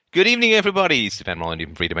Good evening, everybody. Stefan Molyneux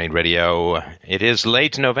from Free Domain Radio. It is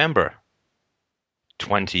late November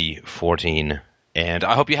 2014, and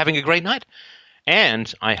I hope you're having a great night.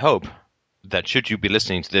 And I hope that should you be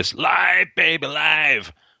listening to this live, baby,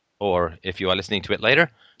 live, or if you are listening to it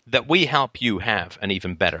later, that we help you have an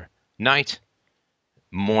even better night,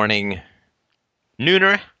 morning,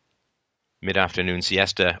 nooner, mid-afternoon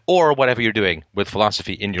siesta, or whatever you're doing with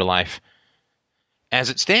philosophy in your life as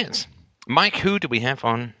it stands. Mike, who do we have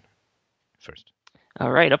on first?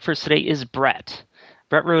 All right, up first today is Brett.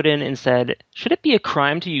 Brett wrote in and said, should it be a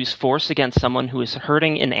crime to use force against someone who is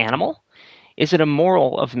hurting an animal? Is it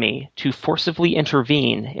immoral of me to forcibly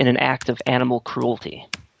intervene in an act of animal cruelty?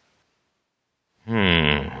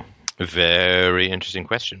 Very interesting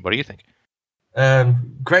question. What do you think?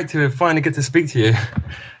 Great to finally get to speak to you.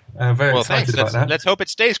 Very excited about that. Let's hope it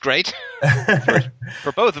stays great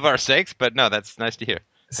for both of our sakes, but no, that's nice to hear.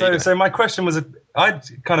 So my question was,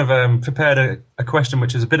 I'd kind of prepared a question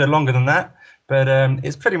which is a bit longer than that, but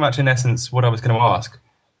it's pretty much in essence what I was going to ask.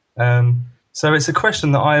 So it's a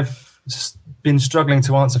question that I've been struggling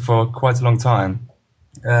to answer for quite a long time,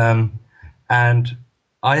 and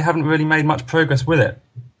I haven't really made much progress with it.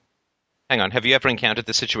 Hang on, have you ever encountered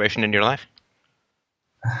this situation in your life?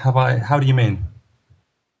 Have I? How do you mean?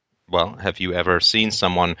 Well, have you ever seen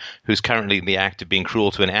someone who's currently in the act of being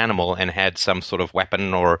cruel to an animal and had some sort of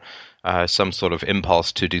weapon or some sort of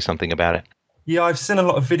impulse to do something about it? Yeah, I've seen a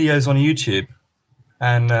lot of videos on YouTube.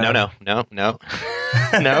 And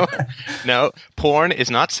No. Porn is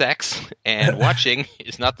not sex, and watching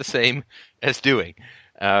is not the same as doing.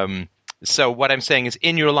 So what I'm saying is,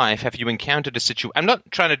 in your life, have you encountered a situation? I'm not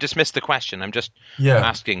trying to dismiss the question. I'm just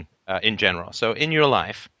asking in general. So in your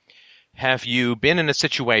life, have you been in a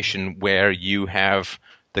situation where you have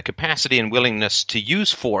the capacity and willingness to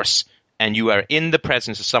use force, and you are in the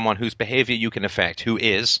presence of someone whose behavior you can affect, who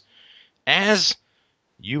is, as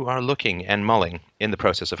you are looking and mulling, in the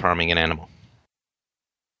process of harming an animal?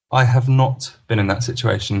 I have not been in that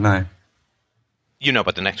situation, no. You know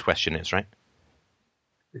what the next question is, right?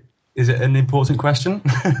 Is it an important question?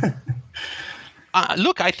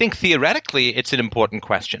 Look, I think theoretically it's an important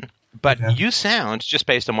question. But you sound, just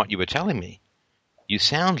based on what you were telling me, you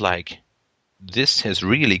sound like this has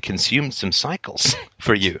really consumed some cycles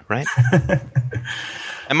for you, right?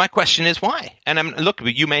 And my question is why? And look,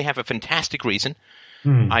 you may have a fantastic reason.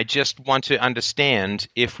 I just want to understand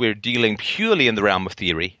if we're dealing purely in the realm of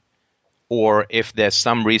theory or if there's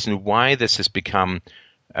some reason why this has become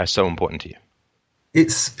so important to you.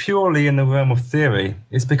 It's purely in the realm of theory.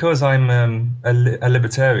 It's because I'm a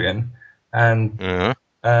libertarian, and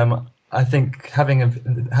I think having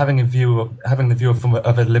the view of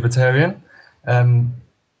a libertarian,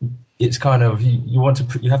 it's kind of you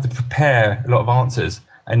have to prepare a lot of answers,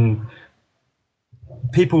 and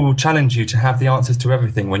people will challenge you to have the answers to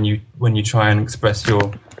everything when you try and express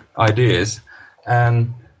your ideas.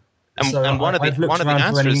 And one of the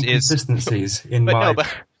answers is inconsistencies in my. No, but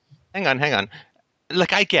hang on.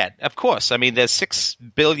 Like I get, of course. I mean, there's 6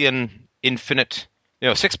 billion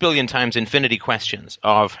times infinity questions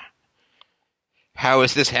of how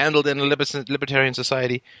is this handled in a libertarian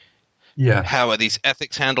society? Yeah. How are these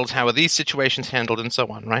ethics handled? How are these situations handled, and so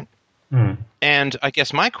on, right? And I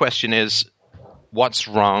guess my question is, what's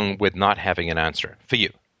wrong with not having an answer for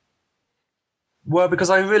you? Well, because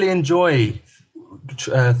I really enjoy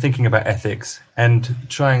thinking about ethics and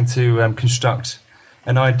trying to construct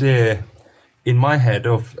an idea in my head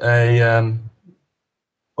of an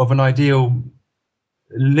ideal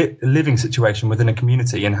living situation within a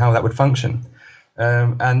community and how that would function.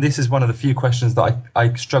 And this is one of the few questions that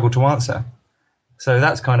I struggle to answer. So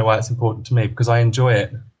that's kind of why it's important to me, because I enjoy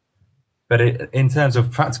it. But in terms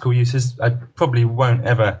of practical uses, I probably won't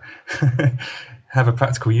ever have a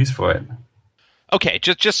practical use for it. Okay,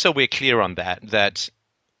 just so we're clear on that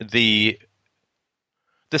the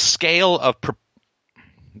scale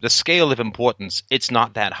of importance, it's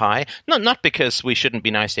not that high. Not because we shouldn't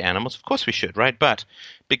be nice to animals. Of course we should, right? But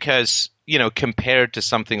because, compared to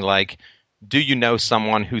something like, do you know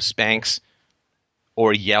someone who spanks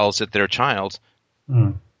or yells at their child?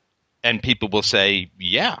 And people will say,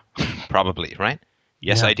 yeah, probably, right?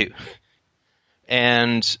 Yes, I do.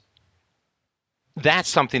 And that's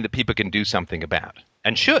something that people can do something about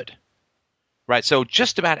and should, right? So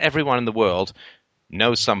just about everyone in the world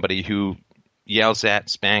knows somebody who yells at,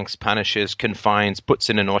 spanks, punishes, confines, puts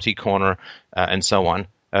in a naughty corner, and so on,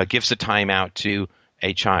 gives a timeout to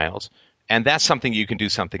a child. And that's something you can do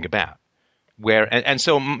something about.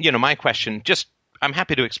 So, my question, I'm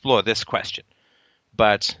happy to explore this question,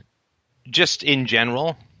 but just in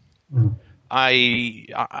general,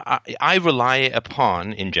 I rely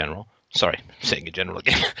upon, in general, sorry, I'm saying in general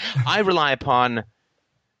again, I rely upon,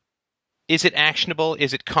 is it actionable?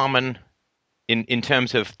 Is it common in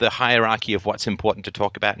terms of the hierarchy of what's important to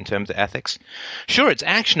talk about in terms of ethics? Sure, it's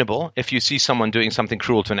actionable. If you see someone doing something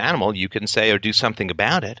cruel to an animal, you can say or do something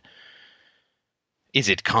about it. Is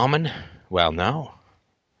it common? Well, no.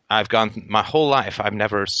 I've gone my whole life, I've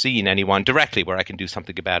never seen anyone directly where I can do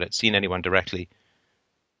something about it, seen anyone directly.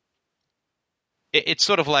 It's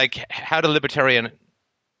sort of like how do libertarian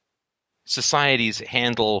societies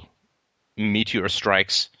handle meteor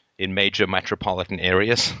strikes in major metropolitan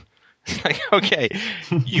areas? Like, okay,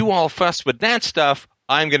 you all fuss with that stuff.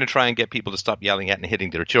 I'm going to try and get people to stop yelling at and hitting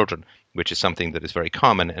their children, which is something that is very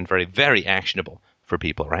common and very, very actionable for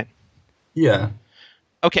people, right? Yeah.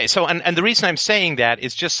 Okay, so and the reason I'm saying that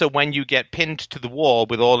is just so when you get pinned to the wall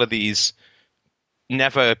with all of these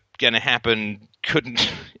never going to happen,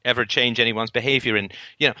 couldn't ever change anyone's behavior, and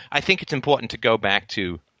I think it's important to go back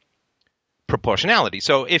to proportionality.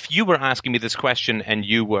 So if you were asking me this question and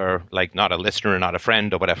you were like not a listener, not a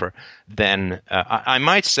friend or whatever, then I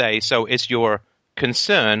might say, so is your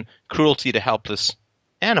concern cruelty to helpless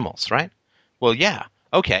animals, right? Well, yeah.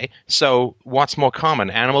 Okay, so what's more common,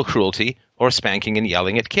 animal cruelty or spanking and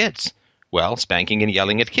yelling at kids? Well, spanking and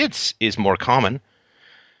yelling at kids is more common.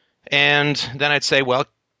 And then I'd say, well,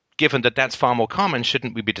 given that that's far more common,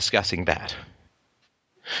 shouldn't we be discussing that?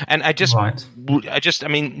 And just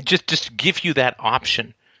give you that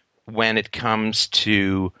option when it comes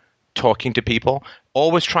to talking to people.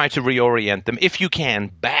 Always try to reorient them, if you can,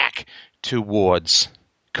 back towards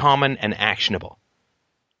common and actionable,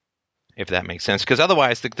 if that makes sense. Because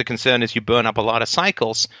otherwise the concern is you burn up a lot of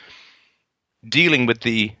cycles dealing with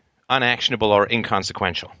the unactionable or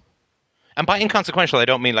inconsequential. And by inconsequential, I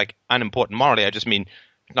don't mean like unimportant morally. I just mean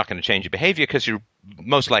not going to change your behavior because you're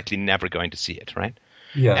most likely never going to see it, right?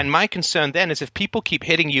 Yeah. And my concern then is if people keep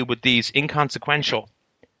hitting you with these inconsequential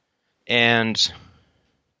and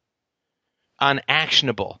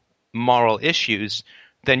unactionable moral issues,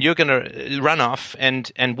 then you're going to run off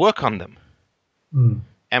and work on them. Mm.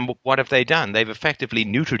 And what have they done? They've effectively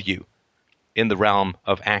neutered you in the realm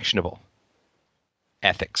of actionable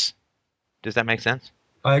ethics. Does that make sense?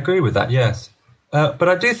 I agree with that, yes. But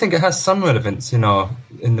I do think it has some relevance in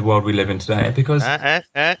the world we live in today because...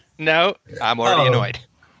 No, I'm already annoyed.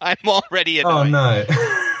 I'm already annoyed. Oh, no.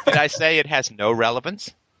 Did I say it has no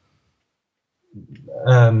relevance?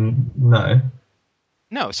 No.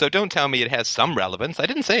 No, so don't tell me it has some relevance. I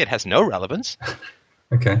didn't say it has no relevance.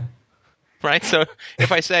 Okay. Right? So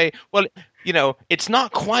if I say, well, it's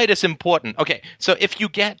not quite as important. Okay, so if you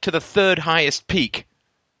get to the third highest peak,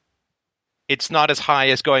 it's not as high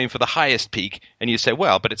as going for the highest peak, and you say,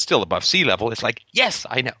 well, but it's still above sea level. It's like, yes,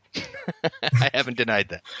 I know. I haven't denied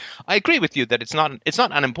that. I agree with you that it's not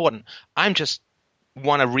unimportant. I'm just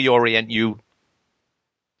want to reorient you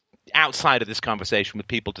outside of this conversation with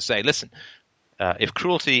people to say, listen, if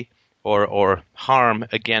cruelty or harm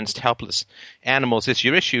against helpless animals is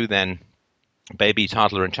your issue, then baby,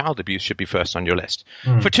 toddler, and child abuse should be first on your list.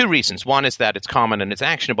 For two reasons. One is that it's common and it's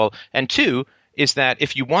actionable, and two is that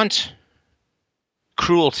if you want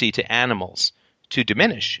cruelty to animals to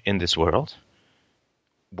diminish in this world,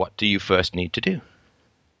 what do you first need to do?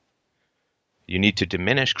 You need to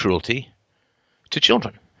diminish cruelty to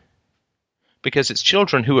children. Because it's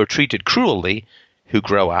children who are treated cruelly who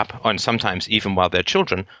grow up, and sometimes even while they're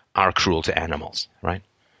children, are cruel to animals, right?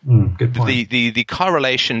 Good point. The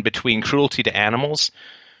correlation between cruelty to animals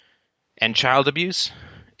and child abuse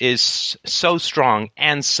is so strong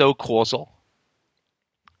and so causal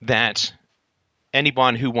that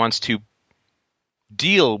anyone who wants to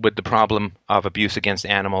deal with the problem of abuse against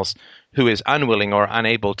animals, who is unwilling or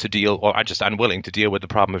unable to deal, or are just unwilling to deal with the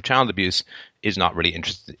problem of child abuse, is not really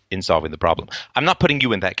interested in solving the problem. I'm not putting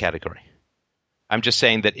you in that category. I'm just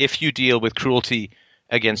saying that if you deal with cruelty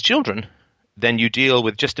against children, then you deal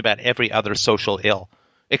with just about every other social ill,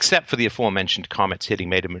 except for the aforementioned comets hitting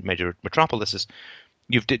major metropolises.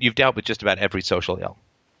 You've dealt with just about every social ill.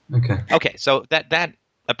 Okay. So that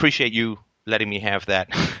appreciate you letting me have that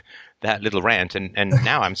little rant, and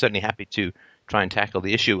now I'm certainly happy to try and tackle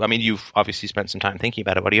the issue. I mean, you've obviously spent some time thinking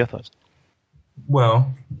about it. What are your thoughts?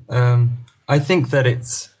 Well, I think that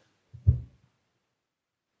it's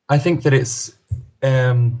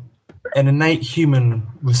an innate human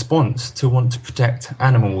response to want to protect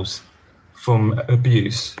animals from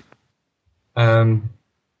abuse.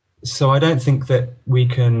 So I don't think that we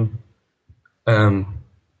can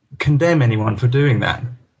condemn anyone for doing that.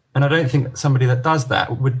 And I don't think somebody that does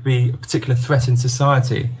that would be a particular threat in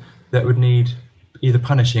society that would need either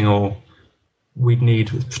punishing or we'd need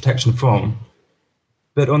protection from.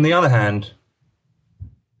 But on the other hand,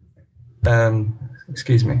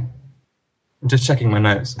 excuse me, I'm just checking my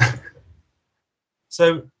notes.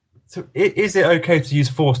 So is it okay to use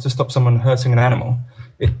force to stop someone hurting an animal?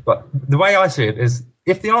 But the way I see it is,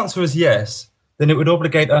 if the answer is yes, then it would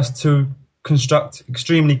obligate us to construct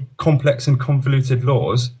extremely complex and convoluted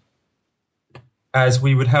laws, as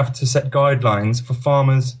we would have to set guidelines for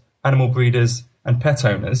farmers, animal breeders, and pet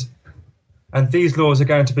owners. And these laws are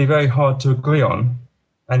going to be very hard to agree on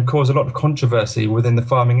and cause a lot of controversy within the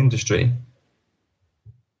farming industry.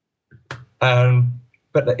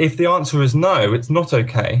 But if the answer is no, it's not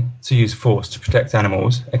okay to use force to protect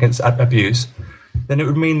animals against abuse, then it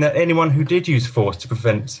would mean that anyone who did use force to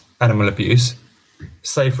prevent animal abuse,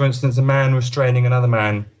 say, for instance, a man restraining another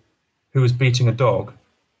man who was beating a dog,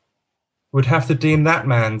 would have to deem that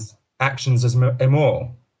man's actions as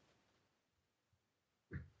immoral.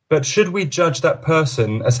 But should we judge that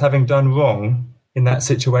person as having done wrong in that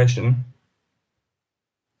situation?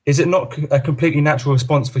 Is it not a completely natural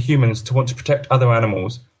response for humans to want to protect other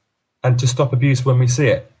animals and to stop abuse when we see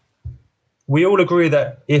it? We all agree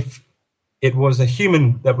that if it was a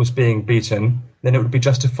human that was being beaten, then it would be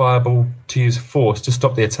justifiable to use force to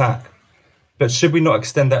stop the attack. But should we not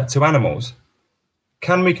extend that to animals?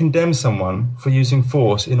 Can we condemn someone for using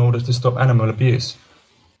force in order to stop animal abuse?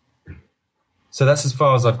 So that's as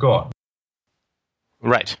far as I've got.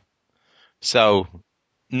 Right. So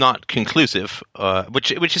not conclusive,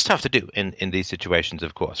 which is tough to do in these situations,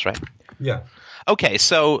 of course, right? Yeah. Okay,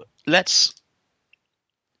 so there's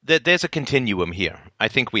a continuum here. I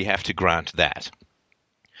think we have to grant that.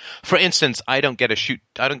 For instance, I don't get to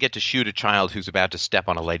shoot a child who's about to step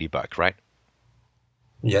on a ladybug, right?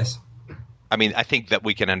 Yes. I mean, I think that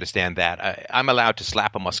we can understand that. I'm allowed to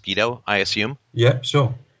slap a mosquito, I assume. Yeah,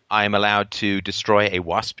 sure. I'm allowed to destroy a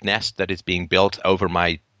wasp nest that is being built over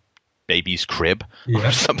my baby's crib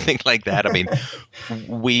or something like that. I mean,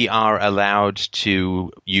 we are allowed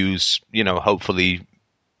to use, hopefully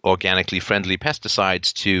organically friendly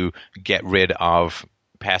pesticides to get rid of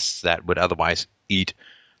pests that would otherwise eat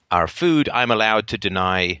our food. I'm allowed to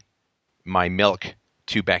deny my milk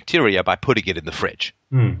to bacteria by putting it in the fridge.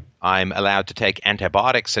 I'm allowed to take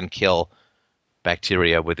antibiotics and kill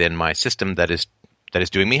bacteria within my system that is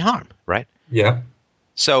doing me harm, right? Yeah.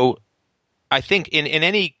 So I think in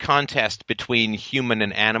any contest between human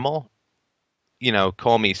and animal,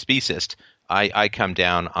 call me speciest, I come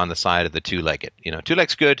down on the side of the two-legged. Two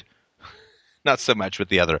legs good, not so much with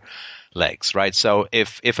the other legs, right? So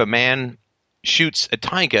if a man shoots a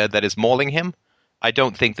tiger that is mauling him, I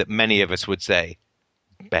don't think that many of us would say,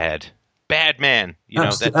 bad man.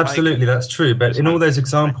 Absolutely, that's true. But in all those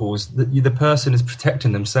examples, the person is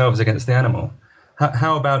protecting themselves against the animal.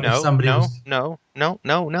 How about if somebody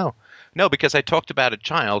No, because I talked about a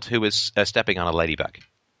child who is stepping on a ladybug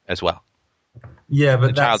as well. Yeah, but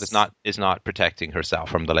the child is not protecting herself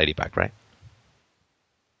from the ladybug, right?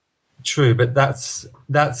 True, but that's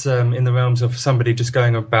in the realms of somebody just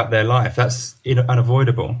going about their life. That's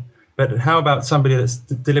unavoidable. But how about somebody that's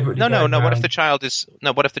deliberately? No. What if the child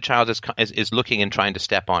is looking and trying to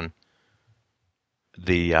step on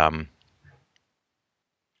the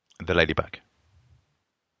ladybug?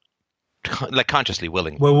 Like consciously,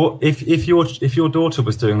 willingly. Well, if your daughter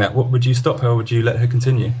was doing that, what would you stop her, or would you let her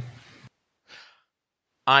continue?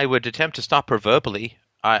 I would attempt to stop her verbally.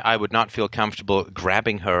 I would not feel comfortable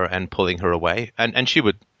grabbing her and pulling her away. And she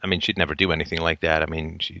would. I mean, she'd never do anything like that. I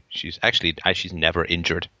mean, she's never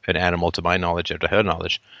injured an animal to my knowledge or to her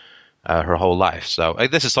knowledge, her whole life. So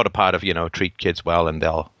this is sort of part of treat kids well and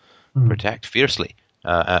they'll protect fiercely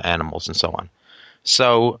animals and so on.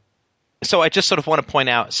 So I just sort of want to point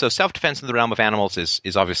out, so self-defense in the realm of animals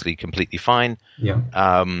is obviously completely fine. Yeah.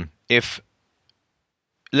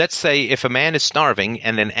 Let's say if a man is starving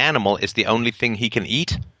and an animal is the only thing he can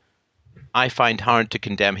eat, I find hard to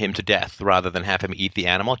condemn him to death rather than have him eat the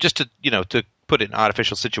animal, just to put an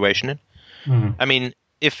artificial situation in. I mean,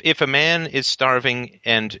 if a man is starving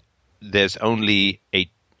and there's only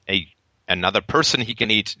another person he can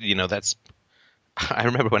eat, that's. I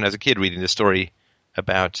remember when I was a kid reading this story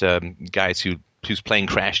about guys whose plane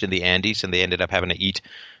crashed in the Andes and they ended up having to eat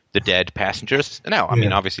the dead passengers. Now, I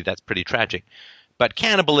mean, obviously that's pretty tragic, but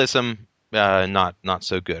cannibalism, not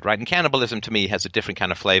so good, right? And cannibalism to me has a different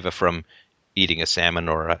kind of flavor from eating a salmon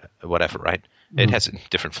or whatever, right? It has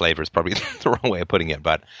different flavors, probably the wrong way of putting it,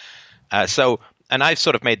 but and I've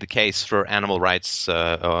sort of made the case for animal rights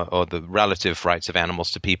or the relative rights of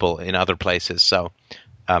animals to people in other places. So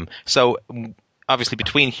obviously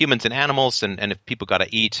between humans and animals, and if people got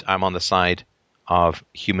to eat, I'm on the side of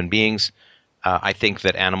human beings. I think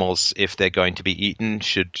that animals, if they're going to be eaten,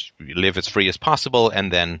 should live as free as possible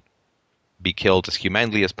and then be killed as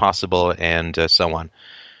humanely as possible, and so on.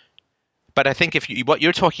 But I think what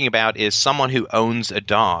you're talking about is someone who owns a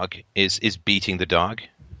dog is beating the dog,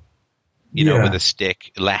 with a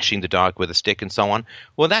stick, lashing the dog with a stick and so on.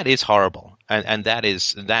 Well, that is horrible. And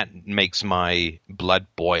that makes my blood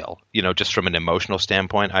boil, just from an emotional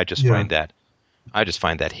standpoint. I just find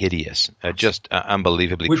that hideous, just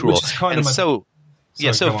unbelievably cruel. Which is kind and of so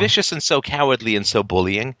vicious and so cowardly and so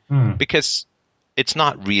bullying, because it's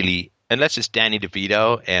not really, unless it's Danny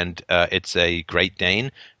DeVito and it's a Great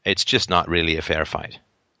Dane, it's just not really a fair fight.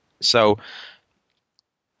 So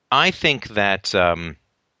I think that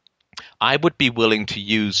I would be willing to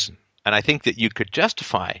use, and I think that you could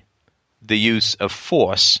justify the use of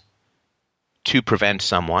force to prevent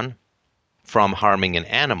someone from harming an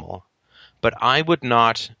animal, but I would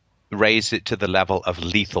not raise it to the level of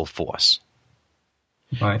lethal force.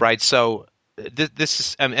 Right? So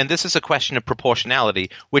this is a question of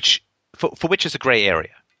proportionality, which for which is a gray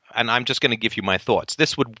area. And I'm just going to give you my thoughts.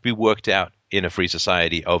 This would be worked out in a free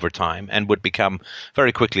society over time and would become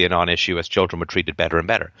very quickly a non-issue as children were treated better and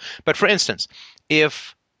better. But for instance,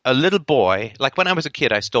 if a little boy, like when I was a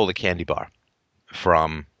kid, I stole a candy bar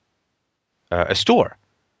from a store.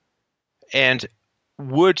 And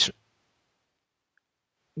would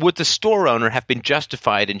the store owner have been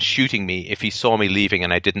justified in shooting me if he saw me leaving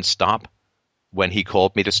and I didn't stop when he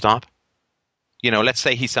called me to stop? Let's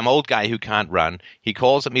say he's some old guy who can't run. He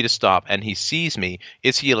calls at me to stop and he sees me.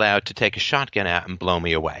 Is he allowed to take a shotgun out and blow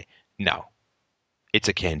me away? No. It's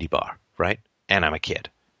a candy bar, right? And I'm a kid.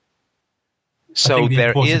 So I think the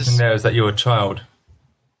important thing there is that you're a child.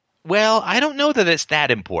 Well, I don't know that it's that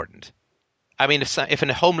important. I mean, if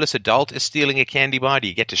a homeless adult is stealing a candy bar, do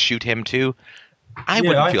you get to shoot him too? I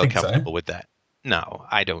wouldn't feel comfortable with that. No,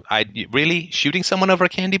 I don't. Really? Shooting someone over a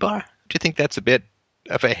candy bar? Do you think that's a bit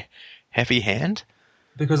of a heavy hand?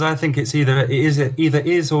 Because I think it either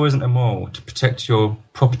is or isn't immoral to protect your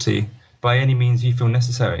property by any means you feel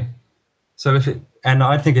necessary. So and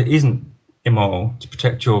I think it isn't immoral to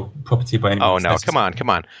protect your property by any means necessary. Come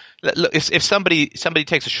on. Look, if somebody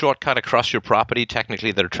takes a shortcut across your property,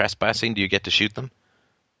 technically they're trespassing. Do you get to shoot them?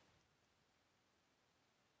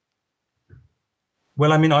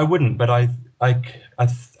 Well, I mean, I wouldn't, but I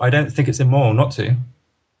don't think it's immoral not to.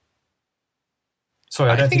 Sorry,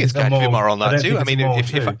 I think it's kind of immoral not to. I mean,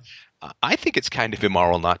 I think it's kind of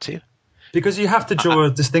immoral not to. Because you have to draw a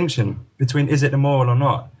distinction between is it immoral or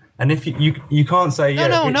not. And if you can't say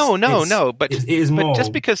no, but it is moral. But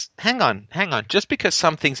just because hang on, just because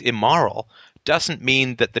something's immoral doesn't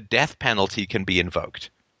mean that the death penalty can be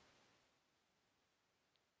invoked.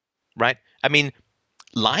 Right? I mean,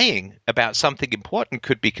 lying about something important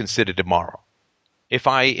could be considered immoral. If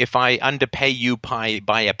I underpay you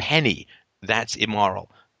by a penny, that's immoral,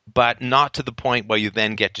 but not to the point where you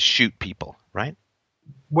then get to shoot people, right?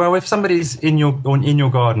 Well, if somebody's in your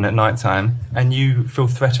garden at night time and you feel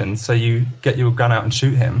threatened, so you get your gun out and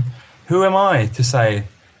shoot him, who am I to say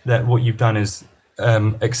that what you've done is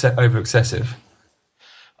over excessive?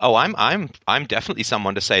 Oh, I'm definitely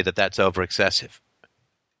someone to say that that's over excessive.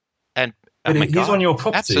 And but he's on your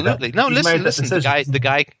property. Absolutely. No, listen.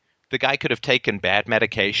 The guy could have taken bad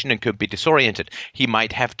medication and could be disoriented. He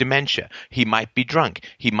might have dementia. He might be drunk.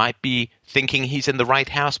 He might be thinking he's in the right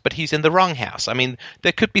house, but he's in the wrong house. I mean,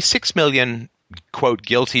 there could be 6 million, quote,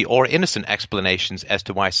 guilty or innocent explanations as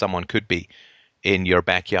to why someone could be in your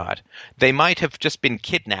backyard. They might have just been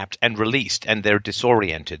kidnapped and released and they're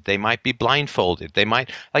disoriented. They might be blindfolded. They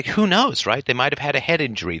might, who knows, right? They might have had a head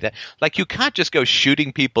injury. You can't just go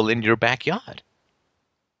shooting people in your backyard.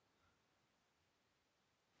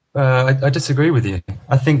 I disagree with you.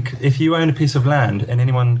 I think if you own a piece of land and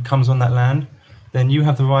anyone comes on that land, then you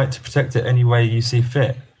have the right to protect it any way you see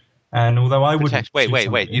fit. And although I wouldn't...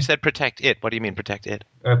 Wait. You said protect it. What do you mean protect it?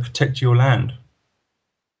 Protect your land.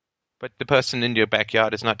 But the person in your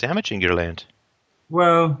backyard is not damaging your land.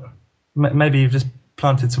 Well, maybe you've just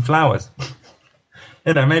planted some flowers.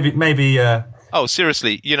 maybe... Oh,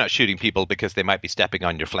 seriously, you're not shooting people because they might be stepping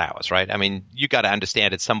on your flowers, right? I mean, you got to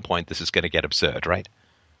understand at some point this is going to get absurd, right?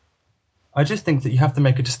 I just think that you have to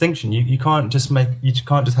make a distinction. You can't just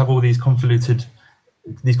have all these convoluted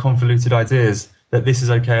ideas that this is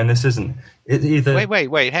okay and this isn't.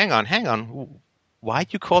 Wait, hang on. Why are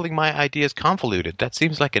you calling my ideas convoluted? That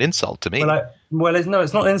seems like an insult to me. It's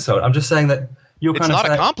not an insult. I'm just saying that you're kind of saying... It's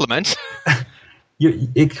not a compliment.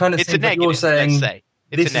 It kind of seems that you're saying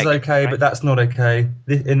this is okay, right? But that's not okay.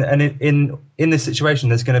 In this situation,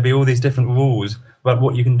 there's going to be all these different rules about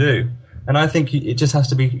what you can do. And I think it just has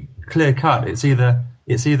to be clear cut. It's either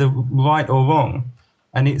it's either right or wrong.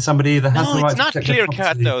 And somebody either has the right it's not clear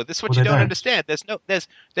cut, though. This is what you don't understand.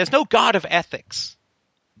 There's no God of ethics,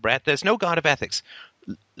 Brett. There's no God of ethics.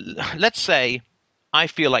 Let's say I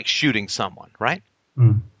feel like shooting someone, right?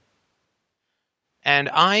 Mm. And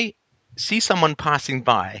I see someone passing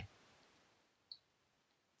by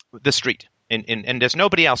the street, and there's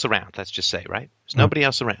nobody else around, let's just say, right? There's nobody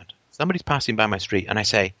else around. Somebody's passing by my street, and I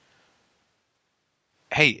say,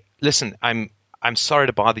 hey, listen, I'm sorry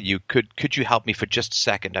to bother you. Could you help me for just a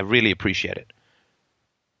second? I really appreciate it.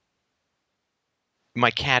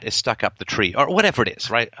 My cat is stuck up the tree, or whatever it is,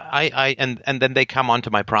 right? And then they come onto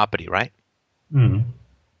my property, right? Mm.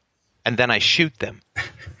 And then I shoot them.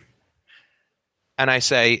 And I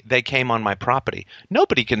say, they came on my property.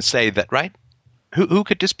 Nobody can say that, right? Who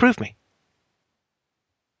could disprove me?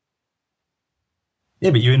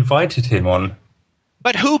 Yeah, but you invited him on.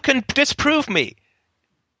 But who can disprove me?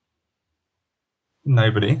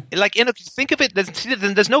 Nobody. Like, think of it,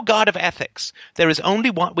 there's no God of ethics. There is only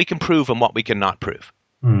what we can prove and what we cannot prove.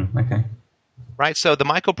 Okay. Right? So the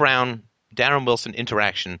Michael Brown, Darren Wilson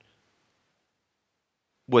interaction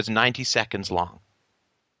was 90 seconds long.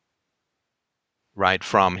 Right?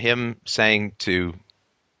 From him saying to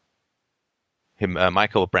him,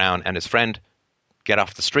 Michael Brown and his friend, get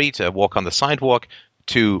off the street, walk on the sidewalk,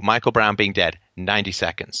 to Michael Brown being dead, 90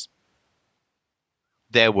 seconds.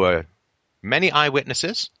 There were many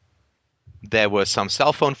eyewitnesses. There was some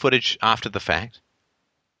cell phone footage after the fact.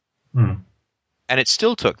 And it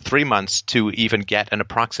still took 3 months to even get an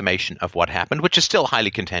approximation of what happened, which is still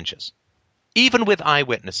highly contentious, even with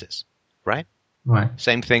eyewitnesses, right? Right.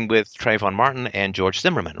 Same thing with Trayvon Martin and George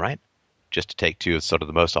Zimmerman, right? Just to take two of sort of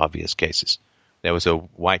the most obvious cases. There was a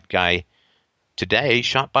white guy today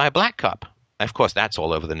shot by a black cop. Of course, that's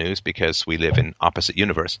all over the news because we live in opposite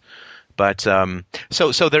universe. But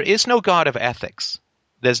so there is no God of ethics.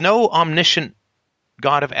 There's no omniscient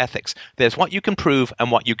God of ethics. There's what you can prove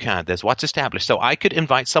and what you can't. There's what's established. So I could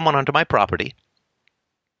invite someone onto my property.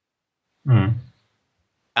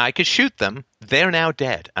 I could shoot them. They're now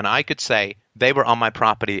dead. And I could say, they were on my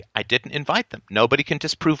property. I didn't invite them. Nobody can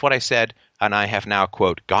disprove what I said. And I have now,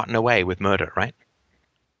 quote, gotten away with murder, right?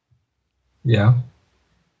 Yeah.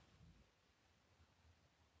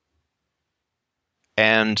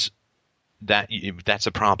 And that's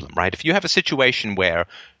a problem, right? If you have a situation where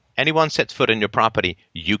anyone sets foot on your property,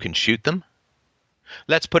 you can shoot them.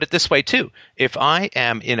 Let's put it this way, too. If I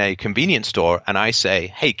am in a convenience store and I say,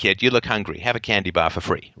 hey, kid, you look hungry. Have a candy bar for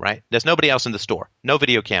free, right? There's nobody else in the store. No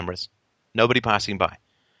video cameras. Nobody passing by.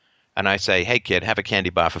 And I say, hey, kid, have a candy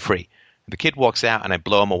bar for free. The kid walks out and I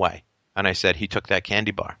blow him away. And I said, he took that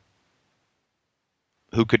candy bar.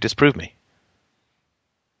 Who could disprove me?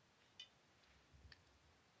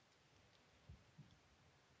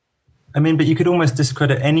 I mean, but you could almost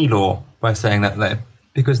discredit any law by saying that, though,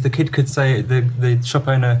 because the kid could say the shop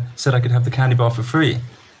owner said I could have the candy bar for free.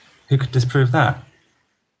 Who could disprove that?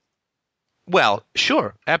 Well,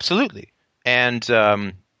 sure, absolutely. And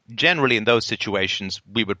generally in those situations,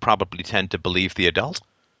 we would probably tend to believe the adult.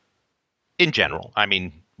 In general, I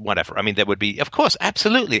mean, whatever. I mean, there would be, of course,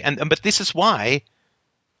 absolutely. But this is why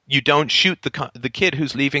you don't shoot the kid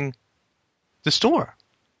who's leaving the store.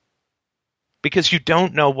 Because you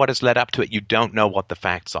don't know what has led up to it. You don't know what the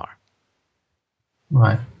facts are.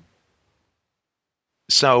 Right.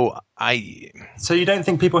 So you don't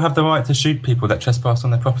think people have the right to shoot people that trespass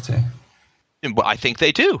on their property? Well, I think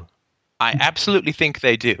they do. I absolutely think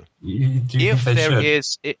they do. If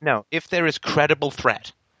there is credible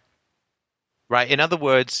threat, right? In other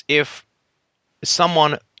words, if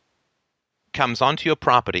someone comes onto your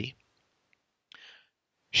property,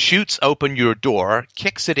 shoots open your door,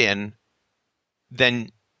 kicks it in, then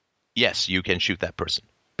yes, you can shoot that person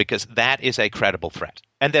because that is a credible threat.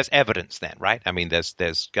 And there's evidence then, right? I mean,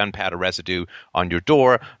 there's gunpowder residue on your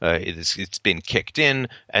door. It's been kicked in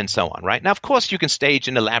and so on, right? Now, of course, you can stage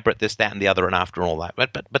an elaborate this, that, and the other and after all that.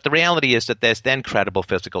 But the reality is that there's then credible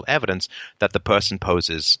physical evidence that the person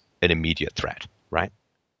poses an immediate threat, right?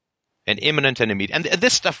 An imminent and immediate. And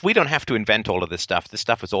this stuff, we don't have to invent all of this stuff. This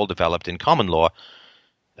stuff was all developed in common law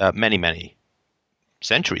many, many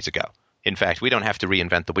centuries ago. In fact, we don't have to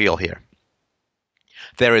reinvent the wheel here.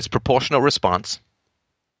 There is proportional response,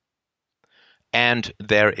 and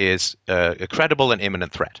there is a credible and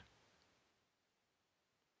imminent threat.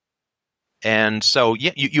 And so,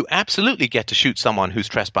 yeah, you absolutely get to shoot someone who's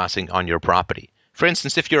trespassing on your property. For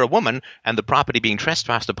instance, if you're a woman and the property being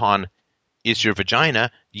trespassed upon is your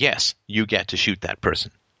vagina, yes, you get to shoot that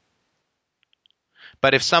person.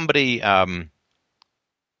 But if somebody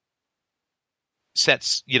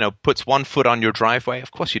puts one foot on your driveway,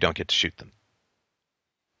 of course you don't get to shoot them.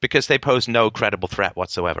 because they pose no credible threat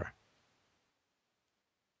whatsoever.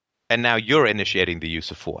 And now you're initiating the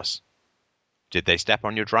use of force. Did they step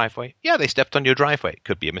on your driveway? Yeah, they stepped on your driveway.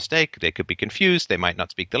 Could be a mistake. They could be confused. They might not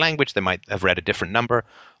speak the language. They might have read a different number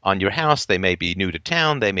on your house. They may be new to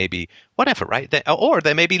town. They may be whatever, right? Or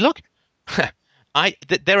they may be, look,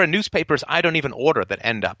 there are newspapers I don't even order that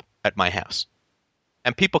end up at my house.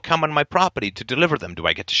 And people come on my property to deliver them. Do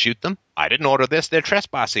I get to shoot them? I didn't order this. They're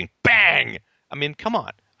trespassing. Bang! I mean, come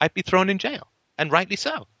on. I'd be thrown in jail, and rightly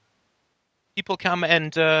so. People come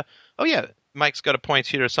and, oh yeah, Mike's got a point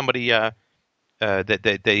here. Somebody, they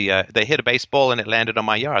hit a baseball and it landed on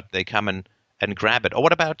my yard. They come and grab it. Or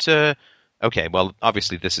what about, okay, well,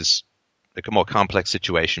 obviously this is a more complex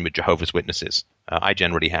situation with Jehovah's Witnesses. I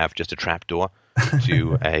generally have just a trap door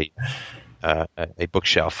to a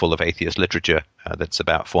bookshelf full of atheist literature that's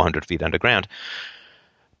about 400 feet underground.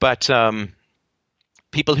 But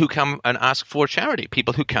people who come and ask for charity,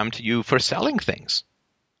 people who come to you for selling things.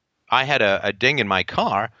 I had a ding in my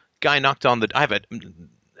car. Guy knocked on the.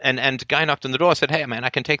 And guy knocked on the door. Said, "Hey, man, I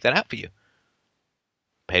can take that out for you."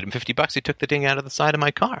 Paid him $50. He took the ding out of the side of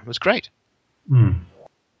my car. It was great. Mm.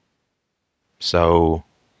 So,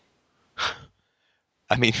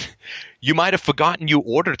 I mean, you might have forgotten you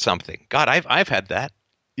ordered something. God, I've had that.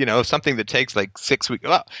 You know, something that takes like 6 weeks.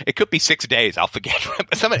 Well, it could be 6 days. I'll forget.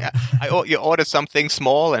 You order something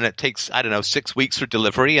small and it takes, I don't know, 6 weeks for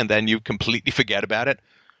delivery, and then you completely forget about it.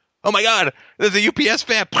 Oh my God, there's a UPS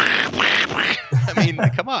van. I mean,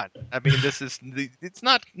 come on. I mean, it's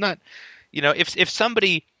not, you know, if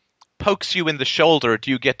somebody pokes you in the shoulder,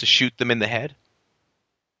 do you get to shoot them in the head?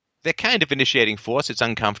 They're kind of initiating force. It's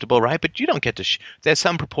uncomfortable, right? But you don't get to there's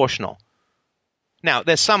some proportional. Now,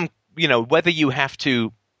 there's some, you know, whether you have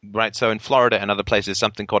to, right? So in Florida and other places,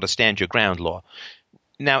 something called a stand your ground law.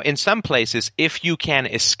 Now, in some places, if you can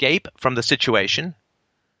escape from the situation,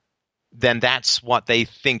 then that's what they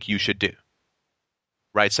think you should do,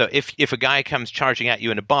 right? So if a guy comes charging at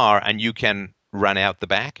you in a bar and you can run out the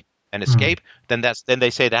back and escape, then they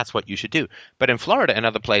say that's what you should do. But in Florida and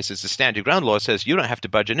other places, the stand your ground law says you don't have to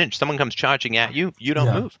budge an inch. Someone comes charging at you, you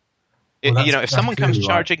don't move. Well, you know, if someone comes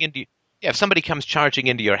charging into if somebody comes charging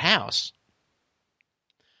into your house,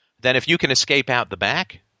 then if you can escape out the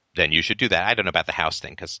back, then you should do that. I don't know about the house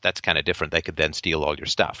thing because that's kind of different. They could then steal all your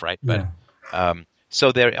stuff, right? But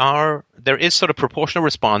so there is sort of proportional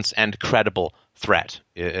response and credible threat.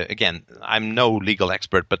 Again, I'm no legal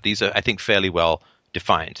expert, but these are, I think, fairly well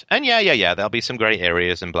defined. And yeah, there'll be some gray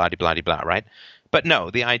areas and blah, right? But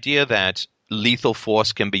no, the idea that lethal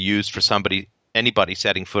force can be used for anybody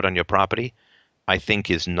setting foot on your property, I think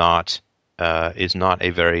is not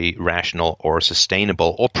a very rational or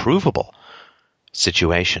sustainable or provable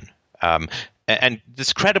situation. And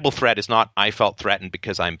this credible threat is not, I felt threatened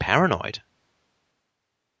because I'm paranoid.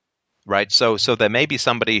 Right, so there may be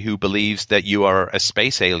somebody who believes that you are a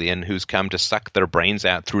space alien who's come to suck their brains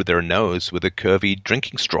out through their nose with a curvy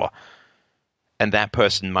drinking straw. And that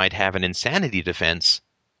person might have an insanity defense,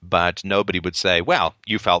 but nobody would say, well,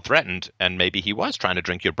 you felt threatened, and maybe he was trying to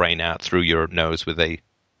drink your brain out through your nose with a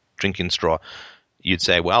drinking straw. You'd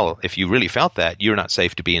say, well, if you really felt that, you're not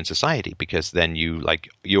safe to be in society, because then you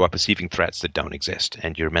are perceiving threats that don't exist,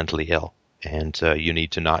 and you're mentally ill. And you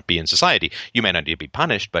need to not be in society. You may not need to be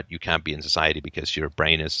punished, but you can't be in society because your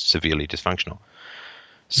brain is severely dysfunctional.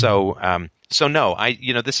 So no,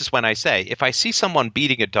 this is when I say, if I see someone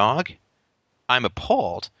beating a dog, I'm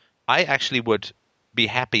appalled. I actually would be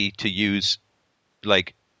happy to use,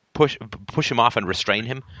 like, push him off and restrain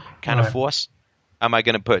him kind of force. Am I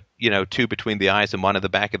going to put, 2 between the eyes and 1 at the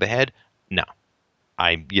back of the head? No.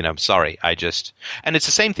 I'm, sorry. And it's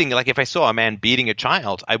the same thing. Like if I saw a man beating a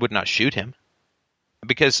child, I would not shoot him,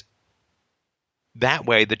 because that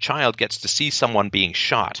way the child gets to see someone being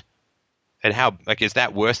shot. And how, is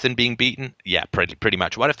that worse than being beaten? Yeah, pretty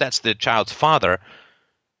much. What if that's the child's father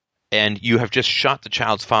and you have just shot the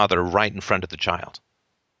child's father right in front of the child?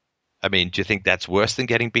 I mean, do you think that's worse than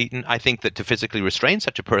getting beaten? I think that to physically restrain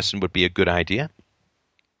such a person would be a good idea.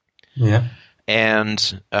 Yeah.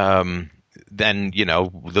 And, then,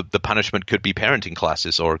 the punishment could be parenting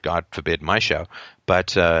classes or, God forbid, my show. But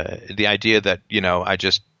the idea that, I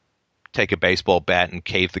just take a baseball bat and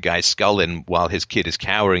cave the guy's skull in while his kid is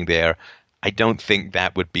cowering there, I don't think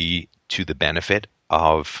that would be to the benefit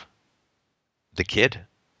of the kid.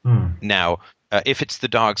 Now, if it's the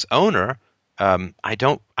dog's owner, I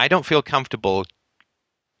don't feel comfortable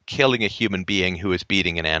killing a human being who is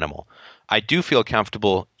beating an animal. I do feel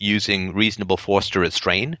comfortable using reasonable force to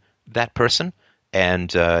restrain that person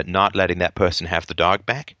and not letting that person have the dog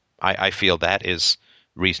back. I feel that is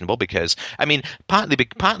reasonable because,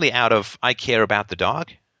 partly out of I care about the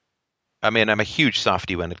dog, I mean, I'm a huge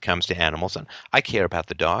softie when it comes to animals, and I care about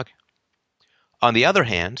the dog. On the other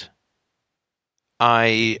hand,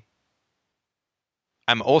 I'm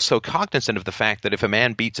also cognizant of the fact that if a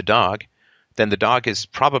man beats a dog, then the dog is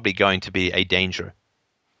probably going to be a danger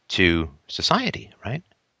to society, right?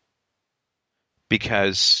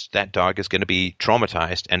 Because that dog is going to be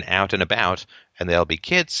traumatized and out and about, and there'll be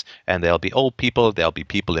kids, and there'll be old people, there'll be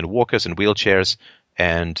people in walkers and wheelchairs,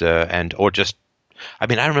 or just, I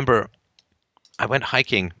mean, I remember I went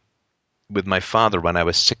hiking with my father when I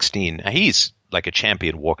was 16. He's like a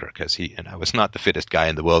champion walker and I was not the fittest guy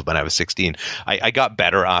in the world when I was 16. I got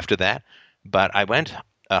better after that, but I went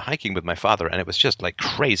hiking with my father, and it was just like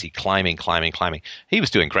crazy climbing. He was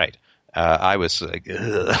doing great. I was like,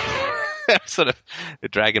 sort of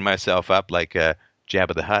dragging myself up like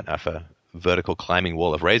Jabba the Hutt off a vertical climbing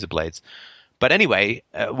wall of razor blades. But anyway,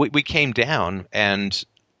 we came down, and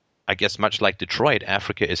I guess much like Detroit,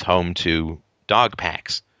 Africa is home to dog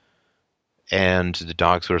packs. And the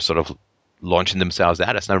dogs were sort of launching themselves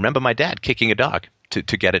at us. And I remember my dad kicking a dog to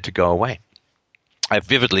get it to go away. I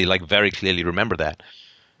vividly, like very clearly remember that.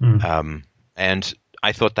 And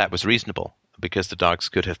I thought that was reasonable because the dogs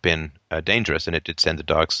could have been dangerous, and it did send the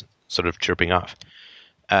dogs sort of chirping off.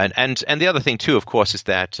 And the other thing, too, of course, is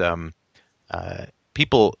that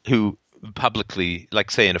people who publicly,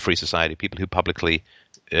 like say in a free society, people who publicly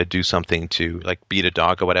do something to like beat a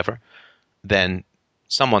dog or whatever, then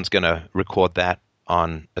someone's going to record that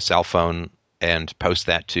on a cell phone and post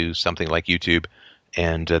that to something like YouTube,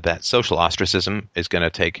 and that social ostracism is going to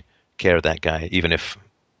take care of that guy, even if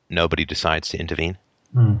nobody decides to intervene.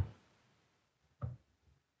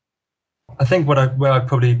 I think where I've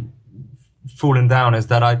probably fallen down is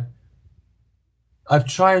that I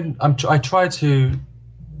try to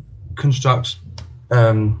construct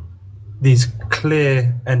these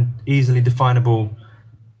clear and easily definable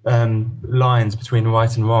lines between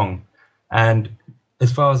right and wrong, and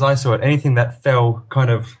as far as I saw it, anything that fell kind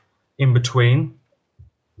of in between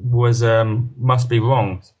was must be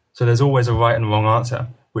wrong. So there's always a right and wrong answer,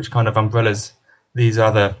 which kind of umbrellas these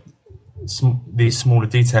smaller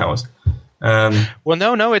details. Well,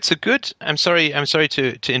 no, it's a good. I'm sorry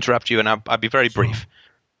to interrupt you, and I'll be very brief.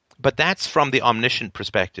 But that's from the omniscient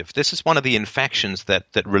perspective. This is one of the infections that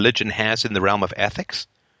religion has in the realm of ethics,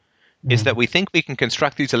 is that we think we can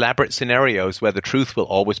construct these elaborate scenarios where the truth will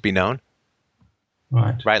always be known.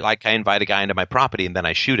 Right? Like I invite a guy into my property and then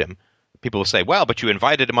I shoot him. People will say, well, but you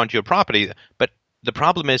invited him onto your property. But the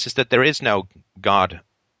problem is that there is no God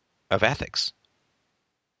of ethics.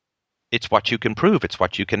 It's what you can prove. It's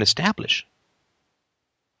what you can establish.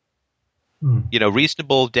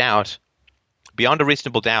 Reasonable doubt, beyond a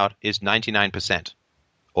reasonable doubt, is 99%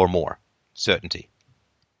 or more certainty.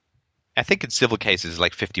 I think in civil cases,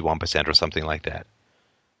 like 51% or something like that.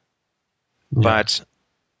 Yeah. But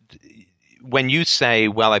when you say,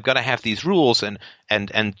 well, I've got to have these rules and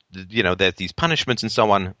there's these punishments and so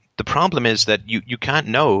on, the problem is that you can't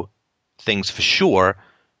know things for sure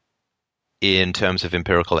in terms of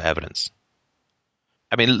empirical evidence.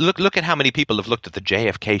 I mean, look at how many people have looked at the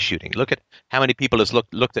JFK shooting. Look at how many people have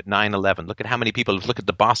looked at 9/11. Look at how many people have looked at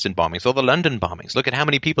the Boston bombings or the London bombings. Look at how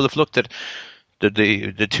many people have looked at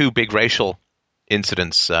the two big racial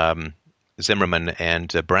incidents, Zimmerman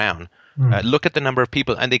and Brown. Look at the number of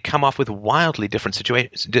people, and they come off with wildly different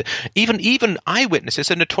situations. Even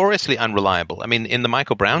eyewitnesses are notoriously unreliable. I mean, in the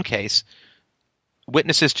Michael Brown case,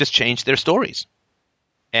 witnesses just changed their stories.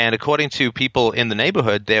 And according to people in the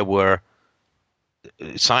neighborhood, there were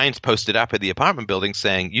signs posted up at the apartment building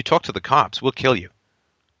saying, you talk to the cops, we'll kill you.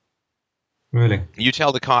 Really? You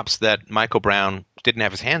tell the cops that Michael Brown didn't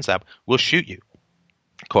have his hands up, we'll shoot you.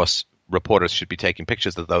 Of course, reporters should be taking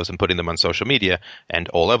pictures of those and putting them on social media and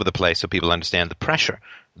all over the place so people understand the pressure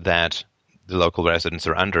that the local residents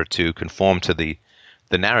are under to conform to the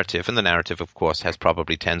narrative. And the narrative, of course, has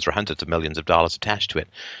probably tens or hundreds of millions of dollars attached to it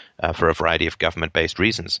for a variety of government-based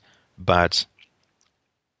reasons. But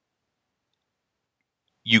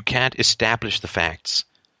you can't establish the facts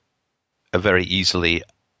very easily,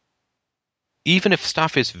 even if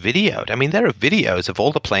stuff is videoed. I mean, there are videos of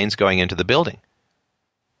all the planes going into the building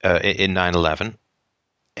in 9/11,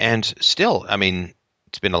 and still, I mean,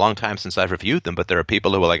 it's been a long time since I've reviewed them, but there are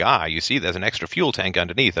people who are like, you see, there's an extra fuel tank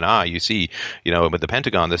underneath, and you see, with the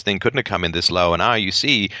Pentagon, this thing couldn't have come in this low, and you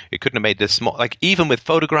see, it couldn't have made this small. Like, even with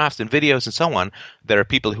photographs and videos and so on, there are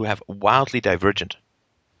people who have wildly divergent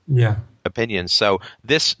opinions. So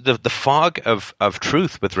the fog of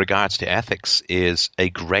truth with regards to ethics is a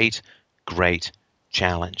great, great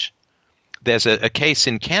challenge. There's a case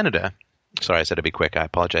in Canada. Sorry, I said to be quick. I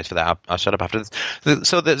apologize for that. I'll shut up after this.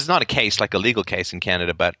 So there's not a case, like a legal case in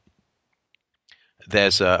Canada, but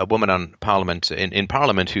there's a woman on Parliament in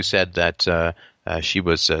Parliament who said that she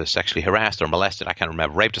was sexually harassed or molested, I can't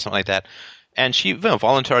remember, raped or something like that. And she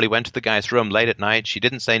voluntarily went to the guy's room late at night. She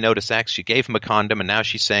didn't say no to sex. She gave him a condom, and now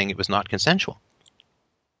she's saying it was not consensual.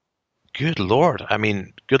 Good Lord. I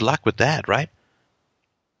mean, good luck with that, right?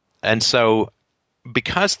 And so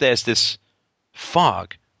because there's this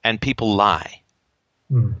fog and people lie,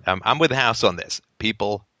 I'm with the House on this.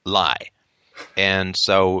 People lie. And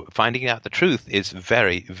so finding out the truth is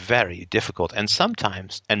very, very difficult. And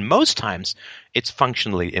sometimes, and most times, it's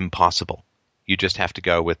functionally impossible. You just have to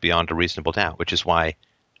go with beyond a reasonable doubt, which is why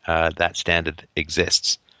that standard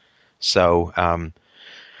exists. So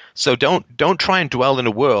so don't try and dwell in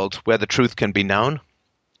a world where the truth can be known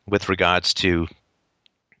with regards to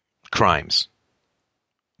crimes.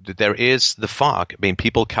 There is the fog. I mean,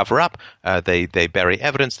 people cover up. They bury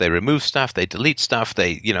evidence. They remove stuff. They delete stuff.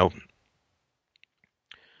 I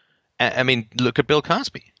mean, look at Bill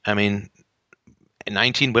Cosby. I mean,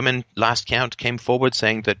 19 women, last count, came forward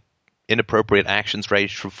saying that inappropriate actions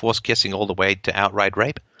ranged from forced kissing all the way to outright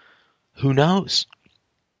rape. Who knows?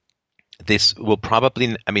 This will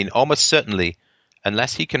probably, I mean, almost certainly,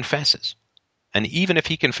 unless he confesses, and even if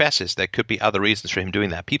he confesses, there could be other reasons for him doing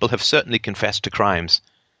that. People have certainly confessed to crimes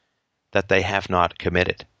that they have not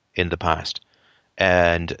committed in the past.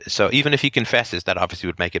 And so even if he confesses, that obviously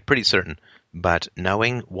would make it pretty certain. But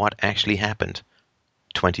knowing what actually happened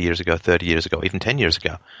 20 years ago, 30 years ago, even 10 years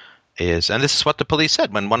ago, and this is what the police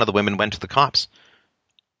said when one of the women went to the cops.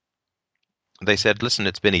 They said, listen,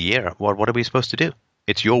 it's been a year. What are we supposed to do?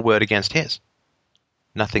 It's your word against his.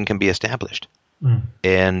 Nothing can be established.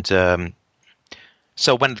 And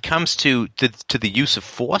so when it comes to the use of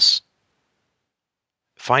force,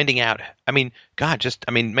 finding out, I mean, God,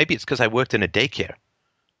 maybe it's because I worked in a daycare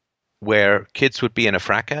where kids would be in a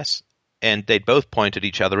fracas and they'd both point at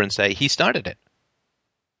each other and say, he started it.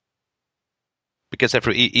 Because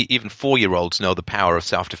even 4-year-olds know the power of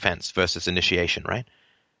self-defense versus initiation, right?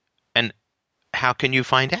 And how can you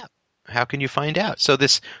find out? How can you find out? So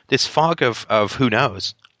this fog of who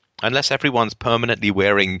knows, unless everyone's permanently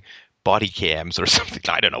wearing body cams or something,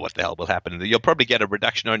 I don't know what the hell will happen. You'll probably get a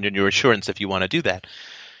reduction on your insurance if you want to do that.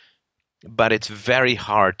 But it's very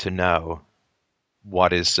hard to know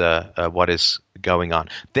what is going on.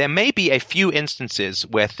 There may be a few instances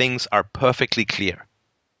where things are perfectly clear.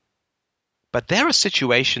 But there are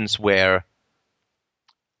situations where,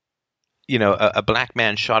 you know, a black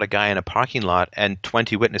man shot a guy in a parking lot and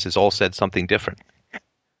 20 witnesses all said something different.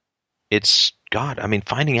 It's, God, I mean,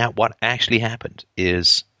 finding out what actually happened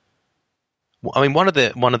is, I mean, one of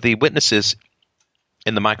the witnesses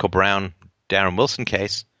in the Michael Brown, Darren Wilson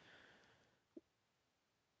case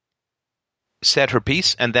said her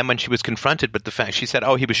piece, and then when she was confronted with the fact, she said,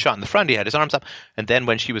 oh, he was shot in the front, he had his arms up, and then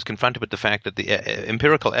when she was confronted with the fact that the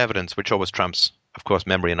empirical evidence, which always trumps, of course,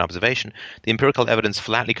 memory and observation, the empirical evidence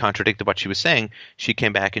flatly contradicted what she was saying, she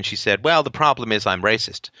came back and she said, well, the problem is I'm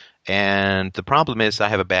racist, and the problem is I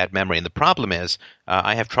have a bad memory, and the problem is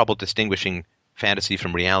I have trouble distinguishing fantasy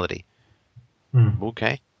from reality.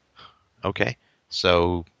 Okay.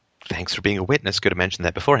 So thanks for being a witness. Could have mentioned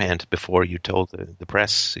that beforehand, before you told the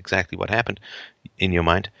press exactly what happened in your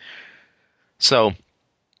mind. So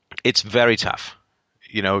it's very tough,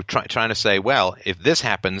 you know, trying to say, well, if this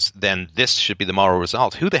happens, then this should be the moral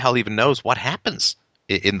result. Who the hell even knows what happens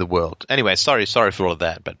in the world? Anyway, sorry for all of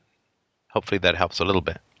that, but hopefully that helps a little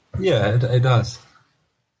bit. Yeah, it does.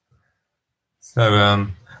 So,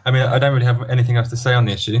 I mean, I don't really have anything else to say on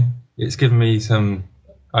the issue. It's given me some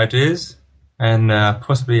ideas and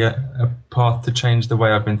possibly a path to change the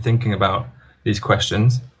way I've been thinking about these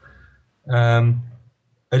questions. I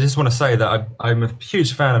just want to say that I'm a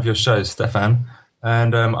huge fan of your shows, Stefan,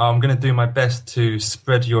 and I'm going to do my best to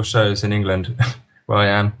spread your shows in England, where I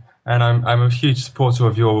am. And I'm a huge supporter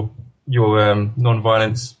of your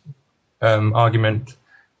non-violence argument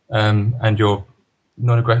and your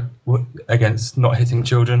against not hitting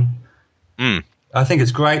children. I think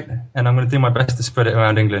it's great, and I'm going to do my best to spread it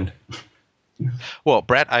around England. Well,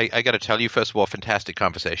 Brett, I got to tell you, first of all, fantastic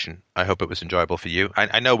conversation. I hope it was enjoyable for you.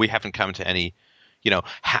 I know we haven't come to any, you know,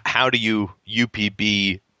 how do you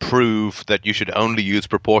UPB prove that you should only use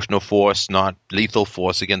proportional force, not lethal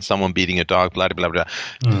force against someone beating a dog, blah, blah, blah,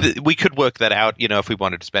 blah. We could work that out, you know, if we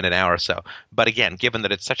wanted to spend an hour or so. But again, given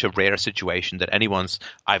that it's such a rare situation that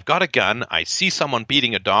I've got a gun, I see someone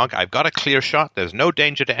beating a dog, I've got a clear shot, there's no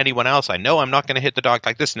danger to anyone else, I know I'm not going to hit the dog,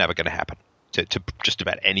 like this is never going to happen to just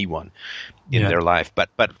about anyone in their life. But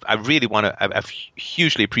I really I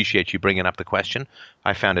hugely appreciate you bringing up the question.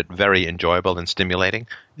 I found it very enjoyable and stimulating.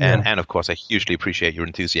 And of course, I hugely appreciate your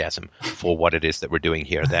enthusiasm for what it is that we're doing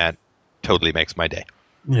here. That totally makes my day.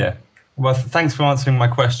 Yeah. Well, thanks for answering my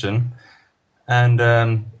question.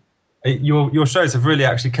 And your shows have really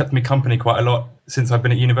actually kept me company quite a lot since I've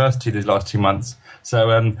been at university these last 2 months.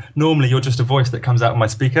 So normally you're just a voice that comes out of my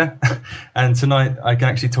speaker, and tonight I can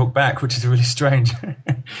actually talk back, which is really strange.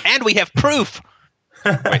 And we have proof.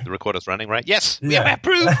 Wait, the recorder's running, right? Yes, we have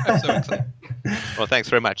proof. I'm so excited. Well, thanks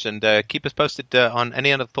very much, and keep us posted on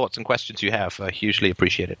any other thoughts and questions you have. Hugely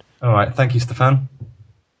appreciated. All right, thank you, Stefan.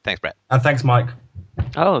 Thanks, Brett. And thanks, Mike.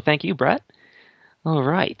 Oh, thank you, Brett. All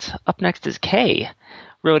right, up next is Kay.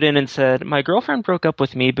 Wrote in and said, my girlfriend broke up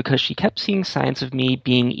with me because she kept seeing signs of me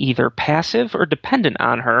being either passive or dependent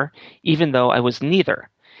on her, even though I was neither.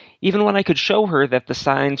 Even when I could show her that the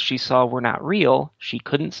signs she saw were not real, she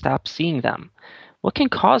couldn't stop seeing them. What can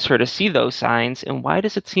cause her to see those signs, and why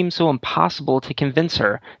does it seem so impossible to convince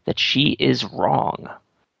her that she is wrong?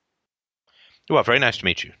 Well, very nice to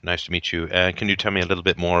meet you. Nice to meet you. Can you tell me a little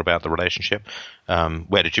bit more about the relationship?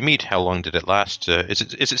 Where did you meet? How long did it last? Is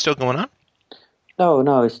it still going on?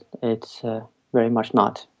 No, it's very much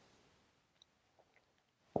not.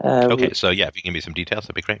 Okay, so yeah, if you can give me some details,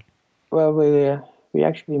 that'd be great. Well, we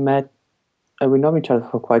actually met. We know each other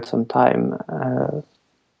for quite some time.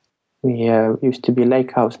 We used to be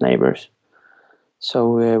lake house neighbors.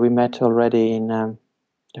 So we met already in the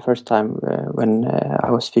first time when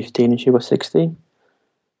I was 15 and she was 16.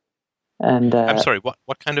 And I'm sorry,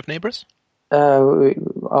 what kind of neighbors?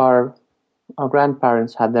 Our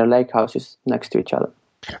grandparents had their lake houses next to each other.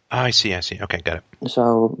 I see. Okay, got it.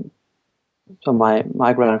 So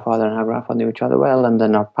my grandfather and our grandfather knew each other well, and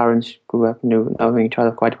then our parents grew up knowing each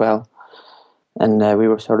other quite well. And we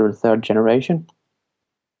were sort of the third generation.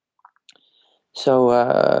 So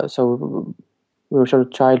we were sort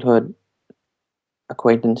of childhood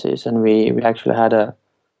acquaintances, and we actually had a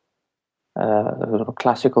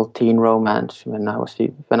classical teen romance when I was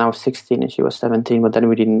 16 and she was 17. But then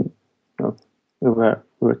we didn't. We were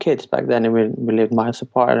kids back then, and we lived miles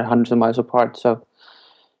apart, hundreds of miles apart. So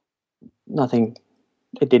nothing.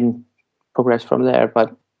 It didn't progress from there.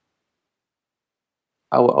 But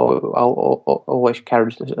I always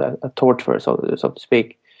carried a torch for her, so to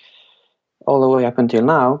speak, all the way up until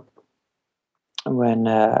now, when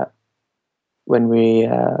we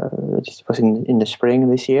it was in the spring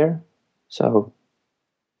this year, so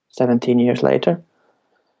 17 years later,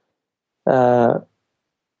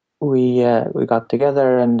 we got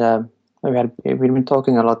together, and we'd been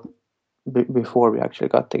talking a lot before we actually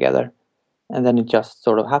got together, and then it just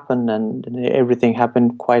sort of happened, and everything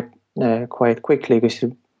happened quite quickly, because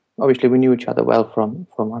obviously we knew each other well from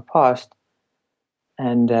our past,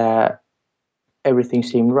 and everything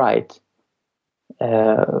seemed right.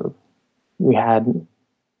 We had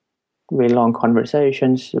really long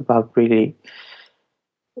conversations about really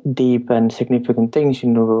deep and significant things,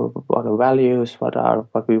 about our values, what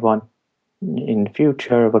we want in the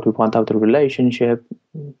future, what we want out of the relationship,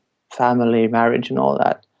 family, marriage, and all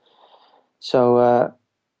that. So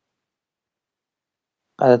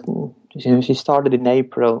she started in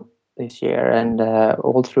April this year, and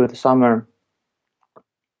all through the summer,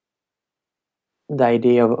 the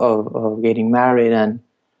idea of getting married and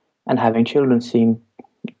having children seemed,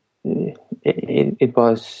 it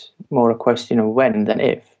was more a question of when than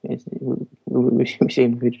if. We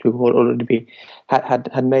seemed to already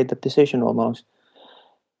had made that decision almost.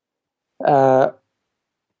 Then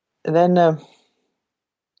her,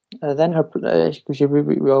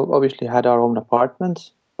 we obviously had our own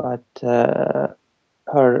apartments, but her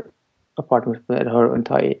apartment, her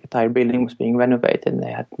entire building was being renovated, and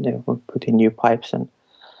they put in new pipes and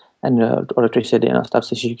electricity and stuff,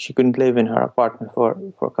 so she couldn't live in her apartment for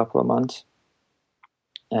a couple of months.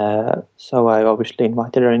 So I obviously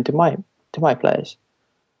invited her into my place,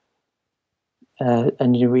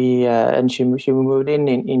 and she moved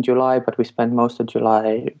in July, but we spent most of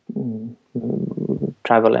July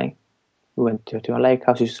traveling. We went to a lake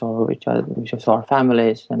house, we saw each other, we saw our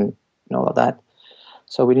families and all of that.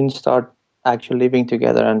 So we didn't start actually living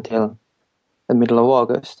together until the middle of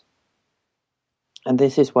August. And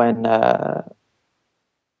this is when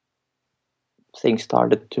things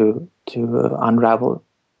started to unravel,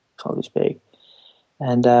 so to speak.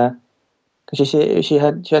 And because she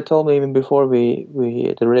had told me even before the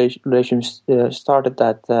relations started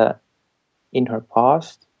that in her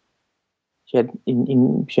past she had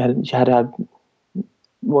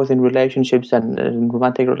both in relationships and in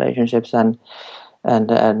romantic relationships and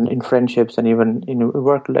in friendships and even in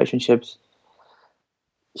work relationships,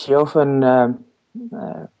 she often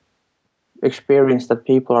experienced that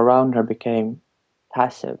people around her became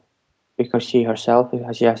passive, because she herself,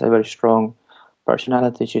 she has a very strong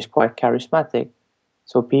personality. She's quite charismatic,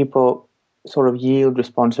 so people sort of yield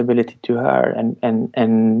responsibility to her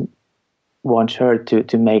and wants her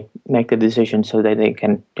to make the decision so that they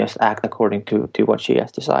can just act according to what she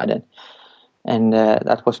has decided. And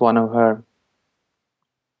that was one of her.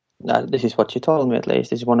 This is what she told me, at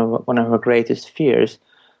least. This is one of her greatest fears,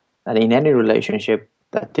 that in any relationship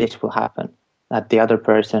that this will happen, that the other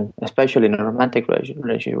person, especially in a romantic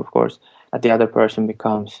relationship, of course, that the other person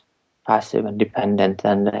becomes passive and dependent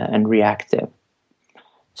and reactive.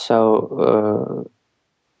 So,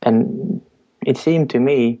 and it seemed to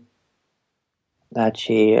me that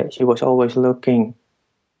she was always looking,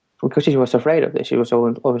 because she was afraid of this. She was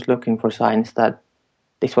always looking for signs that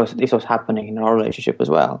this was happening in our relationship as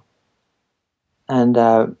well. And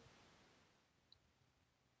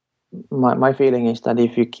my feeling is that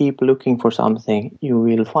if you keep looking for something, you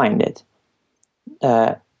will find it.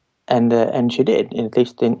 And she did, at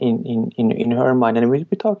least in her mind. And we'll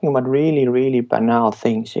be talking about really, really banal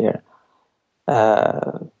things here.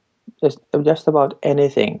 Just about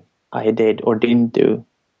anything I did or didn't do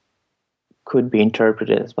could be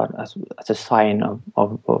interpreted as a sign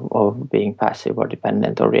of being passive or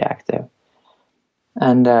dependent or reactive.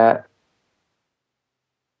 And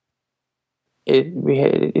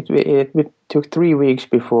it took 3 weeks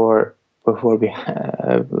before we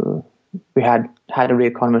had a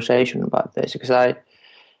real conversation about this, because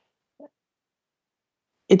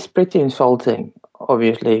it's pretty insulting,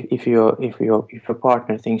 obviously, if your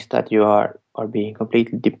partner thinks that you are being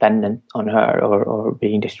completely dependent on her or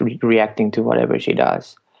being just reacting to whatever she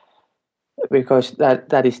does, because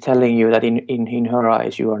that is telling you that in her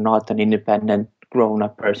eyes you are not an independent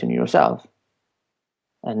grown-up person yourself,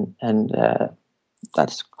 and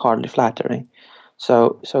that's hardly flattering.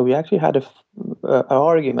 So we actually had an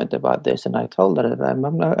argument about this, and I told her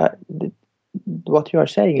that what you are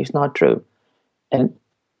saying is not true, and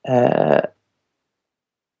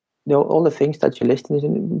all the things that you listed,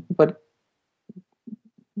 but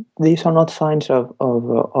these are not signs of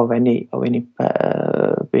any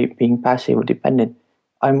being passive or dependent.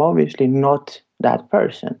 I'm obviously not that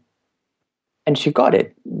person, and she got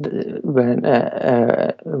it when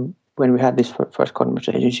we had this first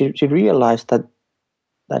conversation. She realized that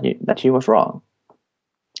she was wrong,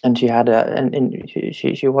 and she had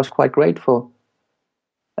she was quite grateful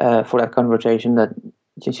for that conversation. That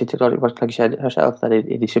she thought it was, like she said herself, that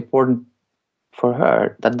it is important for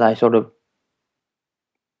her that I sort of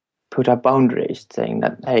put up boundaries, saying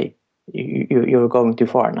that, hey, you're going too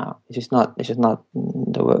far now. This is not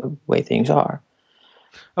the way things are.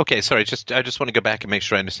 Okay, sorry. I just want to go back and make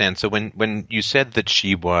sure I understand. So when you said that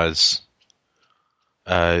she was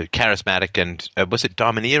charismatic and was it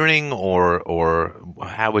domineering, or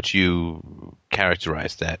how would you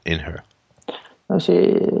characterize that in her? I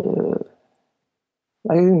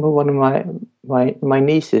think one of my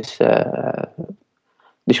nieces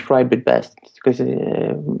described it best, because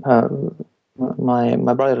my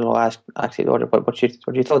brother-in-law asked the daughter what she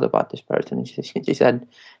thought about this person, and she said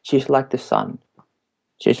she's like the sun.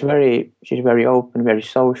 She's very open, very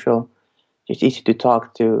social. She's easy to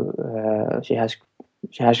talk to. She has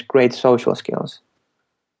great social skills,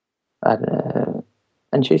 and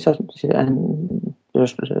she's a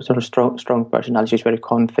sort of strong personality. She's very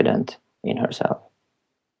confident in herself.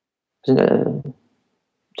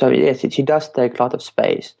 So yes, she does take a lot of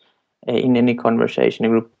space in any conversation, a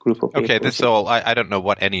group of people. Okay, I don't know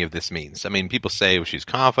what any of this means. I mean, people say she's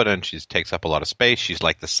confident, she takes up a lot of space, she's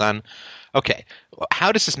like the sun. Okay,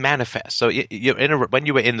 how does this manifest? So when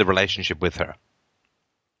you were in the relationship with her,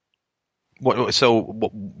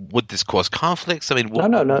 would this cause conflicts? I mean,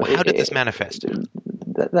 no. How did this manifest?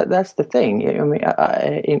 That's the thing. I mean,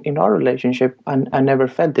 in our relationship, I never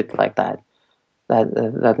felt it like that.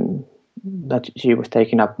 That she was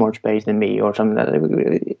taking up more space than me or something.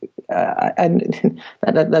 And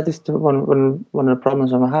that is one of the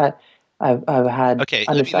problems I've had. Okay,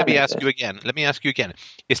 let me ask you again.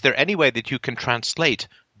 Is there any way that you can translate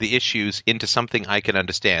the issues into something I can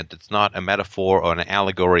understand? It's not a metaphor or an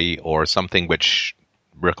allegory or something which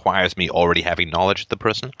requires me already having knowledge of the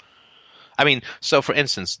person? I mean, so for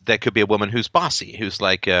instance, there could be a woman who's bossy, who's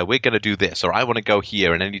like, we're going to do this, or I want to go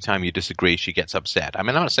here, and anytime you disagree, she gets upset. I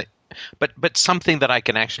mean, I'm not saying, but something that I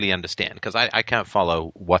can actually understand, because I can't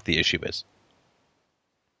follow what the issue is.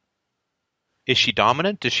 Is she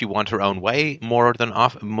dominant? Does she want her own way more than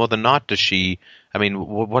not? Does she? I mean,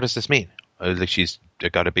 what does this mean? Like she's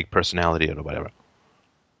got a big personality or whatever.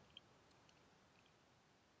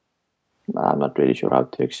 I'm not really sure how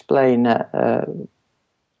to explain.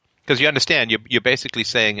 Because you understand, you're basically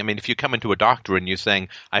saying, I mean, if you come into a doctor and you're saying,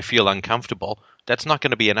 I feel uncomfortable, that's not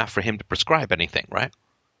going to be enough for him to prescribe anything, right?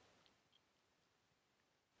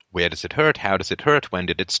 Where does it hurt? How does it hurt? When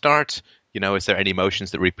did it start? Is there any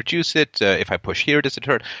emotions that reproduce it? If I push here, does it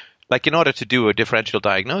hurt? Like, in order to do a differential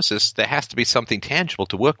diagnosis, there has to be something tangible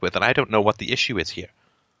to work with, and I don't know what the issue is here.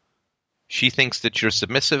 She thinks that you're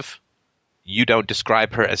submissive. You don't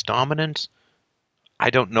describe her as dominant. I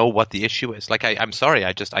don't know what the issue is. Like, I'm sorry,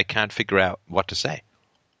 I can't figure out what to say.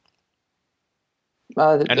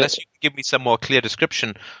 Unless you can give me some more clear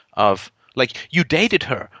description of, like, you dated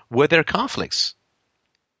her. Were there conflicts?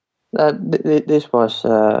 This was...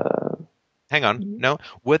 Hang on. No?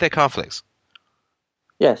 Were there conflicts?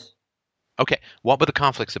 Yes. Okay. What were the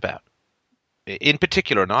conflicts about? In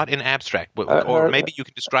particular, not in abstract. Or maybe you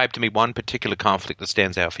can describe to me one particular conflict that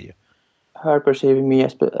stands out for you. Her perceiving me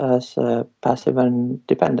as passive and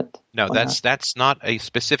dependent. No, that's not a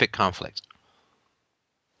specific conflict.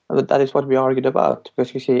 But that is what we argued about,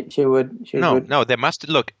 because she would. No. There must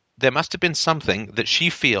have been something that she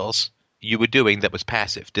feels you were doing that was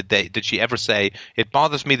passive. Did she ever say, "It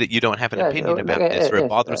bothers me that you don't have an opinion about this," or "It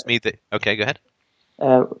bothers me that"? Okay, go ahead.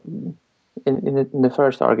 In the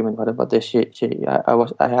first argument about this, I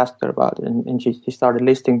asked her about it, and she started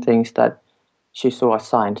listing things that she saw as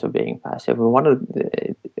signs of being passive. One of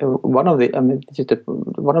the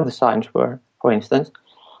signs were, for instance,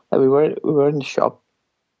 that we were in the shop,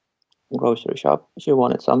 grocery shop. She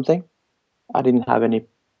wanted something. I didn't have any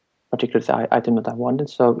particular item that I wanted,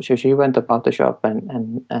 so she went about the shop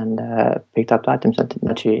and picked up the items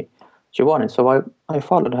that she wanted. So I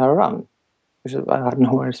followed her around because I had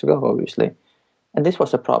nowhere to go, obviously. And this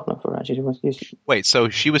was a problem for her. Wait, so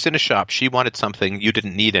she was in a shop. She wanted something. You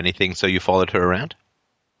didn't need anything, so you followed her around?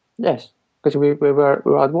 Yes, because we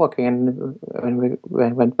were out walking, and when we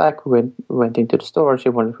went back, we went into the store. She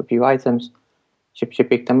wanted a few items. She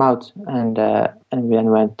picked them out, and we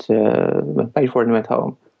then went paid for it and went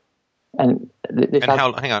home. And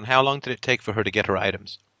hang on, how long did it take for her to get her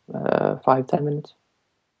items? 5-10 minutes.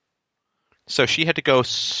 So she had to go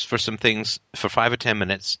for some things for 5 or 10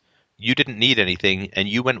 minutes. You didn't need anything, and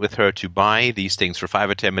you went with her to buy these things for 5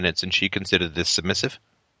 or 10 minutes, and she considered this submissive?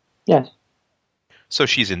 Yes. So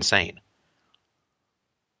she's insane.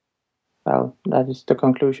 Well, that is the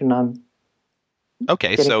conclusion I'm...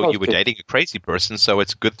 Okay, so you were dating a crazy person, so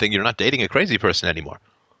it's a good thing you're not dating a crazy person anymore.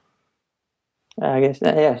 I guess,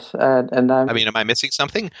 yes. And I mean, am I missing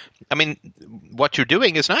something? I mean, what you're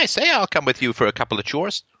doing is nice. Hey, I'll come with you for a couple of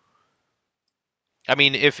chores. I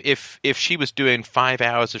mean, if she was doing 5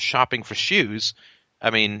 hours of shopping for shoes,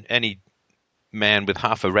 I mean, any man with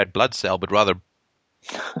half a red blood cell would rather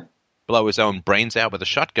blow his own brains out with a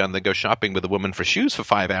shotgun than go shopping with a woman for shoes for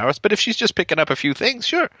 5 hours. But if she's just picking up a few things,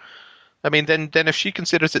 sure. I mean, then if she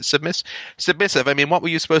considers it submissive, I mean, what were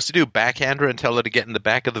you supposed to do? Backhand her and tell her to get in the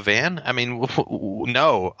back of the van? I mean,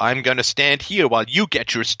 no, I'm going to stand here while you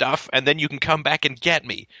get your stuff, and then you can come back and get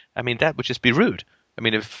me. I mean, that would just be rude. I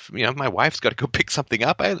mean, if my wife's got to go pick something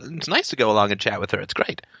up, it's nice to go along and chat with her. It's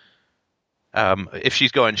great. If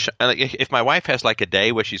she's going, if my wife has like a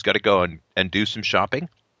day where she's got to go and do some shopping,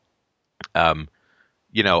 I'll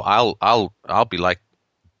be like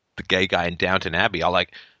the gay guy in Downton Abbey. I'll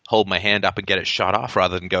like hold my hand up and get it shot off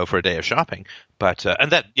rather than go for a day of shopping. But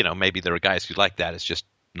and that maybe there are guys who like that. It's just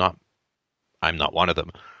not. I'm not one of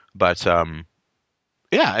them. But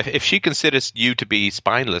yeah, if she considers you to be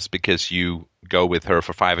spineless because you go with her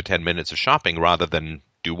for 5 or 10 minutes of shopping rather than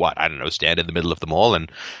do what? I don't know, stand in the middle of the mall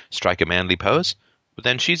and strike a manly pose,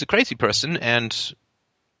 then she's a crazy person, and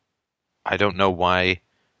I don't know why.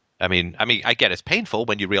 I mean, I get it's painful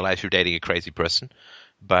when you realize you're dating a crazy person,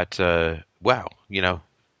 but wow,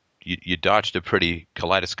 you dodged a pretty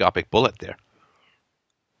kaleidoscopic bullet there.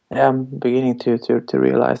 Yeah, I'm beginning to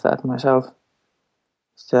realize that myself.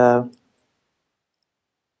 It's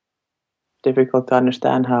difficult to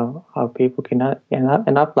understand how people can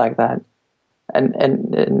end up like that,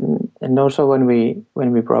 and also when we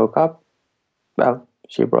broke up, well,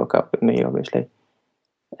 she broke up with me, obviously.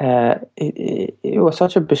 It was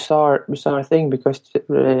such a bizarre thing because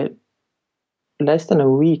less than a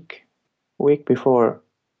week before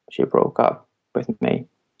she broke up with me,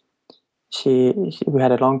 we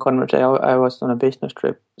had a long conversation. I was on a business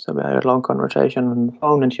trip, so we had a long conversation on the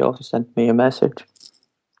phone, and she also sent me a message,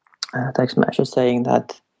 a text message saying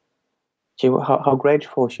that how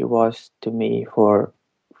grateful she was to me for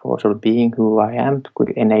sort of being who I am,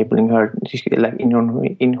 enabling her, like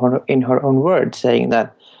in her own words, saying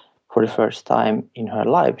that for the first time in her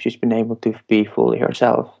life she's been able to be fully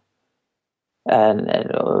herself,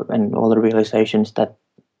 and all the realizations that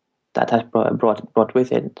has brought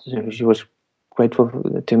with it. So she was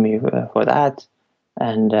grateful to me for that,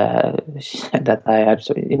 and that I had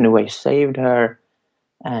in a way saved her,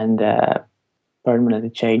 and permanently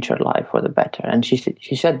change her life for the better. And she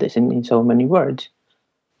said this in so many words,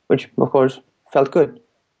 which of course felt good.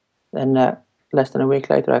 Then less than a week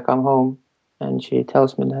later, I come home and she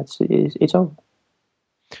tells me that it's over.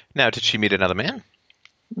 Now, did she meet another man?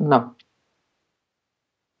 No.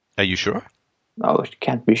 Are you sure? No, she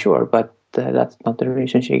can't be sure, but that's not the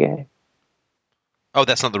reason she gave. Oh,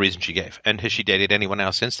 that's not the reason she gave. And has she dated anyone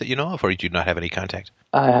else since that you know of, or do you not have any contact?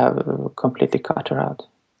 I have completely cut her out.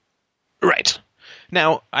 Right.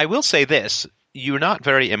 Now, I will say this. You're not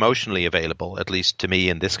very emotionally available, at least to me,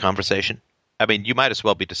 in this conversation. I mean, you might as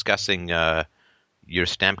well be discussing your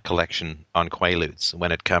stamp collection on Quaaludes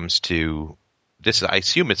when it comes to this. I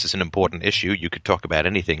assume this is an important issue. You could talk about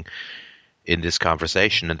anything in this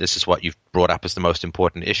conversation, and this is what you've brought up as the most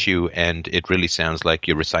important issue, and it really sounds like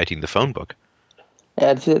you're reciting the phone book.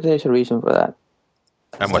 Yeah, there's a reason for that.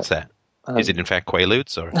 And what's that? Is it in fact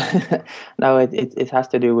Quaaludes, or? No, it has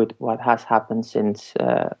to do with what has happened since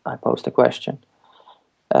I posed the question.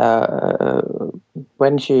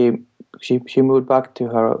 When she moved back to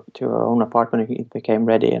her own apartment, it became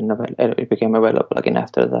ready and it became available again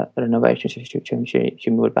after the renovation. She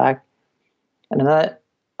moved back, and then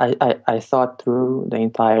I thought through the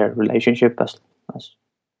entire relationship as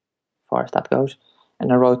far as that goes,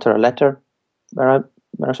 and I wrote her a letter where I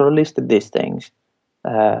sort of listed these things,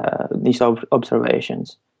 these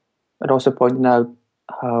observations, but also pointing out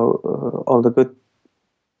how all the good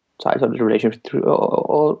sides of the relationship, through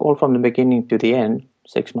all from the beginning to the end.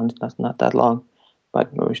 6 months, that's not that long, but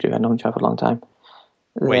obviously I've known each other for a long time.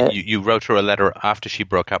 Wait, you wrote her a letter after she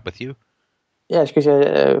broke up with you? Yes,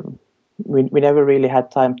 because we never really had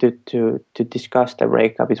time to discuss the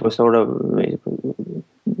breakup. It was sort of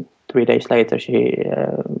 3 days later. She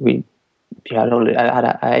had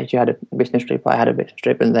a business trip. I had a business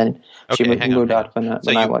trip, and then she moved out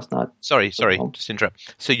when I was not. Sorry, just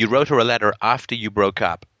interrupt. So you wrote her a letter after you broke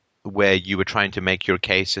up, where you were trying to make your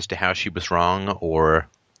case as to how she was wrong, or?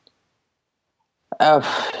 Not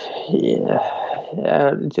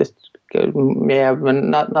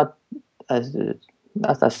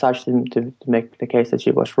as such to make the case that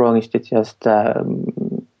she was wrong. It's just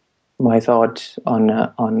my thoughts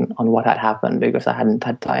on what had happened, because I hadn't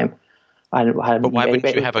had time. But why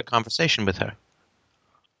wouldn't you have a conversation with her?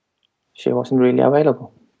 She wasn't really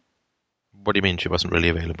available. What do you mean she wasn't really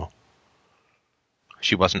available?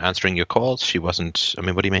 She wasn't answering your calls. She wasn't. I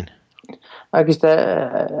mean, what do you mean? I guess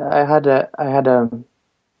I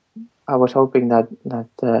was hoping that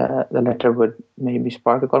the letter would maybe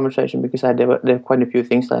spark a conversation, because there were quite a few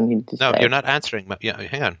things that I needed to say. No, you're not answering. Yeah,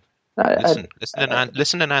 hang on.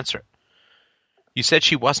 Listen and answer. You said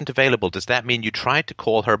she wasn't available. Does that mean you tried to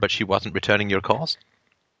call her, but she wasn't returning your calls?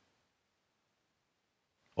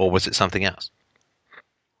 Or was it something else?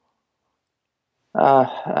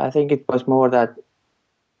 I think it was more that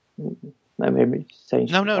maybe saying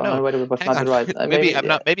no. Whether it was not right. Maybe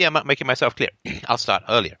I'm not making myself clear. I'll start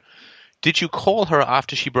earlier. Did you call her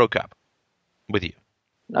after she broke up with you?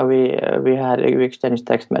 No, we exchanged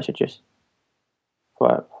text messages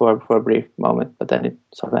for a brief moment, but then it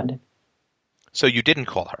sort of ended. So you didn't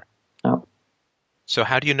call her? No. So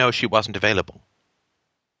how do you know she wasn't available?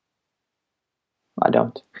 I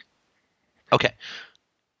don't. Okay.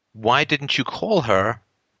 Why didn't you call her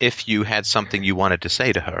if you had something you wanted to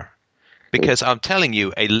say to her? Because I'm telling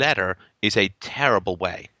you, a letter is a terrible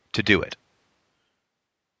way to do it.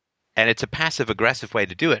 And it's a passive-aggressive way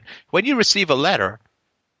to do it. When you receive a letter,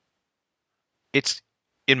 it's,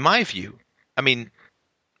 in my view, I mean,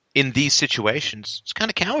 in these situations, it's kind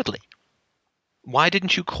of cowardly. Why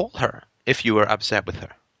didn't you call her if you were upset with her?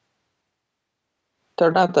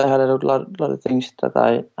 Turned out I had a lot of things that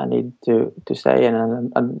I needed to say,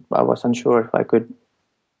 and I was unsure if I could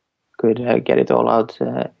get it all out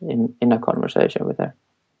in a conversation with her.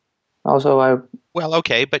 Also, well,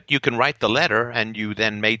 okay, but you can write the letter and you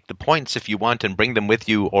then make the points if you want and bring them with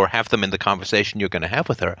you or have them in the conversation you're going to have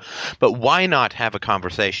with her. But why not have a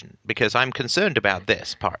conversation? Because I'm concerned about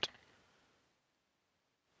this part.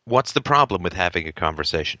 What's the problem with having a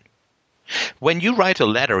conversation? When you write a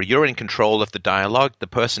letter, you're in control of the dialogue. The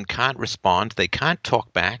person can't respond. They can't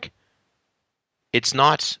talk back. It's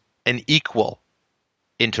not an equal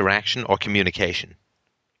interaction or communication.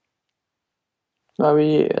 Well,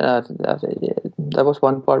 that was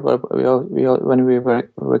one part where when we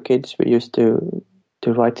were kids, we used to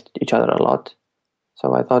write each other a lot.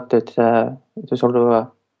 So I thought that it was sort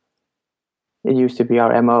of it used to be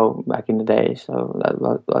our MO back in the day. So that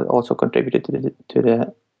also contributed to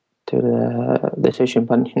the decision.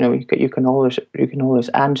 But you can always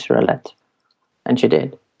answer a letter, and she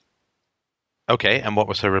did. Okay, and what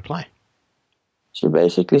was her reply? She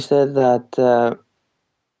basically said that the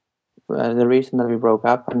reason that we broke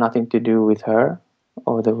up had nothing to do with her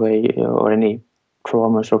or the way or any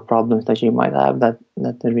traumas or problems that she might have. That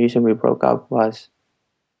the reason we broke up was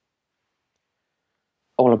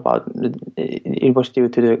all about it was due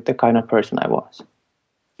to the kind of person I was.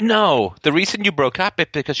 No, the reason you broke up is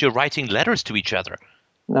because you're writing letters to each other.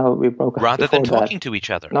 No, we broke up rather than talking that. To each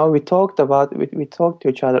other. No, we talked to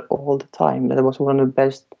each other all the time. That was one of the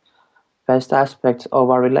best aspects of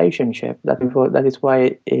our relationship. That is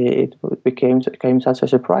why it became such a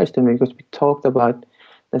surprise to me, because we talked about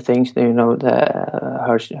the things,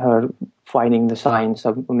 her finding the signs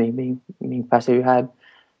of me being passive.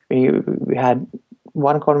 We had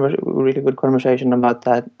one really good conversation about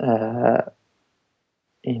that.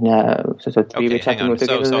 I'm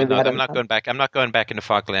not going back. I'm not going back into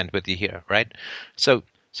Fogland with you here, right? So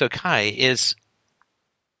Kai is.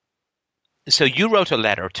 So you wrote a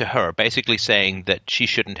letter to her, basically saying that she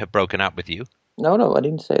shouldn't have broken up with you. No, I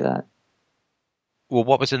didn't say that. Well,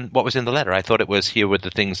 what was in the letter? I thought it was, here were the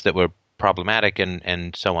things that were problematic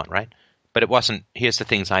and so on, right? But it wasn't, here's the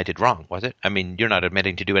things I did wrong, was it? I mean, you're not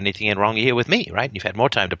admitting to do anything wrong here with me, right? You've had more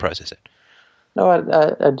time to process it. No,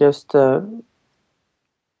 I just put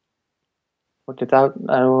it out.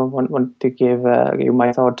 I want to give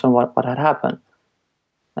my thoughts on what had happened.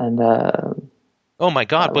 And oh my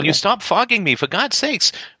God! Will you stop fogging me, for God's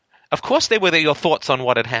sakes? Of course, they were your thoughts on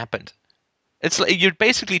what had happened. It's like you're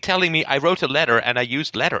basically telling me I wrote a letter and I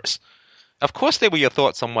used letters. Of course, they were your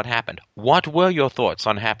thoughts on what happened. What were your thoughts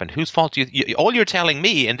on happened? Whose fault? All you're telling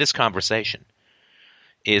me in this conversation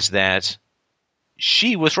is that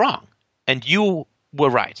she was wrong and you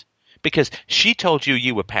were right, because she told you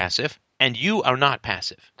you were passive and you are not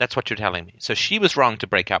passive. That's what you're telling me. So she was wrong to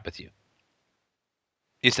break up with you.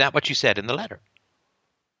 Is that what you said in the letter?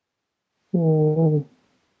 Mm.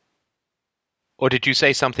 Or did you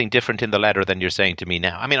say something different in the letter than you're saying to me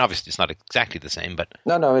now? I mean, obviously it's not exactly the same, but...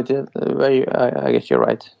 No, it is. I guess you're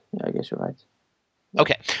right. I guess you're right.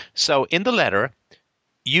 Okay, so in the letter,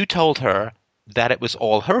 you told her that it was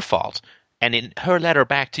all her fault, and in her letter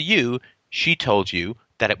back to you, she told you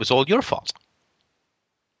that it was all your fault.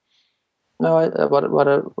 No, I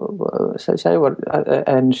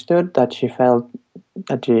understood that she felt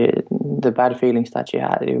that the bad feelings that she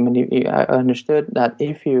had. I mean, I understood that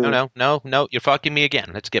if you... No, you're fucking me again.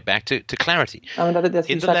 Let's get back to clarity. I mean, that's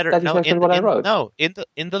exactly what I wrote. No, in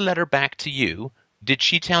the letter back to you, did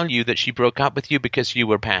she tell you that she broke up with you because you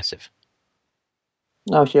were passive?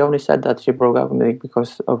 No, she only said that she broke up with me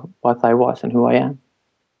because of what I was and who I am.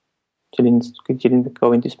 She didn't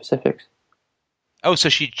go into specifics. Oh, so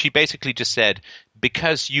she basically just said,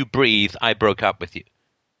 because you breathe, I broke up with you.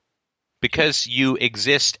 Because you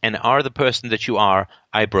exist and are the person that you are,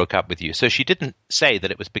 I broke up with you. So she didn't say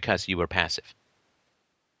that it was because you were passive.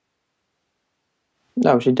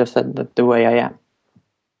 No, she just said that the way I am.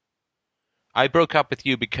 I broke up with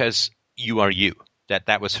you because you are you.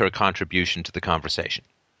 That was her contribution to the conversation.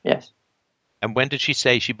 Yes. And when did she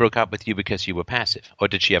say she broke up with you because you were passive? Or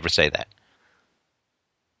did she ever say that?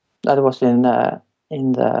 That was in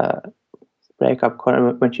the breakup,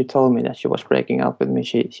 when she told me that she was breaking up with me.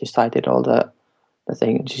 She cited all the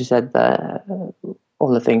things. She said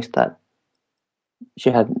all the things that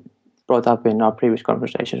she had brought up in our previous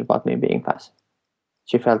conversations about me being passive.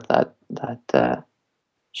 She felt that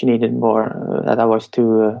she needed more. That I was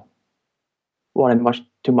wanted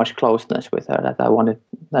too much closeness with her.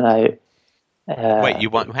 Wait,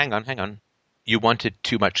 hang on. You wanted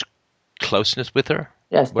too much closeness with her?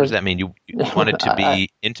 Yes. What does that mean? You wanted to be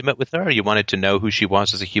intimate with her? You wanted to know who she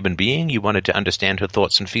was as a human being? You wanted to understand her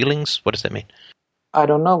thoughts and feelings? What does that mean? I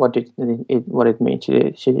don't know what it means.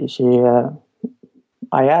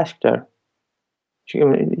 I asked her.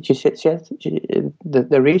 She said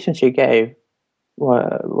the reason she gave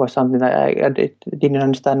was something that I didn't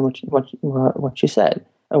understand what she said,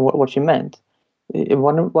 what she meant.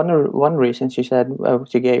 One reason she said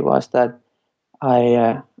she gave was that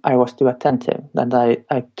I was too attentive, that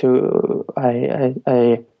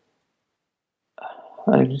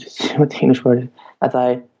what the English word is, that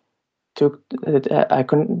I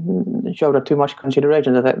couldn't show her too much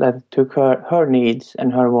consideration, that I took her needs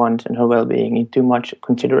and her wants and her well-being in too much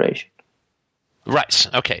consideration. Right.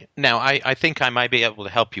 Okay. Now, I think I might be able to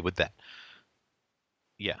help you with that.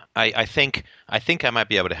 Yeah, I think I might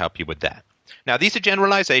be able to help you with that. Now, these are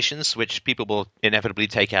generalizations which people will inevitably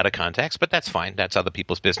take out of context, but that's fine. That's other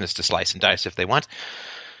people's business to slice and dice if they want.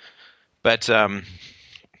 But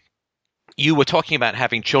you were talking about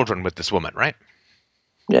having children with this woman, right?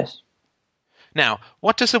 Yes. Now,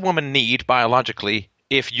 what does a woman need biologically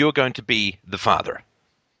if you're going to be the father?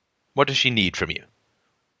 What does she need from you?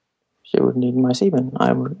 She would need my semen.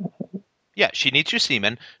 Yeah, she needs your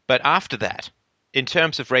semen, but after that, in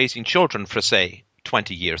terms of raising children for, say,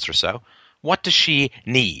 20 years or so, what does she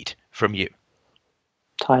need from you?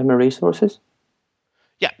 Time and resources.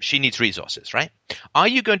 Yeah, she needs resources, right? Are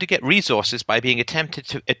you going to get resources by being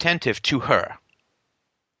attentive to her?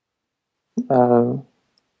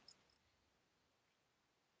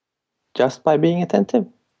 Just by being attentive?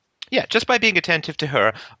 Yeah, just by being attentive to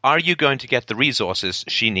her, are you going to get the resources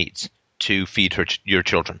she needs to feed your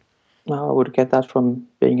children? No, I would get that from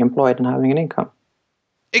being employed and having an income.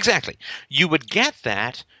 Exactly. You would get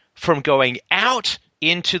that from going out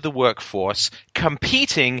into the workforce,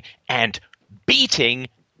 competing and beating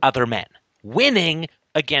other men, winning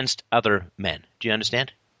against other men. Do you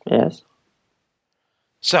understand? Yes.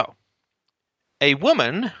 So, a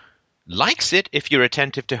woman likes it if you're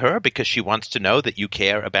attentive to her because she wants to know that you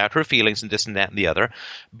care about her feelings and this and that and the other.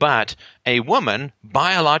 But a woman,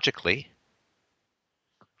 biologically,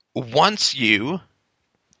 wants you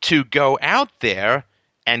to go out there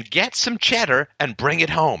and get some cheddar and bring it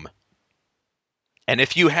home. And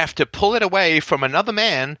if you have to pull it away from another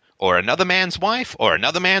man or another man's wife or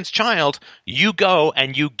another man's child, you go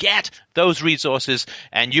and you get those resources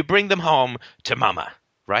and you bring them home to mama,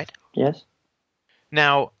 right? Yes.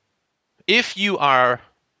 Now, if you are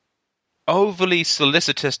overly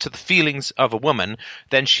solicitous to the feelings of a woman,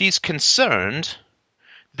 then she's concerned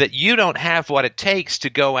that you don't have what it takes to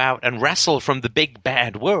go out and wrestle from the big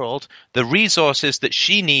bad world the resources that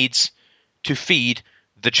she needs to feed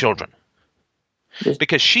the children. Yes.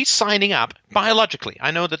 Because she's signing up biologically.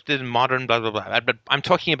 I know that the modern blah, blah, blah, but I'm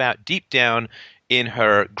talking about deep down in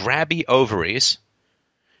her grabby ovaries.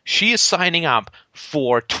 She is signing up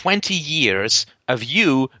for 20 years of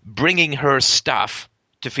you bringing her stuff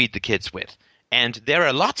to feed the kids with. And there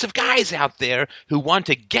are lots of guys out there who want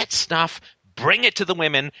to get stuff, bring it to the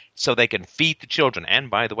women so they can feed the children. And,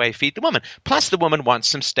 by the way, feed the woman. Plus, the woman wants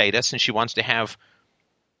some status, and she wants to have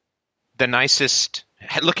the nicest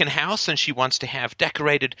looking house, and she wants to have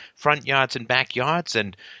decorated front yards and backyards,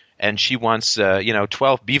 and she wants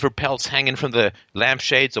 12 beaver pelts hanging from the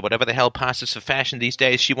lampshades or whatever the hell passes for fashion these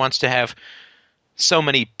days. She wants to have so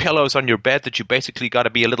many pillows on your bed that you basically got to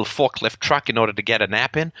be a little forklift truck in order to get a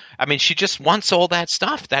nap in. I mean, she just wants all that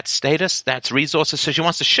stuff. That's status, that's resources. So she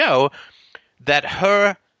wants to show that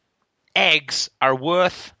her eggs are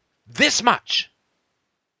worth this much.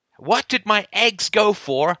 What did my eggs go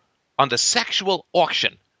for on the sexual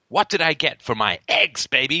auction? What did I get for my eggs,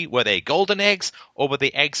 baby? Were they golden eggs or were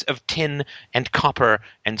they eggs of tin and copper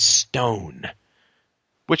and stone?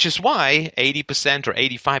 Which is why 80% or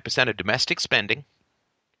 85% of domestic spending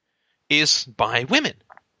is by women.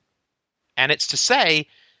 And it's to say,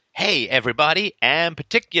 hey, everybody, and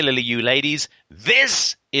particularly you ladies,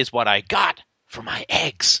 this is what I got for my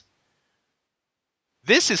eggs.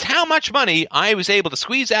 This is how much money I was able to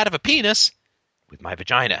squeeze out of a penis with my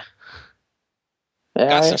vagina.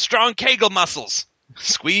 Got some strong Kegel muscles.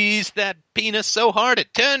 Squeezed that penis so hard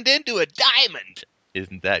it turned into a diamond.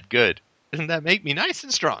 Isn't that good? Doesn't that make me nice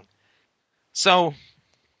and strong? So,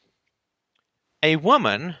 a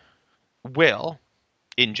woman will,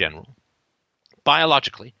 in general,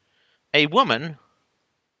 biologically, a woman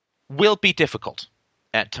will be difficult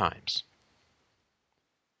at times.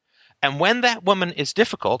 And when that woman is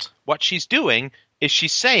difficult, what she's doing is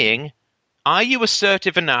she's saying, are you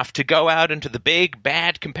assertive enough to go out into the big,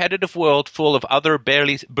 bad, competitive world full of other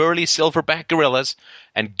burly silverback gorillas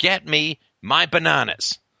and get me my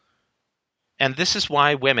bananas? And this is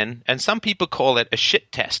why women, and some people call it a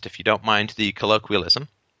shit test, if you don't mind the colloquialism.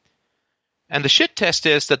 And the shit test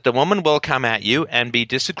is that the woman will come at you and be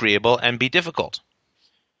disagreeable and be difficult.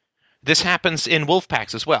 This happens in wolf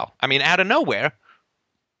packs as well. I mean, out of nowhere,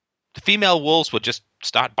 the female wolves will just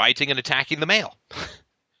start biting and attacking the male.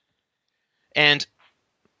 And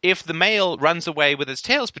if the male runs away with his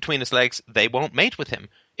tails between his legs, they won't mate with him.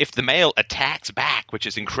 If the male attacks back, which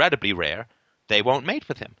is incredibly rare, they won't mate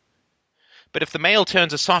with him. But if the male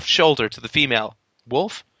turns a soft shoulder to the female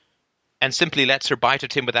wolf and simply lets her bite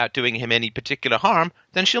at him without doing him any particular harm,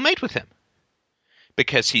 then she'll mate with him.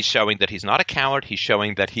 Because he's showing that he's not a coward, he's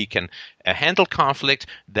showing that he can handle conflict,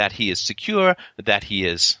 that he is secure, that he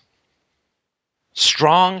is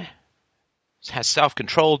strong, has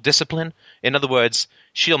self-control, discipline. In other words,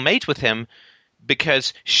 she'll mate with him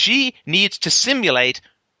because she needs to simulate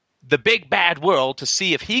the big bad world to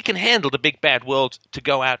see if he can handle the big bad world to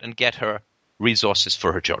go out and get her resources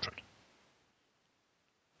for her children.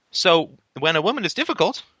 So when a woman is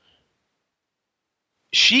difficult,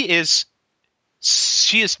 she is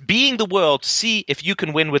being the world to see if you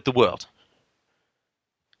can win with the world.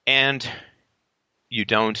 and you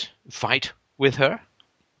don't fight with her.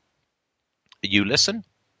 You listen.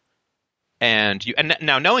 And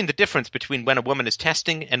now knowing the difference between when a woman is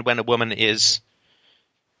testing and when a woman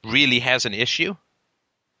really has an issue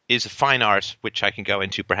is a fine art, which I can go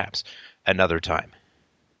into perhaps another time.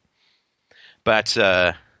 But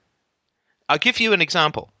I'll give you an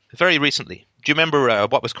example. Very recently, do you remember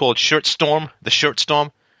what was called Shirt Storm? The Shirt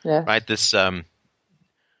Storm, Yeah. right? This the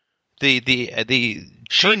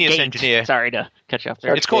genius engineer. Sorry to cut you off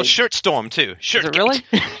there. It's called Shirt Storm too. Is it really?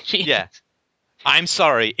 Yeah. I'm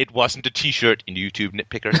sorry, it wasn't a T-shirt in YouTube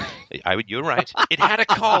Nitpicker. You're right. It had a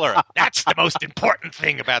collar. That's the most important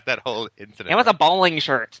thing about that whole incident. It was a bowling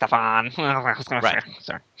shirt, Stefan. Right.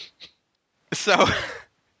 Sorry.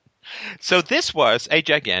 So this was a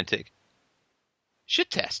gigantic shit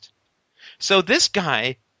test. So this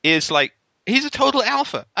guy is like, he's a total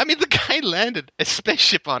alpha. I mean, the guy landed a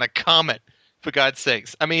spaceship on a comet, for God's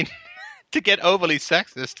sakes. I mean, to get overly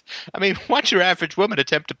sexist, I mean, watch your average woman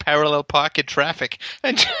attempt to parallel park in traffic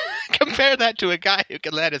and compare that to a guy who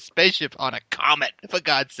can land a spaceship on a comet, for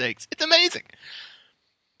God's sakes. It's amazing.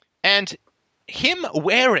 And him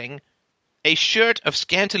wearing a shirt of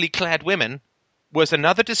scantily clad women was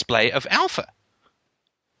another display of alpha,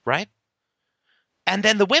 right? And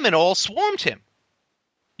then the women all swarmed him.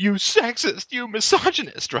 You sexist, you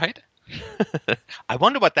misogynist, right? I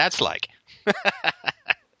wonder what that's like.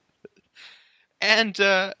 And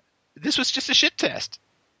this was just a shit test.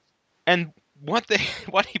 And what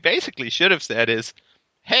he basically should have said is,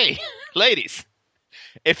 hey, ladies,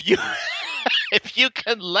 if you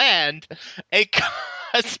can land a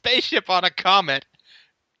spaceship on a comet,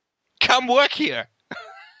 come work here.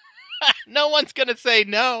 No one's going to say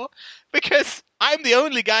no, because I'm the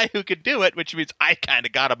only guy who can do it, which means I kind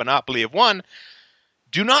of got a monopoly of one.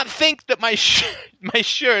 Do not think that my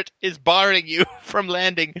shirt is barring you from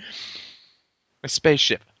landing a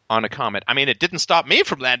spaceship on a comet. I mean, it didn't stop me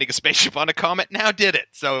from landing a spaceship on a comet, now did it?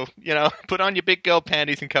 So, put on your big girl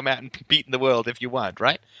panties and come out and compete in the world if you want,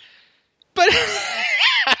 right? But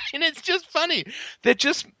I mean, it's just funny. They're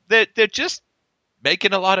just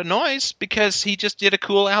making a lot of noise because he just did a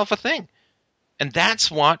cool alpha thing. And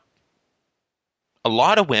that's what a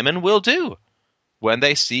lot of women will do when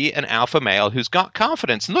they see an alpha male who's got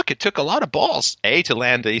confidence. And look, it took a lot of balls, A, to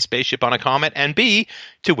land a spaceship on a comet, and B,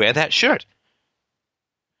 to wear that shirt.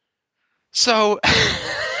 So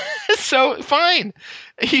fine.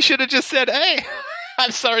 He should have just said, hey,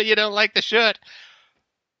 I'm sorry you don't like the shirt,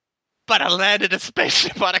 but I landed a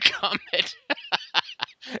spaceship on a comet.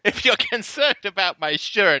 If you're concerned about my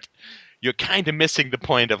shirt, you're kind of missing the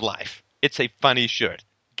point of life. It's a funny shirt.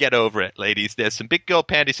 Get over it, ladies. There's some big girl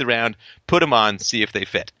panties around. Put them on, see if they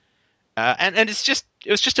fit. And it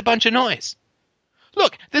was just a bunch of noise.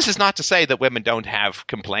 Look, this is not to say that women don't have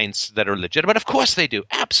complaints that are legitimate. Of course they do.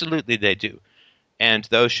 Absolutely they do. And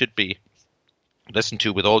those should be listened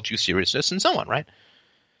to with all due seriousness and so on, right?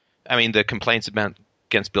 I mean, the complaints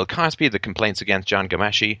against Bill Cosby, the complaints against John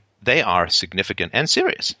Gamashi, they are significant and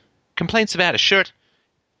serious. Complaints about a shirt?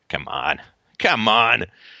 Come on.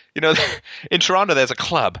 In Toronto there's a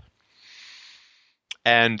club.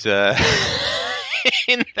 And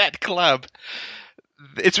in that club,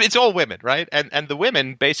 it's all women, right? And the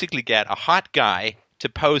women basically get a hot guy to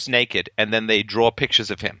pose naked, and then they draw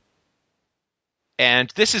pictures of him.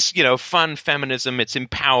 And this is, fun feminism. It's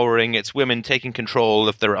empowering. It's women taking control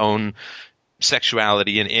of their own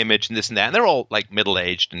sexuality and image and this and that. And they're all like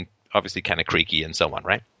middle-aged and obviously kind of creaky and so on,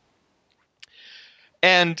 right?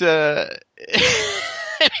 And I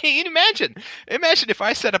mean, imagine if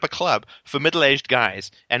I set up a club for middle-aged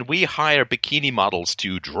guys and we hire bikini models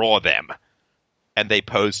to draw them. And they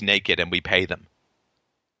pose naked and we pay them.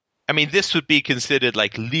 I mean, this would be considered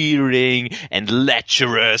like leering and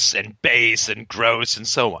lecherous and base and gross and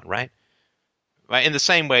so on, right? Right? In the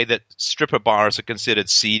same way that stripper bars are considered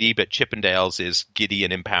seedy, but Chippendales is giddy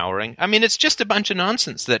and empowering. I mean, it's just a bunch of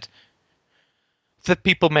nonsense that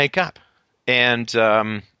people make up. And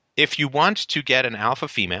if you want to get an alpha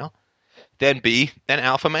female, then be an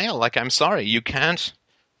alpha male. Like, I'm sorry, you can't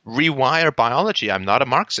rewire biology. I'm not a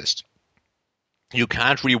Marxist. You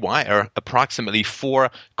can't rewire approximately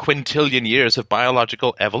 4 quintillion years of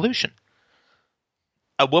biological evolution.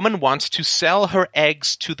 A woman wants to sell her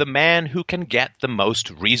eggs to the man who can get the most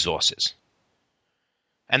resources.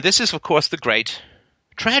 And this is, of course, the great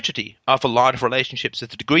tragedy of a lot of relationships, is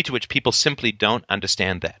the degree to which people simply don't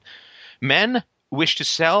understand that. Men wish to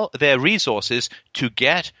sell their resources to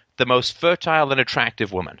get the most fertile and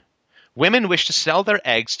attractive woman. Women wish to sell their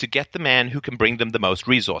eggs to get the man who can bring them the most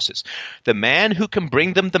resources. The man who can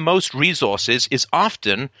bring them the most resources is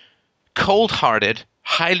often cold-hearted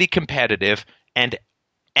highly competitive, and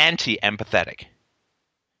anti-empathetic.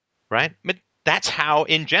 Right? But that's how,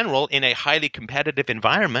 in general, in a highly competitive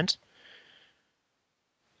environment,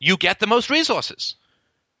 you get the most resources.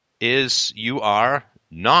 Is you are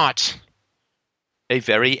not a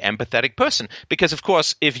very empathetic person. Because, of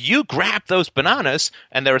course, if you grab those bananas,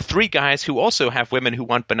 and there are 3 guys who also have women who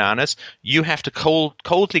want bananas, you have to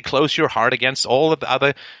coldly close your heart against all of the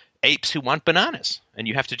other apes who want bananas. And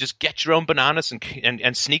you have to just get your own bananas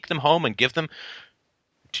and sneak them home and give them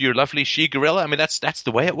to your lovely she-gorilla. I mean, that's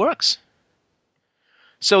the way it works.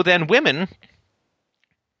 So then women,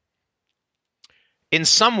 in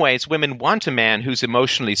some ways, women want a man who's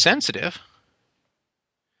emotionally sensitive,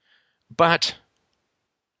 but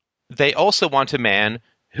they also want a man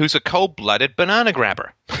who's a cold-blooded banana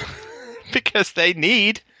grabber because they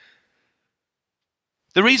need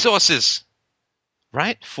the resources,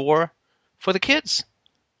 right, for the kids.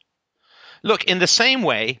 Look, in the same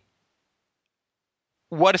way,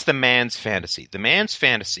 what is the man's fantasy? The man's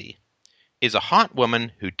fantasy is a hot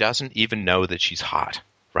woman who doesn't even know that she's hot,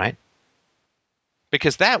 right?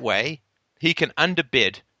 Because that way, he can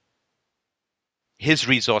underbid his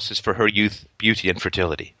resources for her youth, beauty, and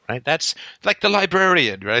fertility, right? That's like the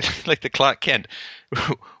librarian, right? Like the Clark Kent.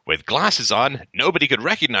 With glasses on, nobody could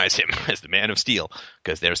recognize him as the Man of Steel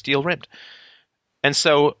because they're steel-rimmed. And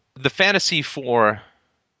so the fantasy for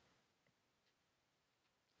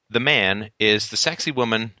the man is the sexy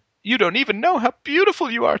woman. You don't even know how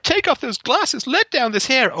beautiful you are. Take off those glasses. Let down this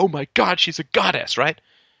hair. Oh, my God, she's a goddess, right?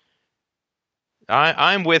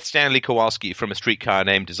 I'm with Stanley Kowalski from A Streetcar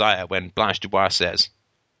Named Desire when Blanche Dubois says,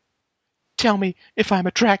 tell me if I'm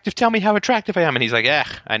attractive. Tell me how attractive I am. And he's like,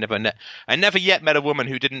 I never yet met a woman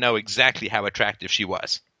who didn't know exactly how attractive she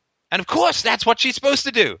was. And, of course, that's what she's supposed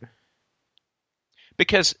to do.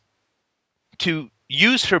 Because to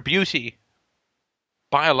use her beauty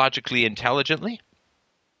biologically intelligently,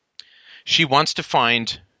 she wants to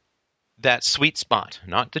find that sweet spot,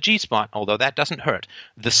 not the G-spot, although that doesn't hurt.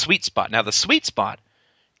 The sweet spot. Now, the sweet spot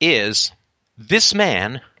is this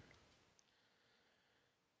man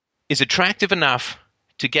is attractive enough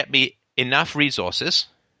to get me enough resources.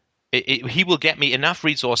 He will get me enough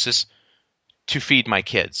resources to feed my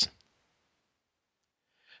kids.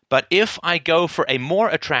 But if I go for a more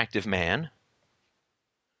attractive man,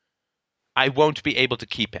 I won't be able to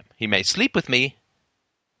keep him. He may sleep with me,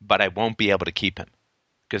 but I won't be able to keep him.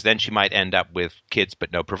 Because then she might end up with kids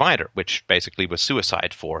but no provider, which basically was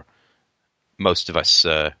suicide for most of us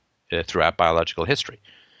throughout biological history.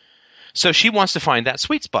 So she wants to find that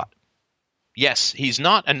sweet spot. Yes, he's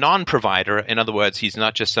not a non-provider. In other words, he's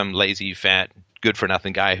not just some lazy, fat,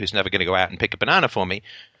 good-for-nothing guy who's never going to go out and pick a banana for me.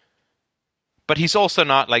 But he's also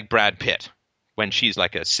not like Brad Pitt when she's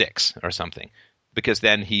like a 6 or something. Because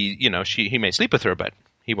then he may sleep with her, but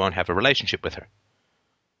he won't have a relationship with her.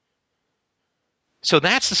 So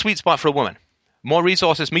that's the sweet spot for a woman. More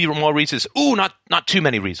resources, more resources. Ooh, not too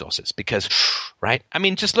many resources because, right? I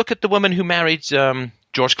mean, just look at the woman who married George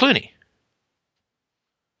Clooney.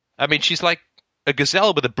 I mean, she's like a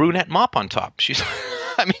gazelle with a brunette mop on top. She's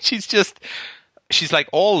like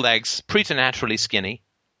all legs, preternaturally skinny,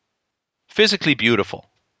 physically beautiful,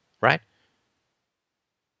 right?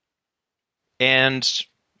 And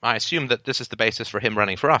I assume that this is the basis for him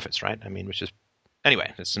running for office, right? I mean, which is,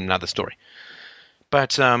 anyway, it's another story.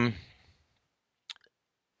 But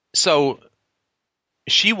so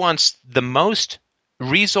she wants the most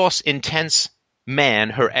resource-intense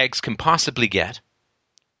man her eggs can possibly get,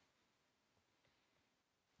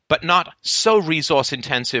 but not so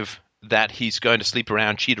resource-intensive that he's going to sleep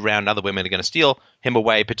around, cheat around, other women are going to steal him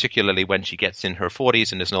away, particularly when she gets in her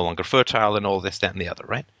 40s and is no longer fertile and all this, that, and the other,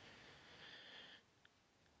 right?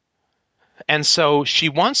 And so she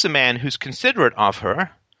wants a man who's considerate of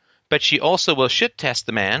her, but she also will shit-test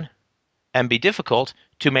the man and be difficult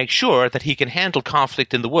to make sure that he can handle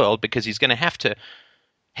conflict in the world, because he's going to have to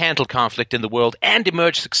handle conflict in the world and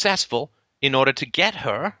emerge successful in order to get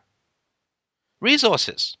her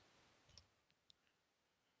resources.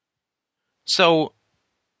 So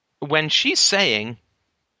when she's saying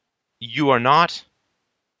you're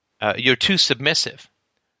too submissive,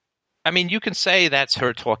 I mean, you can say that's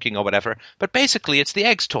her talking or whatever, but basically it's the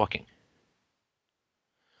eggs talking.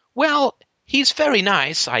 Well, he's very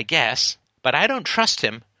nice, I guess, but I don't trust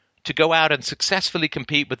him to go out and successfully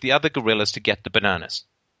compete with the other gorillas to get the bananas.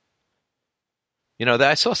 You know,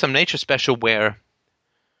 I saw some nature special where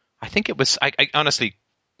I think it was, I honestly,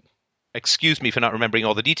 excuse me for not remembering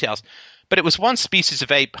all the details, but it was one species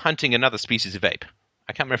of ape hunting another species of ape.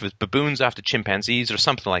 I can't remember if it was baboons after chimpanzees or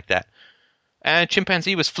something like that. And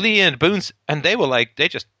chimpanzee was fleeing baboons, and they were like, they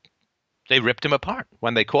just They ripped him apart.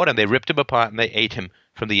 When they caught him, they ripped him apart and they ate him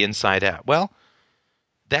from the inside out. Well,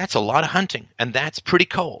 that's a lot of hunting, and that's pretty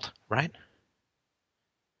cold, right?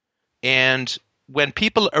 And when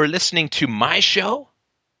people are listening to my show,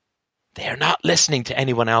 they're not listening to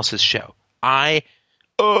anyone else's show. That's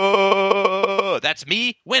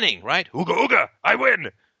me winning, right? Ooga ooga, I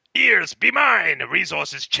win. Ears be mine,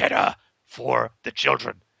 resources cheddar for the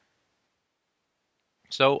children.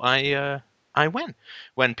 So I win.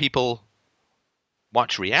 When people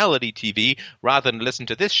watch reality TV rather than listen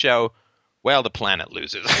to this show, well, the planet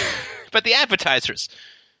loses. But the advertisers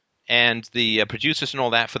and the producers and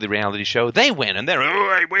all that for the reality show, they win. And they're,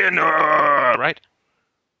 I win, right?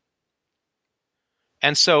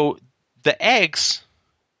 And so the eggs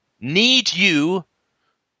need you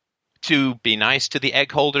to be nice to the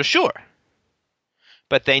egg holder, sure.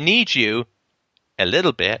 But they need you a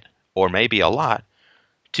little bit, or maybe a lot,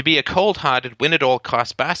 to be a cold-hearted,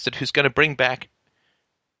 win-at-all-cost bastard who's going to bring back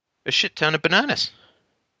a shit ton of bananas.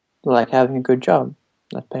 Like having a good job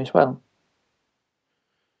that pays well.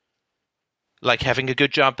 Like having a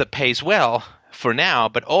good job that pays well for now,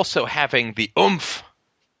 but also having the oomph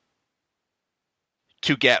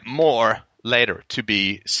to get more later, to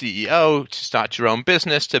be CEO, to start your own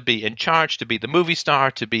business, to be in charge, to be the movie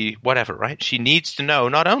star, to be whatever, right? She needs to know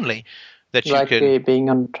not only that you can... Like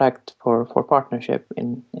being on track for partnership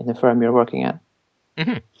in the firm you're working at.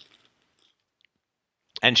 Mm-hmm.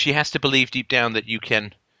 And she has to believe deep down that you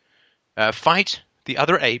can fight the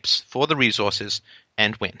other apes for the resources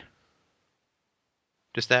and win.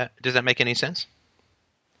 Does that make any sense?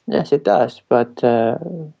 Yes, it does. But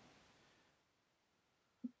how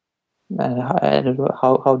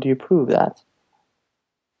do you prove that?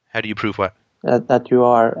 How do you prove what? That you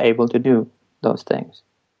are able to do those things,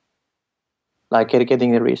 like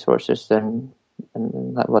getting the resources and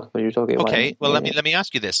what you're talking about. Okay, well let me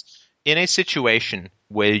ask you this: in a situation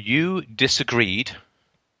where you disagreed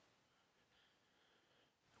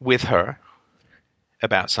with her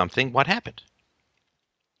about something, what happened?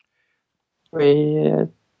 We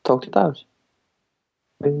talked it out.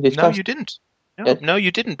 We discussed. No, you didn't. No,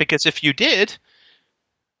 you didn't. Because if you did,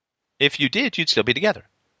 you'd still be together.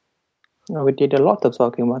 No, we did a lot of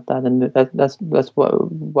talking about that, and that's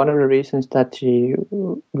one of the reasons that she,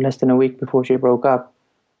 less than a week before she broke up,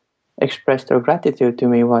 expressed her gratitude to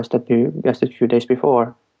me was that just a few days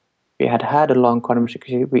before we had a long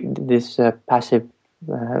conversation. This passive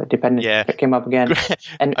dependent came up again.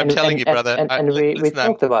 And I'm telling you, brother. We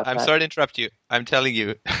talked about that. I'm sorry to interrupt you. I'm telling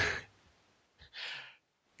you.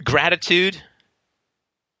 Gratitude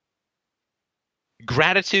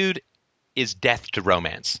is death to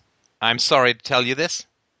romance. I'm sorry to tell you this.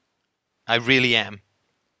 I really am.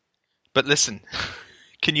 But listen,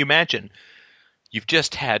 can you imagine? You've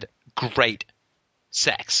just had great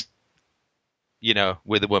sex,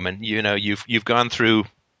 with a woman. You've gone through,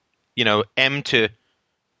 M to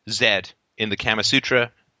Z in the Kama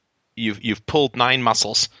Sutra. You've pulled 9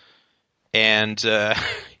 muscles, and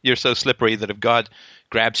you're so slippery that if God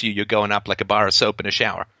grabs you, you're going up like a bar of soap in a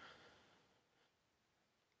shower.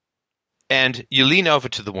 And you lean over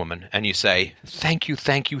to the woman and you say, thank you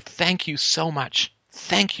so much.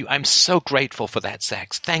 Thank you. I'm so grateful for that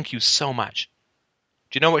sex. Thank you so much.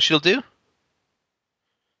 Do you know what she'll do?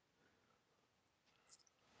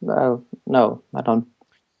 No, I don't.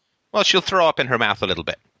 Well, she'll throw up in her mouth a little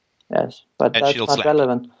bit. Yes, but that's not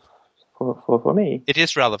relevant for me. It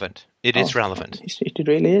is relevant. It is relevant. It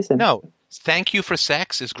really isn't. No, thank you for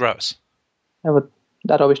sex is gross. Yeah, but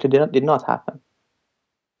that obviously did not happen.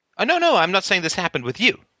 Oh, no, I'm not saying this happened with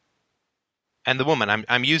you and the woman.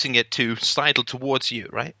 I'm using it to sidle towards you,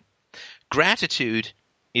 right? Gratitude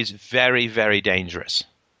is very, very dangerous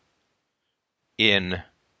in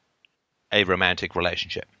a romantic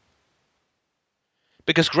relationship.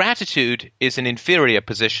 Because gratitude is an inferior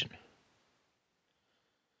position.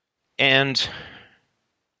 And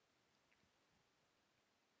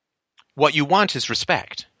what you want is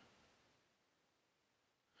respect.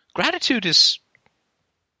 Gratitude is...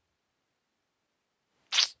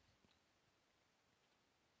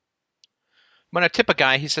 When I tip a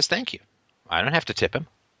guy, he says, thank you. I don't have to tip him.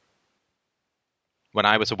 When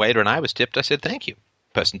I was a waiter and I was tipped, I said, thank you.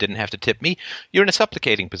 The person didn't have to tip me. You're in a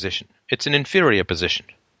supplicating position. It's an inferior position.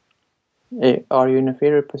 Are you in an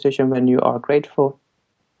inferior position when you are grateful,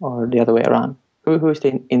 or the other way around? Who's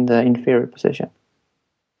in the inferior position?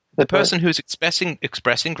 The person who's expressing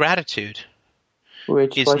gratitude.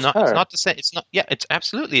 Which is was not, her. It's not the same. It's not. Yeah, it's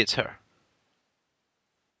absolutely it's her.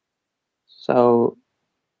 So,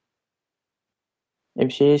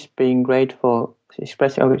 if she's being grateful, she's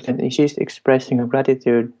expressing her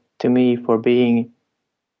gratitude to me for being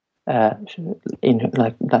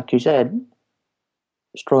like you said,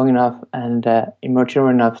 strong enough and immature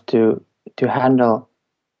enough to handle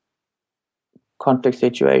conflict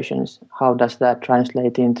situations. How does that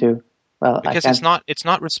translate into? Well, because it's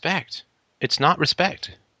not respect. It's not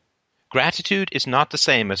respect. Gratitude is not the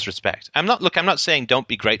same as respect. I'm not saying don't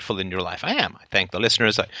be grateful in your life. I am. I thank the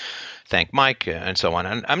listeners. I thank Mike and so on.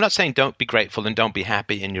 And I'm not saying don't be grateful and don't be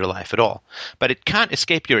happy in your life at all. But it can't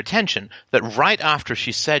escape your attention that right after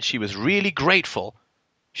she said she was really grateful,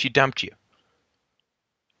 she dumped you.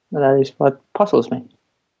 That is what puzzles me.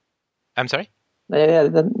 I'm sorry?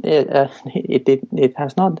 It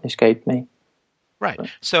has not escaped me. Right.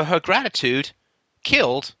 So her gratitude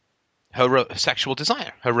killed her sexual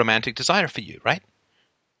desire, her romantic desire for you, right?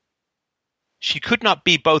 She could not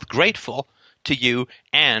be both grateful to you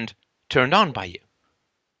and turned on by you.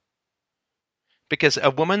 Because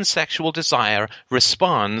a woman's sexual desire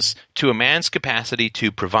responds to a man's capacity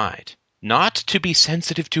to provide, not to be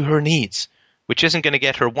sensitive to her needs, which isn't going to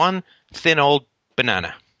get her one thin old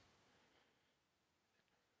banana.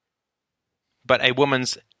 But a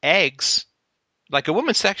woman's eggs, like a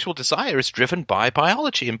woman's sexual desire, is driven by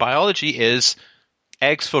biology, and biology is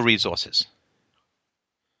eggs for resources.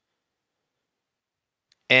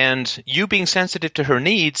 And you being sensitive to her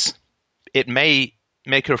needs, it may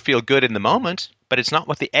make her feel good in the moment, but it's not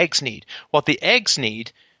what the eggs need. What the eggs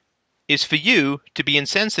need is for you to be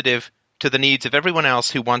insensitive to the needs of everyone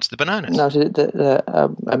else who wants the bananas. No,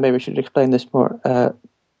 maybe I should explain this more.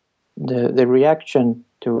 The reaction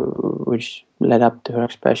to which led up to her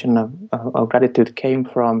expression of gratitude came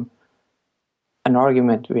from an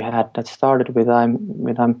argument we had that started with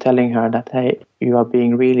I'm telling her that, hey, you are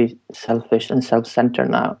being really selfish and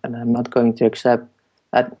self-centered now, and I'm not going to accept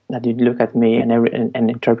that you look at me and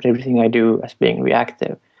interpret everything I do as being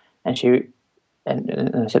reactive. And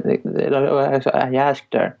I said, I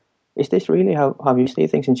asked her, is this really how you see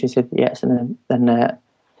things? And she said yes. And then that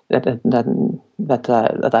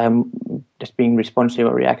I am just being responsive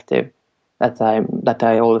or reactive. That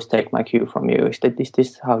I always take my cue from you. Is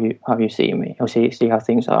this how you see me? Or see how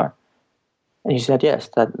things are? And she said yes.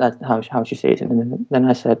 That's how she sees it. And then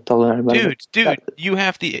I told her, dude, you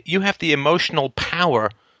have the emotional power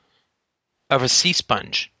of a sea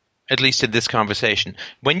sponge. At least in this conversation,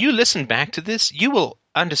 when you listen back to this, you will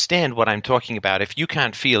understand what I'm talking about. If you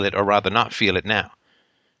can't feel it, or rather not feel it now,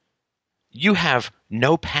 you have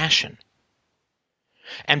no passion,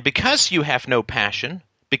 and because you have no passion,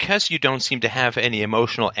 because you don't seem to have any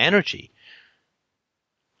emotional energy.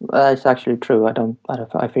 It's actually true.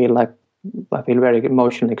 I feel very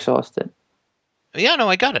emotionally exhausted. Yeah, no,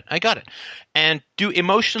 I got it. And do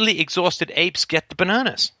emotionally exhausted apes get the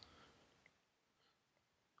bananas?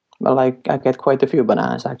 Well, I get quite a few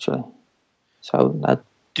bananas actually. So that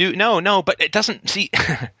no, but it doesn't see.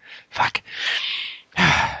 Fuck.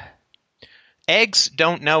 Eggs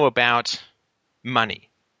don't know about money.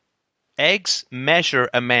 Eggs measure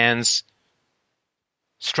a man's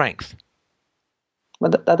strength.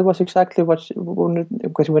 But that was exactly what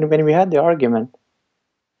because when we had the argument,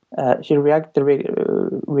 she reacted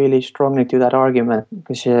really strongly to that argument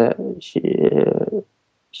because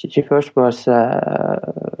she first was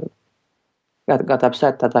got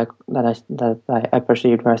upset that I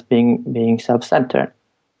perceived her as being self-centered,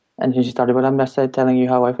 and she started. Well, I'm not telling you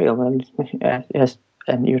how I feel. Well, yes,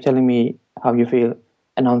 and you're telling me how you feel,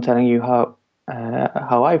 and I'm telling you how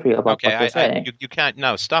I feel about what you're saying. You can't.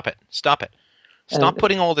 No, stop it. Stop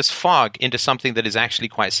putting all this fog into something that is actually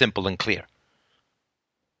quite simple and clear.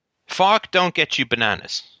 Fog don't get you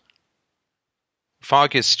bananas.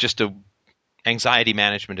 Fog is just a anxiety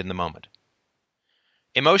management in the moment.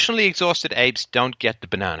 Emotionally exhausted apes don't get the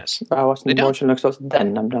bananas. I wasn't emotionally exhausted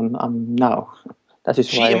then. I'm now. That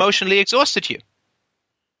is why she emotionally exhausted you,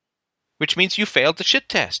 which means you failed the shit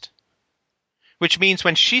test. Which means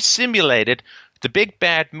when she simulated the big,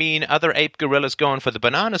 bad, mean other ape gorillas going for the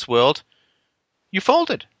bananas world, you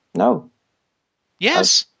folded. No.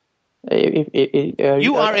 Yes.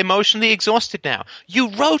 You are emotionally exhausted now. You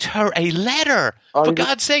wrote her a letter. For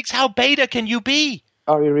God's sakes, how beta can you be?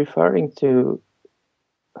 Are you referring to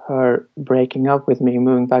her breaking up with me,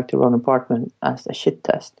 moving back to her own apartment as a shit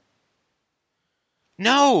test?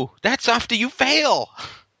 No, that's after you fail.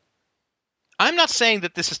 I'm not saying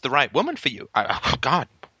that this is the right woman for you. God,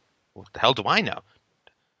 what the hell do I know?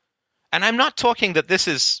 And I'm not talking that this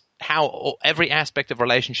is how every aspect of a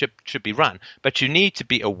relationship should be run, but you need to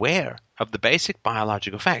be aware of the basic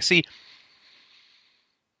biological facts. See,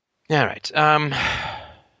 all right,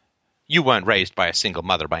 you weren't raised by a single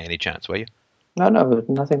mother by any chance, were you? No,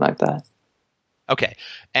 nothing like that. Okay,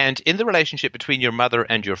 and in the relationship between your mother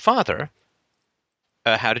and your father,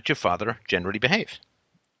 How did your father generally behave?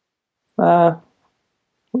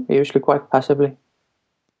 Usually quite passively.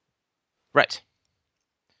 Right.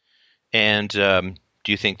 And do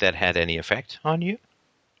you think that had any effect on you?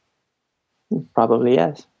 Probably,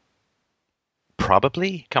 yes.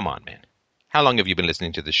 Probably? Come on, man. How long have you been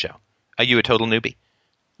listening to this show? Are you a total newbie?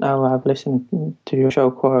 No, I've listened to your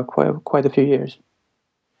show quite a few years.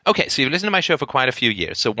 Okay, so you've listened to my show for quite a few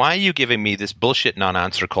years. So why are you giving me this bullshit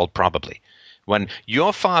non-answer called probably? When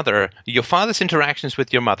your father's interactions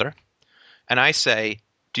with your mother, and I say,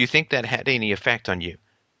 do you think that had any effect on you?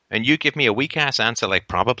 And you give me a weak-ass answer like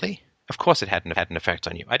probably? Of course it hadn't had an effect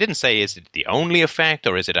on you. I didn't say is it the only effect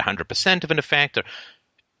or is it 100% of an effect,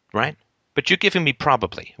 right? But you're giving me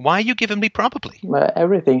probably. Why are you giving me probably? Well,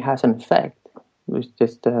 everything has an effect. It's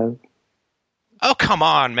just... Oh, come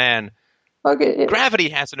on, man. Okay, Gravity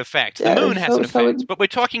has an effect. The moon has an effect. But we're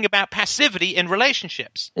talking about passivity in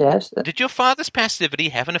relationships. Yes. Did your father's passivity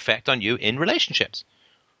have an effect on you in relationships?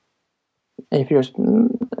 If you're...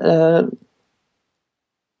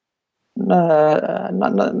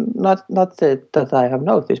 not that I have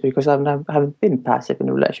noticed, because I haven't been passive in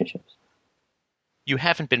relationships. You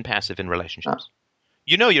haven't been passive in relationships? No.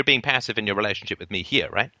 You know you're being passive in your relationship with me here,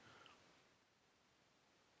 right?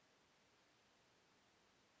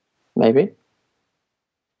 Maybe.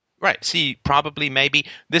 Right. See, probably, maybe.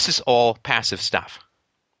 This is all passive stuff.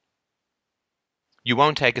 You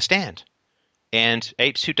won't take a stand. And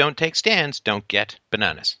apes who don't take stands don't get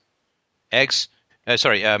bananas. And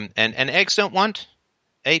eggs don't want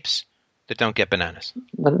apes that don't get bananas.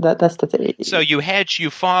 But that's the thing. So you hedge, you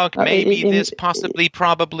fog, maybe this, possibly,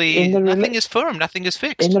 probably. Nothing is firm, nothing is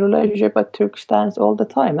fixed. In the relationship, I took stands all the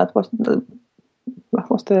time. That was the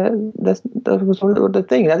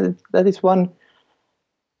thing. That is one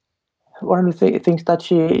of the things that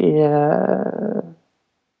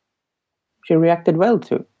she reacted well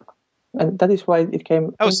to, and that is why it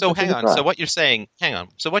came. Oh, so hang on. So what you're saying? Hang on.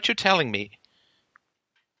 So what you're telling me,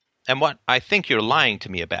 and what I think you're lying to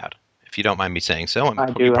me about, if you don't mind me saying so,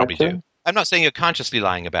 you probably do. I'm not saying you're consciously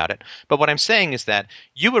lying about it, but what I'm saying is that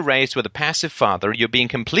you were raised with a passive father. You're being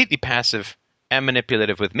completely passive and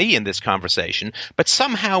manipulative with me in this conversation, but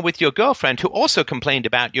somehow with your girlfriend, who also complained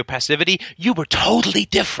about your passivity, you were totally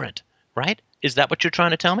different, right? Is that what you're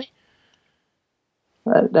trying to tell me?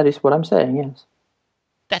 That is what I'm saying, yes.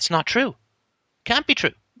 That's not true. Can't be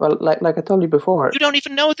true. Well, like I told you before. You don't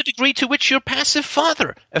even know the degree to which your passive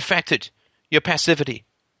father affected your passivity.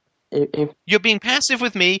 You're being passive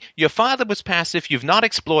with me. Your father was passive. You've not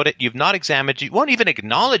explored it. You've not examined it. You won't even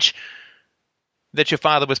acknowledge that your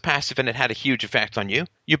father was passive and it had a huge effect on you.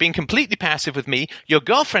 You're being completely passive with me. Your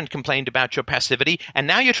girlfriend complained about your passivity, and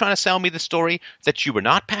now you're trying to sell me the story that you were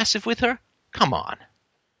not passive with her? Come on.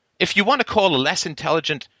 If you want to call a less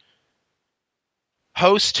intelligent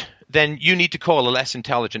host, then you need to call a less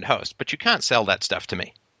intelligent host. But you can't sell that stuff to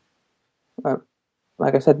me.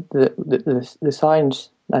 Like I said, the signs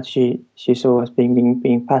that she saw as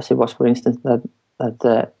being passive was, for instance,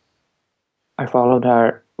 that I followed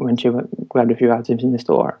her when she grabbed a few items in the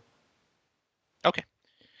store. Okay.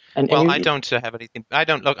 I don't have anything.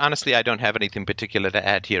 Honestly, I don't have anything particular to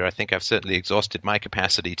add here. I think I've certainly exhausted my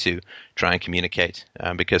capacity to try and communicate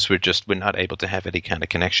because we're not able to have any kind of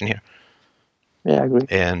connection here. Yeah, I agree.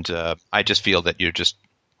 And I just feel that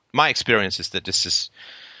my experience is that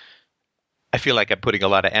I feel like I'm putting a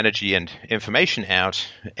lot of energy and information out,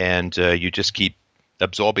 and you just keep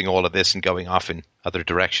absorbing all of this and going off in other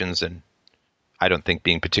directions, and I don't think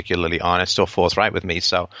being particularly honest or forthright with me.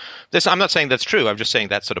 So I'm not saying that's true. I'm just saying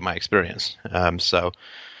that's sort of my experience. So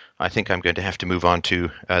I think I'm going to have to move on to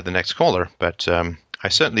the next caller. But I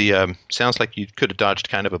certainly sounds like you could have dodged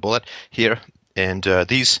kind of a bullet here. And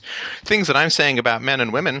these things that I'm saying about men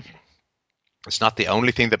and women, it's not the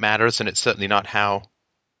only thing that matters, and it's certainly not how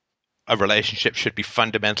a relationship should be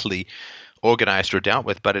fundamentally organized or dealt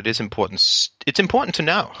with. But it is important. It's important to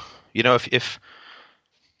know. You know,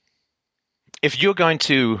 if you're going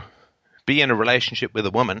to be in a relationship with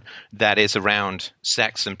a woman that is around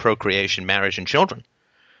sex and procreation, marriage and children,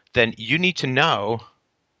 then you need to know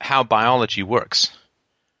how biology works.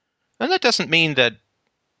 And that doesn't mean that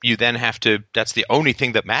you then have to – that's the only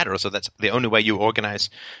thing that matters, or that's the only way you organize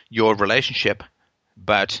your relationship.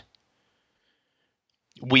 But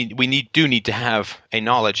we do need to have a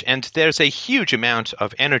knowledge. And there's a huge amount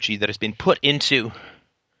of energy that has been put into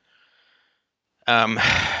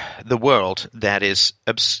the world that is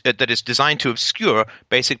designed to obscure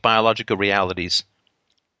basic biological realities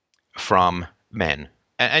from men,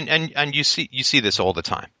 and you see this all the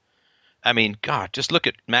time. I mean, God, just look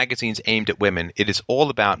at magazines aimed at women. It is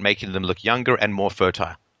all about making them look younger and more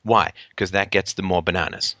fertile. Why? Because that gets them more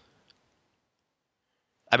bananas.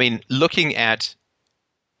 I mean, looking at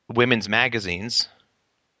women's magazines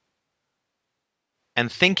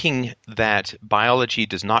and thinking that biology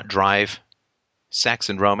does not drive sex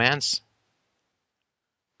and romance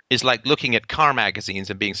is like looking at car magazines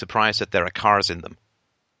and being surprised that there are cars in them.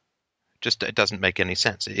 Just, it doesn't make any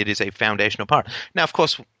sense. It is a foundational part. Now, of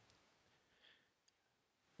course,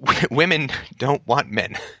 women don't want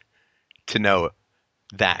men to know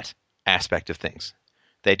that aspect of things.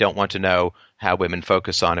 They don't want to know how women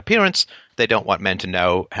focus on appearance. They don't want men to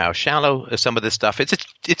know how shallow some of this stuff is.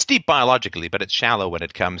 It's deep biologically, but it's shallow when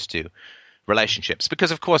it comes to relationships.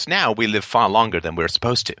 Because, of course, now we live far longer than we're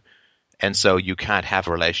supposed to. And so you can't have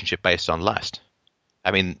a relationship based on lust.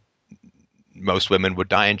 I mean, most women would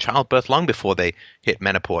die in childbirth long before they hit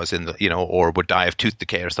menopause, or would die of tooth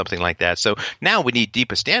decay or something like that. So now we need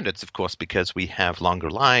deeper standards, of course, because we have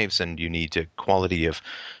longer lives, and you need a quality of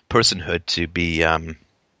personhood to be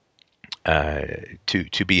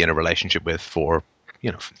to be in a relationship with for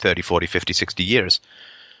 30, 40, 50, 60 years.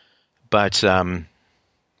 But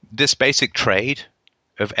this basic trade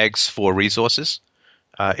of eggs for resources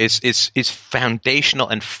is foundational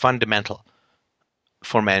and fundamental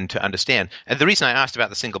for men to understand. And the reason I asked about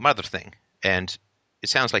the single mother thing, and it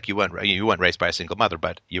sounds like you weren't raised by a single mother,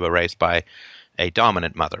 but you were raised by a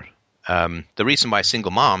dominant mother. The reason why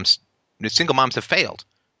single moms have failed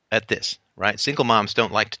at this, right? Single moms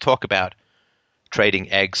don't like to talk about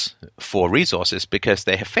trading eggs for resources because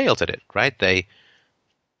they have failed at it, right?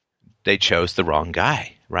 They chose the wrong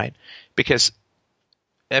guy, right? Because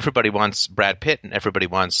everybody wants Brad Pitt and everybody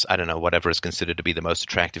wants, I don't know, whatever is considered to be the most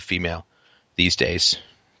attractive female these days,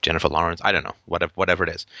 Jennifer Lawrence, I don't know, whatever it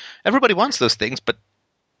is. Everybody wants those things, but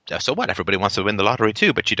so what? Everybody wants to win the lottery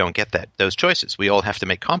too, but you don't get those choices. We all have to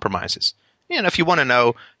make compromises. If you want to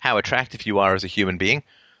know how attractive you are as a human being,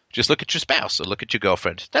 just look at your spouse or look at your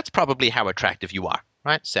girlfriend. That's probably how attractive you are,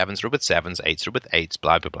 right? 7s are with 7s, 8s are with 8s,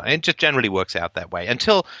 blah, blah, blah. It just generally works out that way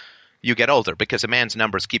until you get older, because a man's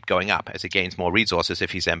numbers keep going up as he gains more resources.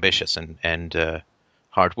 If he's ambitious and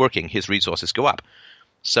hardworking, his resources go up.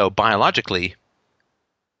 So biologically,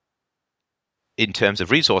 in terms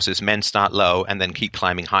of resources, men start low and then keep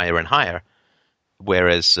climbing higher and higher.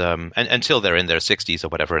 Whereas until they're in their 60s or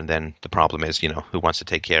whatever, and then the problem is, who wants to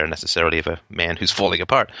take care necessarily of a man who's falling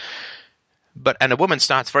apart. And a woman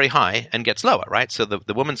starts very high and gets lower, right? So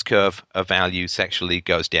the woman's curve of value sexually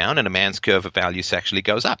goes down, and a man's curve of value sexually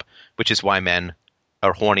goes up, which is why men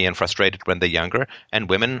are horny and frustrated when they're younger, and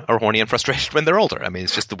women are horny and frustrated when they're older. I mean,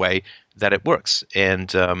 it's just the way that it works.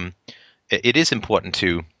 And it is important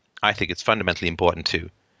I think it's fundamentally important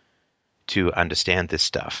to understand this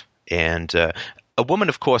stuff. And a woman,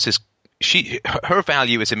 of course, her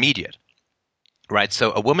value is immediate, right?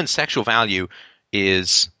 So a woman's sexual value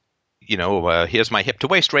is, here's my hip to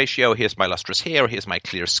waist ratio, here's my lustrous hair, here's my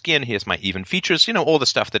clear skin, here's my even features, all the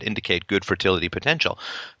stuff that indicate good fertility potential.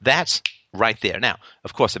 That's right there. Now,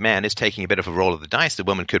 of course, a man is taking a bit of a roll of the dice. The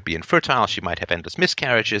woman could be infertile. She might have endless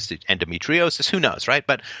miscarriages, endometriosis, who knows, right?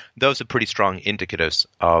 But those are pretty strong indicators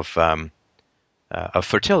of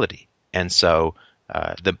fertility. And so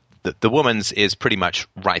the woman's is pretty much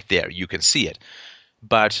right there. You can see it.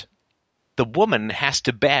 But the woman has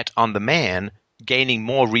to bet on the man gaining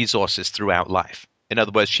more resources throughout life. In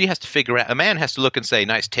other words, she has to figure out – a man has to look and say,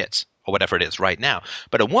 nice tits, or whatever it is right now.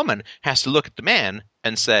 But a woman has to look at the man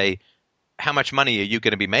and say, how much money are you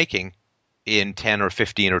going to be making in 10 or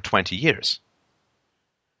 15 or 20 years?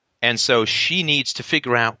 And so she needs to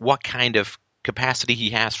figure out what kind of capacity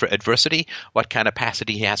he has for adversity, what kind of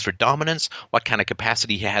capacity he has for dominance, what kind of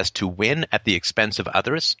capacity he has to win at the expense of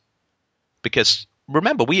others. Because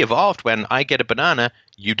remember, we evolved when I get a banana,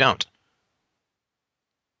 you don't.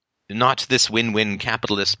 Not this win-win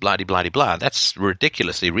capitalist blah-de-blah-de-blah. That's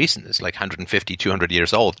ridiculously recent. It's like 150, 200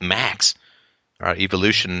 years old, max. Our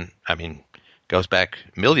evolution, goes back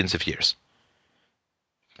millions of years.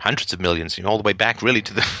 Hundreds of millions, all the way back really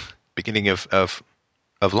to the beginning of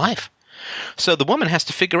life. So the woman has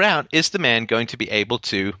to figure out, is the man going to be able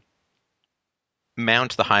to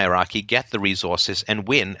mount the hierarchy, get the resources, and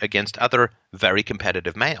win against other very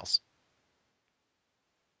competitive males?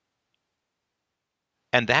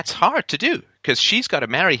 And that's hard to do, because she's got to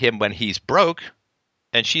marry him when he's broke,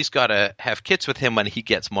 and she's got to have kids with him when he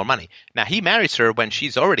gets more money. Now, he marries her when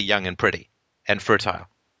she's already young and pretty and fertile.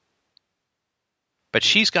 But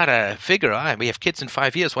she's got to figure, we have kids in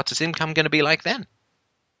 5 years, what's his income going to be like then?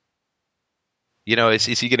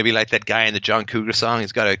 Is he going to be like that guy in the John Cougar song?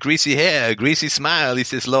 He's got a greasy hair, a greasy smile. He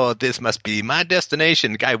says, Lord, this must be my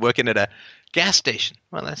destination. Guy working at a gas station.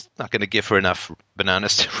 Well, that's not going to give her enough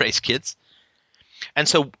bananas to raise kids. And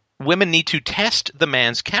so women need to test the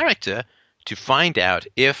man's character to find out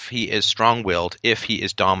if he is strong-willed, if he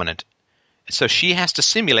is dominant. So she has to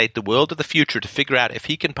simulate the world of the future to figure out if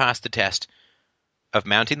he can pass the test of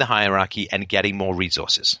mounting the hierarchy and getting more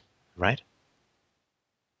resources, right?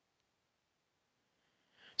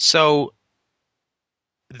 So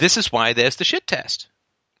this is why there's the shit test,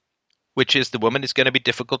 which is the woman is going to be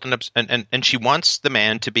difficult and she wants the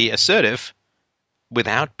man to be assertive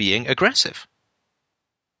without being aggressive.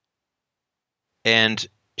 And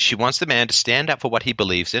she wants the man to stand up for what he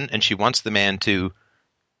believes in, and she wants the man to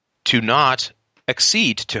not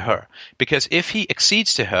accede to her. Because if he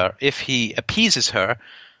accedes to her, if he appeases her,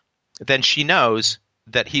 then she knows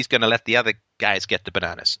that he's going to let the other guys get the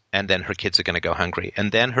bananas, and then her kids are going to go hungry.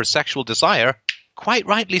 And then her sexual desire, quite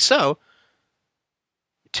rightly so,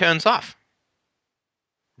 turns off.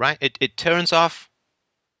 Right? It turns off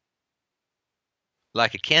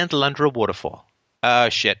like a candle under a waterfall.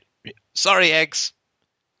 Shit. Sorry, eggs.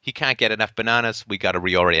 He can't get enough bananas. We got to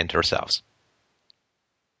reorient ourselves.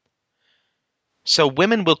 So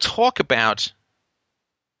women will talk about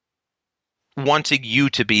wanting you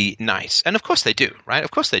to be nice. And of course they do, right? Of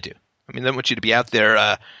course they do. I mean, they want you to be out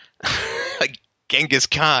there like Genghis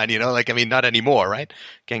Khan, not anymore, right?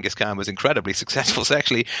 Genghis Khan was incredibly successful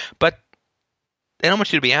sexually, but they don't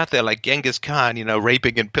want you to be out there like Genghis Khan,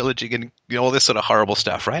 raping and pillaging and all this sort of horrible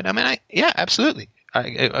stuff, right? I mean, yeah, absolutely.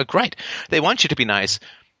 Great. They want you to be nice,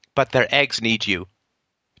 but their eggs need you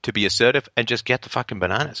to be assertive and just get the fucking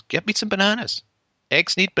bananas. Get me some bananas.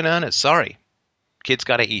 Eggs need bananas. Sorry. Kids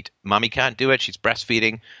got to eat. Mommy can't do it. She's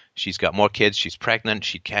breastfeeding. She's got more kids. She's pregnant.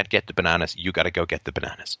 She can't get the bananas. You got to go get the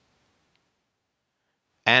bananas.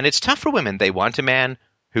 And it's tough for women. They want a man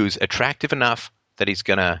who's attractive enough that he's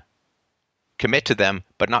going to commit to them,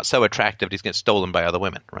 but not so attractive that he's going to get stolen by other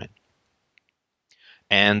women, right?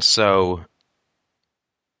 And so,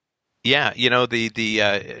 yeah,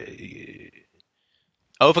 the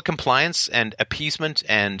overcompliance and appeasement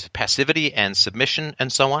and passivity and submission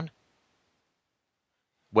and so on,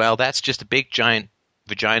 well, that's just a big giant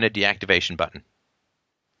vagina deactivation button.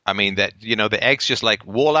 I mean, that, the eggs just like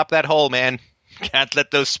wall up that hole, man. Can't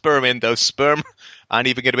let those sperm in. Those sperm aren't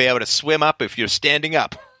even going to be able to swim up if you're standing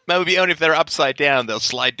up. Maybe only if they're upside down, they'll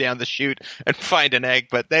slide down the chute and find an egg,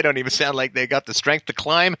 but they don't even sound like they got the strength to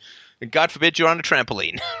climb. And God forbid you're on a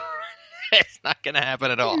trampoline. It's not going to happen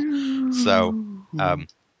at all. So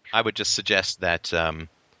I would just suggest that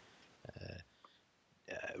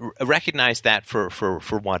recognize that for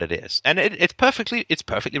what it is. And it's perfectly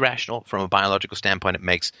rational from a biological standpoint. It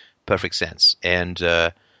makes perfect sense. And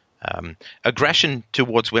aggression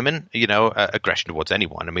towards women, aggression towards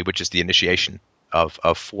anyone, which is the initiation of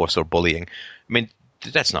force or bullying. I mean,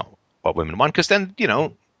 that's not what women want, because then,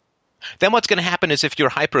 then what's going to happen is if you're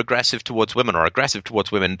hyper-aggressive towards women or aggressive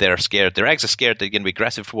towards women, they're scared. Their eggs are scared they're going to be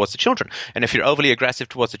aggressive towards the children. And if you're overly aggressive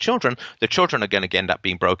towards the children are going to end up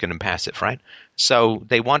being broken and passive, right? So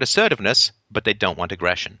they want assertiveness, but they don't want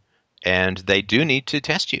aggression. And they do need to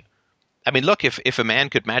test you. I mean, look, if a man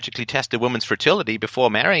could magically test a woman's fertility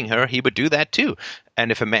before marrying her, he would do that too.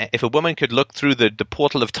 And if a woman could look through the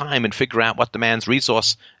portal of time and figure out what the man's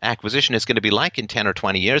resource acquisition is going to be like in 10 or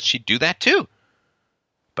 20 years, she'd do that too.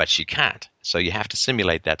 But she can't. So you have to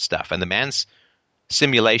simulate that stuff. And the man's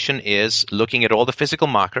simulation is looking at all the physical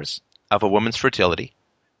markers of a woman's fertility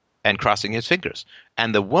and crossing his fingers.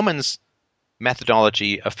 And the woman's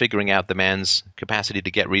methodology of figuring out the man's capacity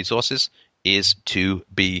to get resources is to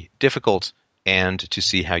be difficult and to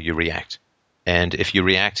see how you react. And if you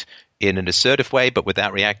react in an assertive way but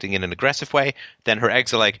without reacting in an aggressive way, then her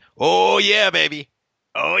eggs are like, oh yeah, baby.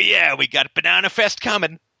 Oh yeah, we got Banana Fest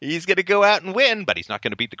coming. He's going to go out and win, but he's not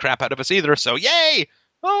going to beat the crap out of us either. So yay!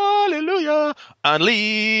 Hallelujah!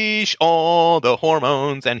 Unleash all the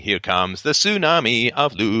hormones, and here comes the tsunami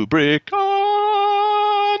of lubricants.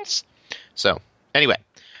 So, anyway,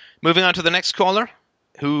 moving on to the next caller.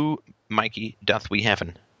 Who, Mikey, doth we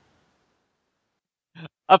heaven?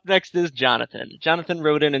 Up next is Jonathan. Jonathan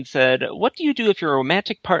wrote in and said, what do you do if your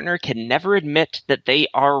romantic partner can never admit that they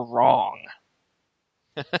are wrong?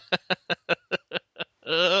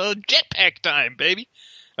 Jetpack time, baby.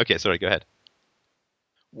 Okay, sorry, go ahead.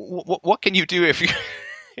 What can you do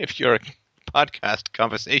if your podcast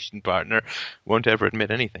conversation partner won't ever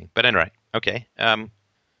admit anything? But anyway, okay.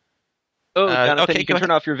 Jonathan, you can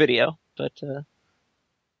turn off your video, but...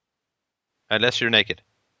 Unless you're naked.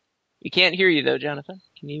 We can't hear you, though, Jonathan.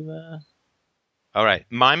 Can you... All right.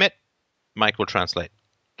 Mime it. Mike will translate.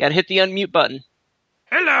 Gotta hit the unmute button.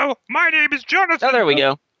 Hello, my name is Jonathan. Oh, there we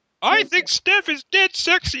go. I think Steph is dead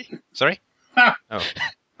sexy. Sorry?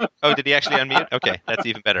 Oh, did he actually unmute? Okay, that's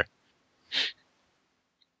even better.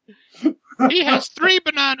 He has 3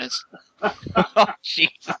 bananas. Oh,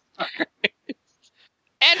 Jesus.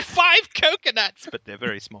 And 5 coconuts, but they're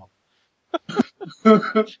very small.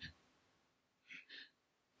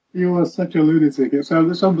 You are such a lunatic. It's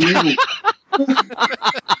unbelievable.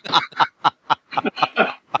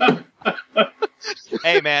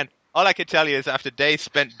 Hey, man, all I can tell you is after days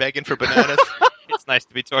spent begging for bananas, it's nice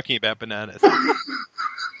to be talking about bananas.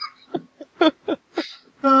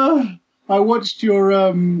 I watched your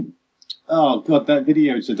oh god, that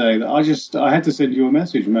video today. That I had to send you a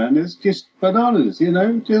message, man. It's just bananas, you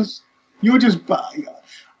know.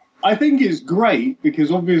 I think it's great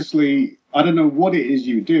because obviously I don't know what it is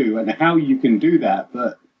you do and how you can do that,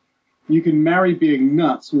 but you can marry being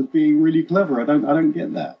nuts with being really clever. I don't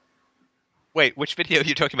get that. Wait, which video are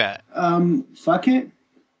you talking about? Fuck it.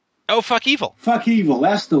 Oh, fuck evil. Fuck evil.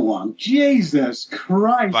 That's the one. Jesus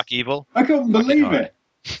Christ. Fuck evil. I couldn't believe it.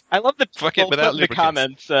 I love the Fuck people it without put in the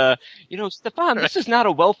comments. Stefan, this is not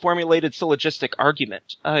a well-formulated syllogistic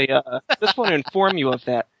argument. I just want to inform you of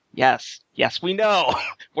that. Yes, we know.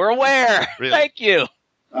 We're aware. Really? Thank you.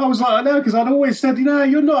 I was like, I know, because I'd always said,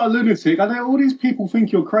 you're not a lunatic. I know all these people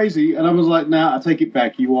think you're crazy, and I was like, nah, I take it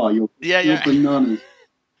back. You are. You're bananas.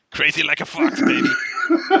 Crazy like a fox, baby.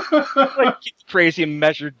 Like crazy in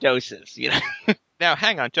measured doses, you know. Now,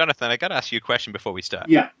 hang on, Jonathan. I got to ask you a question before we start.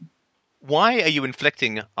 Yeah. Why are you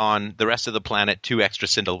inflicting on the rest of the planet 2 extra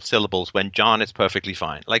syllables when John is perfectly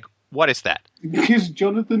fine? Like, what is that? Because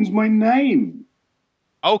Jonathan's my name.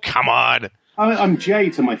 Oh, come on. I'm Jay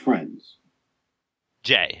to my friends.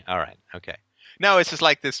 Jay. All right. Okay. No, it's just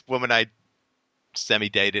like this woman I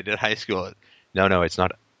semi-dated at high school. No, it's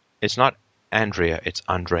not. It's not Andrea. It's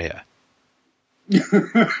Andrea.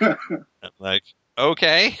 Like,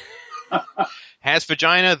 okay. Has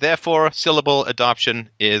vagina, therefore syllable adoption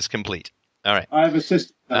is complete. All right. I have a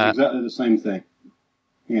sister that's exactly the same thing.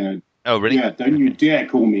 You know. Oh, really? Yeah. Don't you dare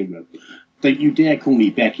call me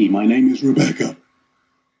Becky. My name is Rebecca.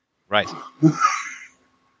 Right.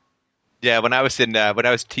 Yeah. When I was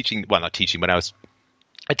teaching, well, not teaching, when I was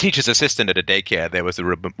a teacher's assistant at a daycare, there was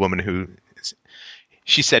a woman who,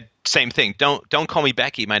 she said same thing. Don't call me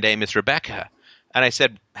Becky. My name is Rebecca. And I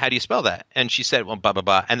said, how do you spell that? And she said, well, blah, blah,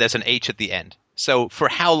 blah. And there's an H at the end. So for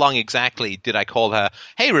how long exactly did I call her,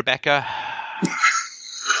 hey, Rebecca?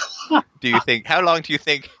 How long do you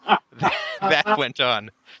think that went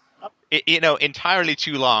on? Entirely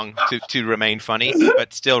too long to remain funny,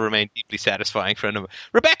 but still remain deeply satisfying for another.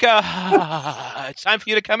 Rebecca, it's time for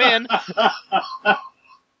you to come in.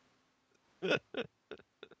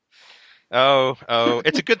 Oh,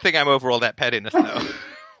 it's a good thing I'm over all that pettiness, though.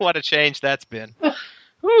 What a change that's been.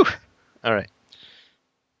 Whew. All right.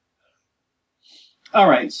 All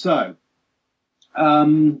right, so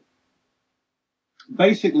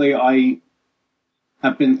basically I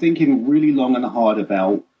have been thinking really long and hard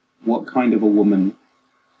about what kind of a woman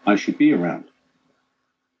I should be around.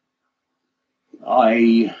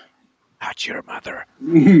 Not your mother.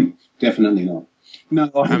 Definitely not. No,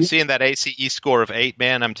 I'm seeing that ACE score of 8,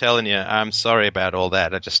 man. I'm telling you, I'm sorry about all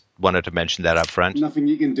that. I just wanted to mention that up front. Nothing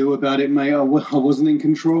you can do about it, mate. I wasn't in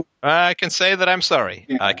control. I can say that I'm sorry.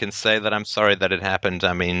 Yeah. I can say that I'm sorry that it happened.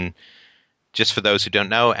 I mean, just for those who don't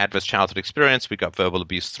know, adverse childhood experience, we got verbal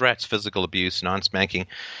abuse threats, physical abuse, non-spanking,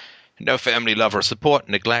 no family love or support,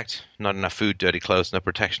 neglect, not enough food, dirty clothes, no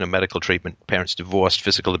protection or medical treatment, parents divorced,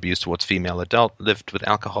 physical abuse towards female adult, lived with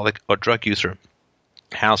alcoholic or drug user,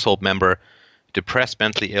 household member, depressed,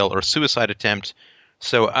 mentally ill, or suicide attempt.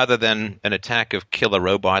 So other than an attack of killer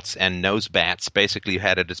robots and nose bats, basically you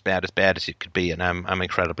had it as bad as it could be, and I'm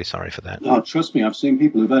incredibly sorry for that. Oh, trust me, I've seen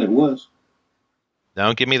people who've had it worse.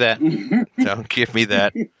 Don't give me that. Don't give me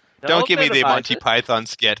that. Don't give me the Monty Python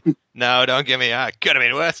skit. No, don't give me, could have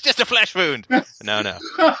been worse. Just a flesh wound. No.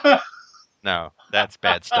 No, that's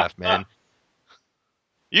bad stuff, man.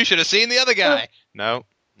 You should have seen the other guy. No.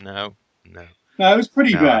 No, it was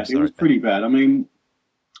pretty bad. It was pretty bad. I mean,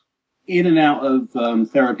 in and out of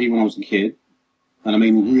therapy when I was a kid, and I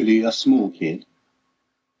mean really a small kid.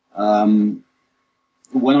 When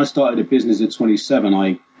I started a business at 27,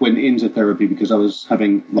 I went into therapy because I was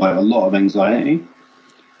having like a lot of anxiety.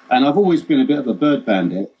 And I've always been a bit of a bird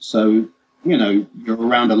bandit, so, you're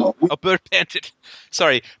around a lot. A bird bandit.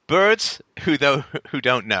 Sorry, birds, who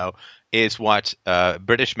don't know, is what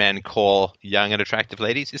British men call young and attractive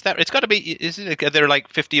ladies. Is that? It's got to be. They're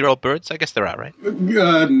like 50-year-old birds? I guess they're out, right?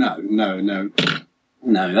 No.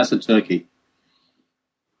 That's a turkey.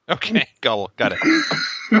 Okay, got it.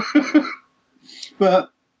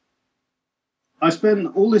 But I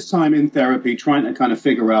spent all this time in therapy trying to kind of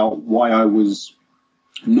figure out why I was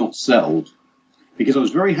not settled, because I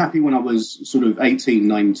was very happy when I was sort of 18,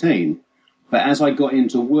 19. But as I got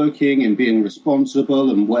into working and being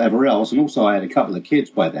responsible and whatever else, and also I had a couple of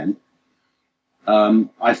kids by then,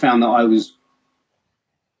 I found that I was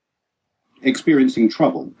experiencing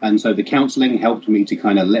trouble. And so the counselling helped me to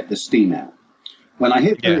kind of let the steam out. When I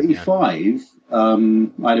hit 35,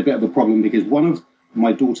 I had a bit of a problem because one of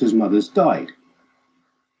my daughter's mothers died.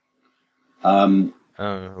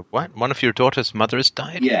 What? One of your daughter's mothers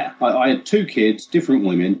died? Yeah. I had 2 kids, different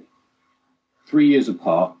women, 3 years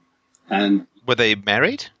apart. And were they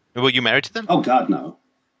married? Were you married to them? Oh, God, no.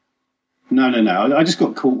 No. I just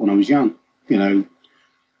got caught when I was young, you know.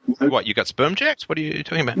 What, you got sperm jacked? What are you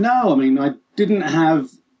talking about? No, I mean, I didn't have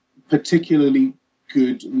particularly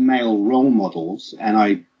good male role models, and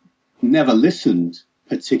I never listened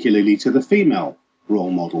particularly to the female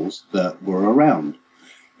role models that were around.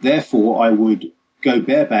 Therefore, I would go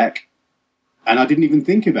bareback, and I didn't even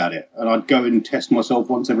think about it. And I'd go and test myself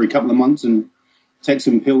once every couple of months and take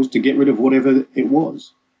some pills to get rid of whatever it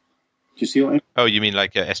was. Do you see what I mean? Oh, you mean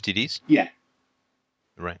like STDs? Yeah.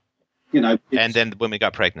 Right. You know. And then the women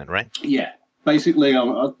got pregnant, right? Yeah. Basically,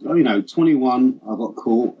 21, I got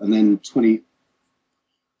caught, and then 23,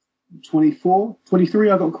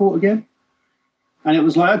 I got caught again. And it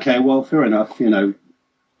was like, okay, well, fair enough. You know,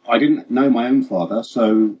 I didn't know my own father,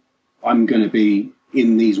 so I'm going to be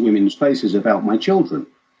in these women's faces about my children.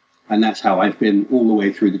 And that's how I've been all the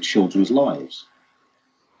way through the children's lives.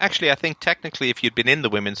 Actually, I think technically if you'd been in the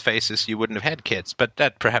women's faces, you wouldn't have had kids. But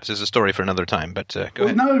that perhaps is a story for another time. But go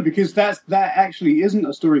ahead. No, because that actually isn't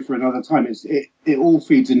a story for another time. It all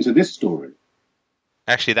feeds into this story.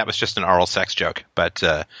 Actually, that was just an oral sex joke, but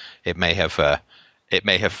it may have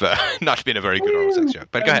not been a very good oral sex joke.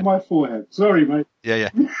 But go ahead. My forehead. Sorry, mate. Yeah.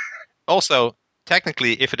 Also,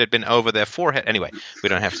 technically, if it had been over their forehead, anyway, we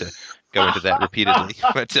don't have to go into that repeatedly.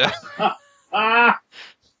 But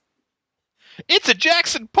it's a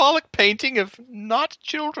Jackson Pollock painting of not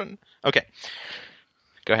children. Okay,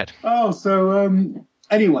 go ahead. Oh, so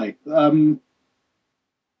anyway,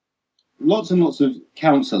 lots and lots of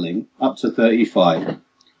counselling up to 35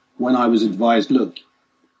 when I was advised, look,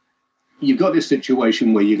 you've got this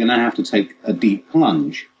situation where you're going to have to take a deep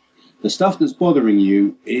plunge. The stuff that's bothering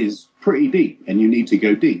you is pretty deep and you need to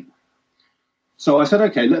go deep. So I said,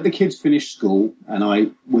 okay, let the kids finish school. And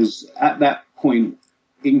I was at that point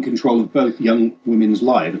in control of both young women's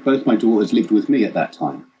lives. Both my daughters lived with me at that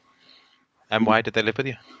time. And why did they live with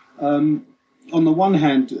you? On the one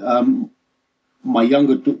hand, my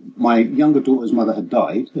younger daughter's mother had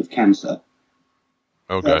died of cancer.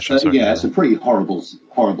 Oh gosh! Yeah, it's a pretty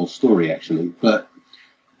horrible story actually. But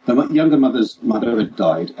the younger mother's mother had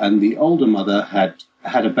died, and the older mother had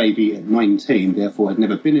a baby at 19. Therefore, had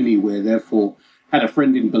never been anywhere. Therefore, had a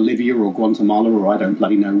friend in Bolivia or Guatemala or I don't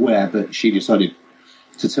bloody know where. But she decided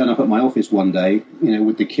to turn up at my office one day, you know,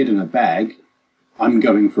 with the kid in a bag. I'm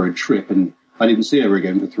going for a trip, and I didn't see her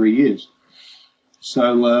again for 3 years.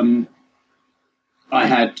 So I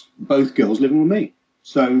had both girls living with me.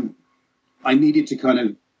 So I needed to kind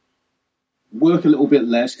of work a little bit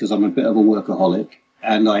less because I'm a bit of a workaholic,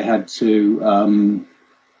 and I had to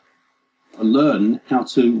learn how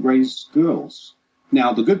to raise girls.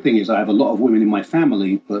 Now, the good thing is I have a lot of women in my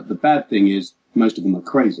family, but the bad thing is most of them are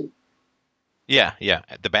crazy. Yeah.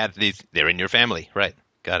 The bad thing is they're in your family, right?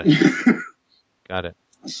 Got it. Got it.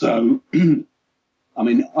 So, I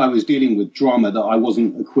mean, I was dealing with drama that I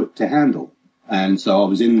wasn't equipped to handle. And so I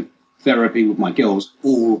was in therapy with my girls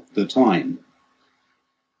all the time.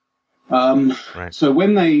 Right. So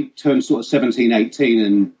when they turned sort of 17, 18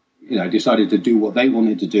 and, you know, decided to do what they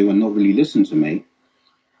wanted to do and not really listen to me,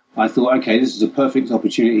 I thought, okay, this is a perfect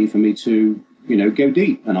opportunity for me to, you know, go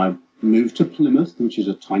deep. And I moved to Plymouth, which is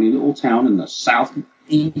a tiny little town in the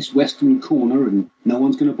southeast western corner, and no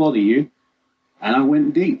one's going to bother you. And I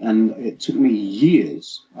went deep, and it took me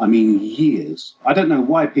years. I mean, years. I don't know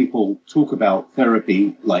why people talk about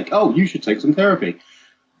therapy like, oh, you should take some therapy.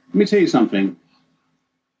 Let me tell you something.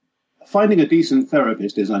 Finding a decent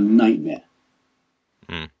therapist is a nightmare.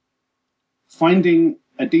 Finding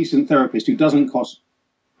a decent therapist who doesn't cost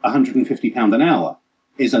 £150 an hour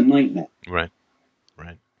is a nightmare. Right.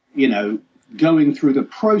 You know, going through the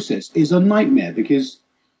process is a nightmare because,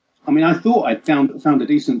 I mean, I thought I'd found a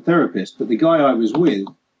decent therapist, but the guy I was with,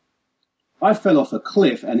 I fell off a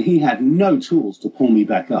cliff and he had no tools to pull me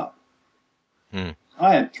back up. I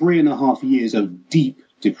had 3.5 years of deep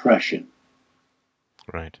depression.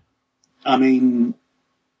 Right. I mean,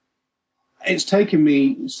 it's taken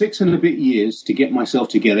me 6 and a bit years to get myself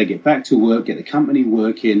together, get back to work, get the company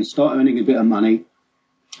working, start earning a bit of money.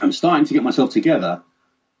 I'm starting to get myself together.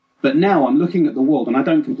 But now I'm looking at the world and I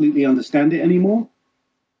don't completely understand it anymore.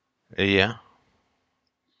 Yeah.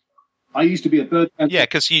 I used to be a bird. Yeah,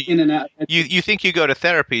 because you think you go to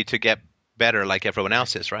therapy to get better like everyone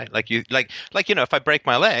else is, right? Like if I break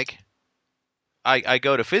my leg, I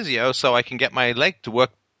go to physio so I can get my leg to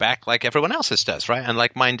work back like everyone else's does, right? And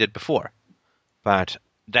like mine did before. But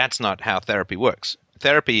that's not how therapy works.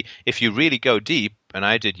 Therapy, if you really go deep, and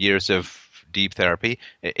I did years of deep therapy,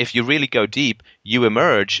 if you really go deep, you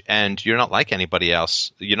emerge and you're not like anybody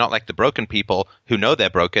else. You're not like the broken people who know they're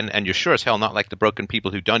broken, and you're sure as hell not like the broken people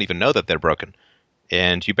who don't even know that they're broken.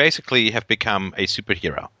 And you basically have become a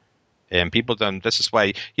superhero. And people don't, this is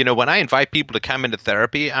why, when I invite people to come into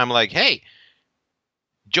therapy, I'm like, hey,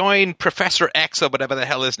 join Professor X or whatever the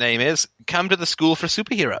hell his name is, come to the school for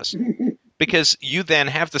superheroes. Because you then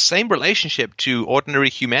have the same relationship to ordinary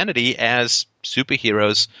humanity as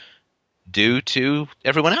superheroes do to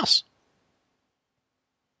everyone else.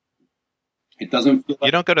 It doesn't feel like,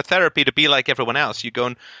 you don't go to therapy to be like everyone else. You go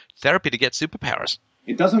in therapy to get superpowers.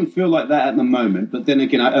 It doesn't feel like that at the moment, but then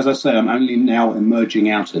again, as I say, I'm only now emerging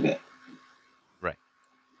out of it. Right.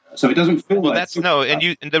 So it doesn't feel well, like... that's no,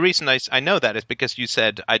 and the reason I know that is because you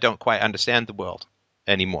said I don't quite understand the world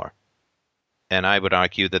anymore. And I would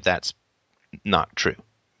argue that that's not true.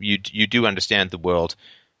 You do understand the world,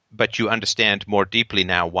 but you understand more deeply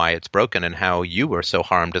now why it's broken and how you were so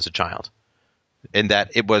harmed as a child. And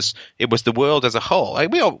that it was the world as a whole.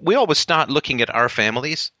 Like we always start looking at our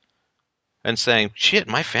families and saying, shit,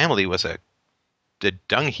 my family was the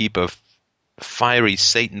dung heap of fiery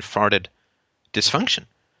Satan-farted dysfunction.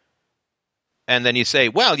 And then you say,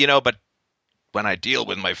 well, but when I deal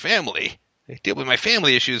with my family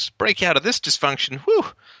issues, break out of this dysfunction, whew,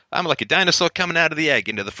 I'm like a dinosaur coming out of the egg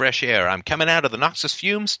into the fresh air. I'm coming out of the noxious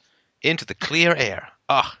fumes into the clear air.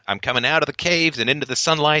 I'm coming out of the caves and into the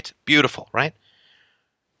sunlight. Beautiful, right?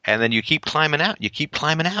 And then you keep climbing out.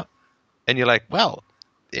 And you're like, well,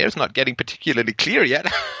 the air's not getting particularly clear yet.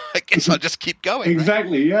 I guess I'll just keep going.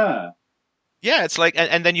 Exactly, right? Yeah. Yeah, it's like,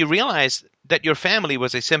 and then you realize that your family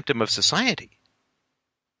was a symptom of society.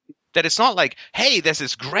 That it's not like, hey, there's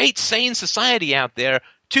this great sane society out there.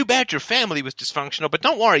 Too bad your family was dysfunctional, but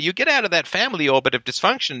don't worry, you get out of that family orbit of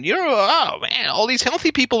dysfunction. Man, all these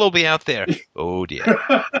healthy people will be out there. Oh, dear.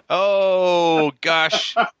 Oh,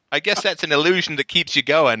 gosh. I guess that's an illusion that keeps you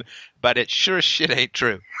going, but it sure as shit ain't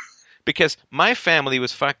true. Because my family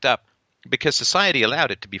was fucked up because society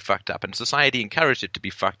allowed it to be fucked up, and society encouraged it to be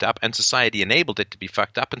fucked up, and society enabled it to be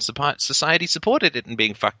fucked up, and society supported it in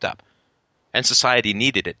being fucked up. And society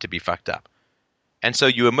needed it to be fucked up. And so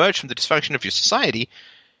you emerge from the dysfunction of your society.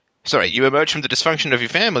 You emerge from the dysfunction of your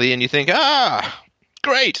family and you think,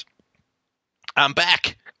 great. I'm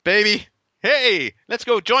back, baby. Hey, let's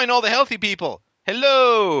go join all the healthy people.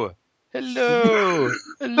 Hello. Hello.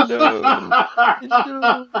 Hello.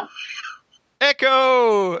 Hello.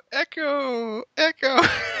 Echo. Echo. Echo.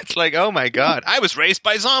 It's like, oh my God. I was raised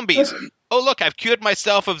by zombies. Oh, look, I've cured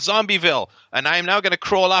myself of Zombieville, and I am now going to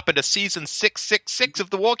crawl up into season 666 of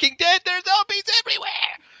The Walking Dead. There's zombies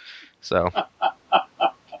everywhere. So,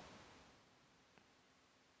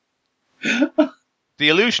 the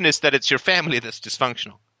illusion is that it's your family that's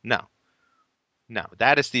dysfunctional. No,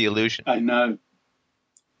 that is the illusion. I know.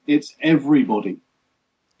 It's everybody.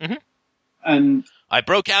 Mm-hmm. And I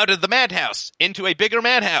broke out of the madhouse into a bigger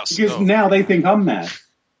madhouse. Because now they think I'm mad.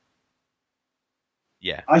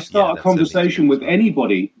 Yeah, I start a conversation with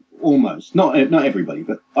anybody, almost not everybody,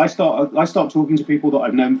 but I start talking to people that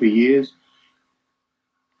I've known for years,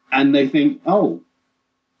 and they think, "Oh,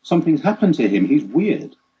 something's happened to him. He's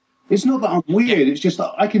weird." It's not that I'm weird. Yeah. It's just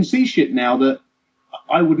that I can see shit now that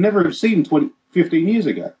I would never have seen 15 years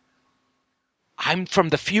ago. I'm from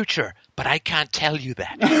the future, but I can't tell you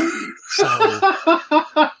that. So,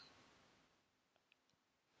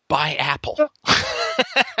 buy Apple.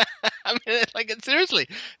 I mean, seriously,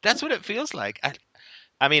 that's what it feels like.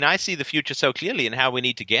 I mean, I see the future so clearly and how we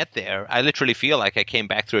need to get there. I literally feel like I came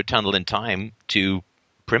back through a tunnel in time to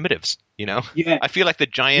primitives, Yeah. I feel like the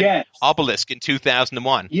giant obelisk in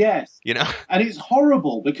 2001. Yes. And it's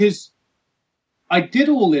horrible because I did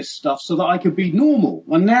all this stuff so that I could be normal,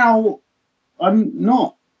 and now I'm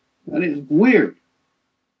not. And it's weird.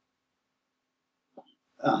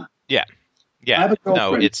 Yeah.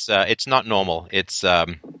 No, it's not normal. It's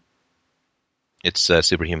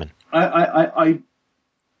superhuman. I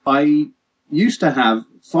used to have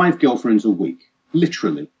 5 girlfriends a week,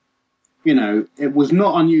 literally. It was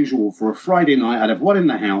not unusual for a Friday night. I'd have one in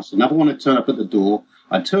the house, another one would turn up at the door.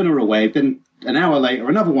 I'd turn her away. Then an hour later,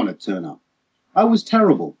 another one would turn up. I was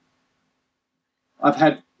terrible. I've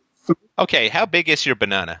had... Okay, how big is your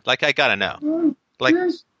banana? I gotta know.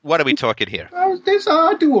 What are we talking here?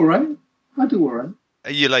 I do all right.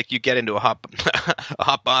 You get into a hot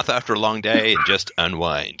bath after a long day and just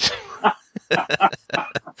unwind.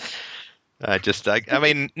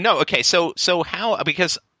 No. Okay. So how?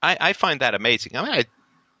 Because I find that amazing. I mean, I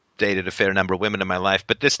dated a fair number of women in my life,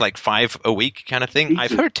 but this 5 a week kind of thing,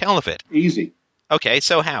 I've heard tell of it. Easy. Okay.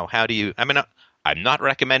 So how do you? I mean, I'm not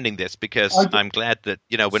recommending this because I'm glad that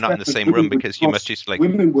we're not in the same room because you must just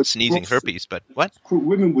sneezing herpes. But what?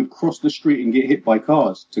 Women would cross the street and get hit by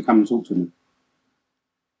cars to come and talk to me.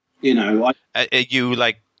 Are you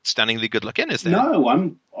stunningly good looking? Is that? No,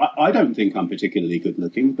 I don't think I'm particularly good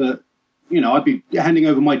looking, but I'd be handing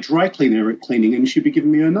over my dry cleaner at cleaning, and she'd be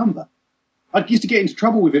giving me her number. I used to get into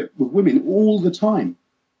trouble with it with women all the time.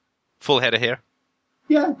 Full head of hair?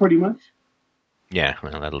 Yeah, pretty much. Yeah,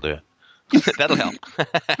 well, that'll do it. That'll help.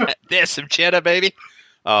 There's some cheddar, baby.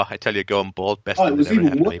 Oh, I tell you, going bald, best thing that ever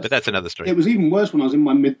happened to me. But that's another story. It was even worse when I was in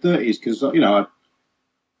my mid-30s because,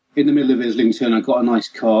 in the middle of Islington, I got a nice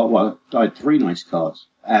car. Well, I had 3 nice cars,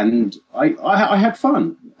 and I had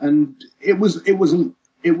fun. And it was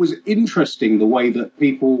interesting the way that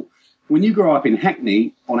people, when you grow up in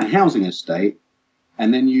Hackney on a housing estate,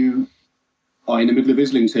 and then you are in the middle of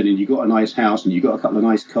Islington and you got a nice house and you got a couple of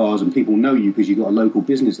nice cars and people know you because you got a local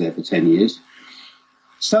business there for 10 years.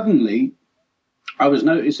 Suddenly, I was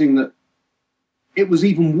noticing that it was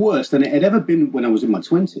even worse than it had ever been when I was in my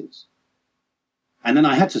 20s. And then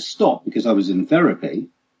I had to stop because I was in therapy.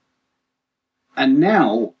 And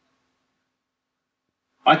now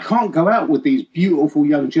I can't go out with these beautiful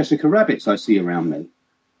young Jessica Rabbits I see around me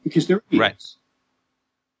because they're idiots.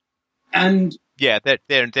 Right. And yeah,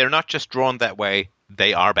 they're not just drawn that way;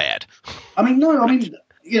 they are bad.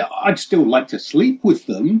 I'd still like to sleep with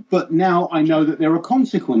them, but now I know that there are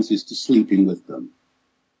consequences to sleeping with them.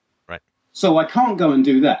 Right. So I can't go and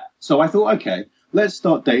do that. So I thought, okay, let's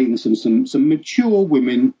start dating some mature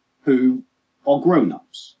women who are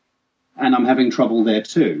grown-ups. And I'm having trouble there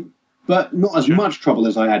too. But not as much trouble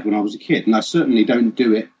as I had when I was a kid. And I certainly don't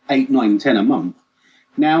do it 8, 9, 10 a month.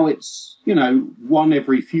 Now it's, one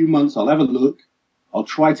every few months I'll have a look. I'll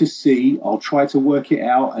try to see. I'll try to work it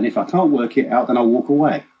out. And if I can't work it out, then I'll walk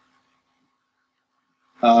away.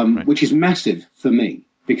 Right. Which is massive for me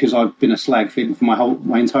because I've been a slag fit for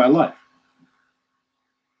my entire life.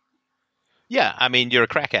 Yeah, I mean, you're a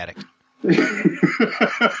crack addict.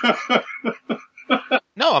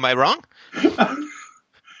 No, am I wrong?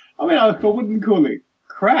 I mean, I wouldn't call it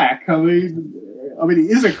crack. I mean, it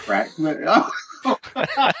is a crack. But,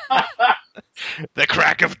 the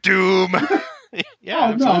crack of doom.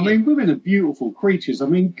 Yeah. Oh, no, I mean, women are beautiful creatures. I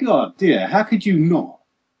mean, God, dear, how could you not?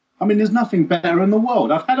 I mean, there's nothing better in the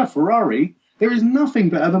world. I've had a Ferrari. There is nothing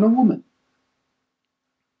better than a woman.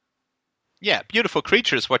 Yeah, beautiful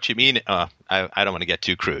creatures. What you mean? I don't want to get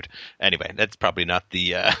too crude. Anyway, that's probably not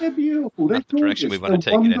the. They're beautiful. They're the direction we want to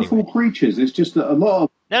take wonderful it anyway. Creatures. It's just that a lot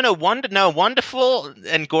of wonderful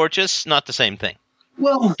and gorgeous, not the same thing.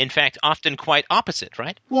 Well, in fact, often quite opposite,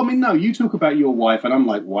 right? Well, I mean, no. You talk about your wife, and I'm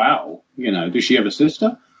like, wow. Does she have a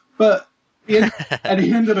sister? But at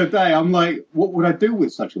the end of the day, I'm like, what would I do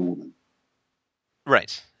with such a woman?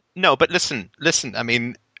 Right. No, but listen. I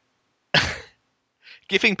mean.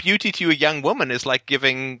 Giving beauty to a young woman is like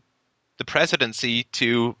giving the presidency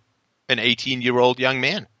to an 18-year-old young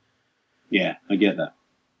man. Yeah, I get that.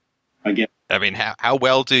 I mean, how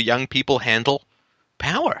well do young people handle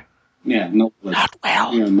power? Yeah, not well. Not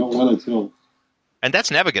well. Yeah, not well at all. And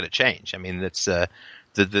that's never going to change. I mean, it's the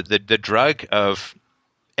drug of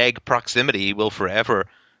egg proximity will forever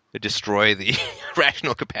destroy the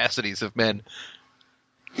rational capacities of men.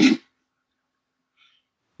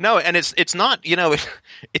 No, and it's not,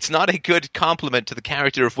 it's not a good compliment to the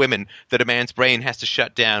character of women that a man's brain has to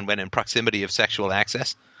shut down when in proximity of sexual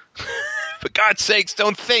access. For God's sakes,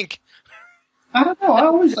 don't think. I don't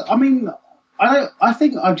know. I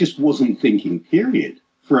think I just wasn't thinking, period.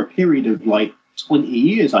 For a period of 20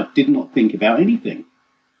 years, I did not think about anything.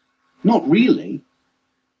 Not really.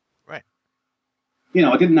 Right.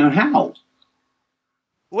 I didn't know how.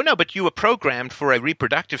 Well, no, but you were programmed for a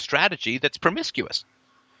reproductive strategy that's promiscuous.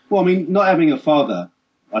 Well, I mean, not having a father,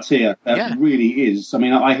 I tell you, that really is. I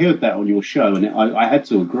mean, I heard that on your show, and I had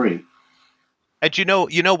to agree. And you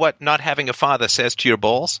know what not having a father says to your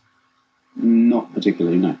balls? Not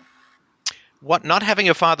particularly, no. What not having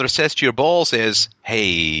a father says to your balls is,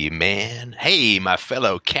 hey, man, hey, my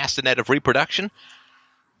fellow castanet of reproduction,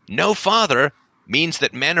 no father means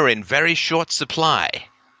that men are in very short supply,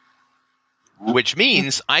 which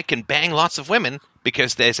means I can bang lots of women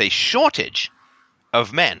because there's a shortage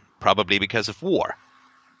of men, probably because of war.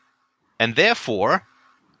 And therefore,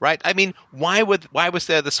 right, I mean, why was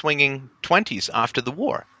there the swinging 20s after the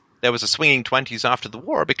war? there was a swinging 20s after the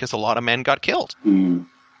war because a lot of men got killed.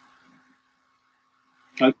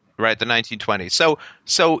 Right, the 1920s.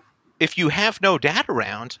 So if you have no dad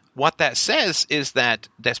around, what that says is that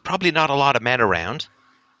there's probably not a lot of men around.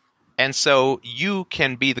 And so you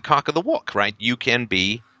can be the cock of the walk, right? You can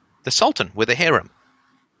be the sultan with a harem.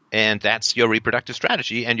 And that's your reproductive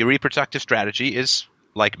strategy. And your reproductive strategy is,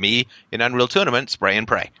 like me in Unreal Tournament, spray and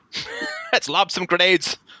pray. Let's lob some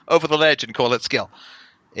grenades over the ledge and call it skill.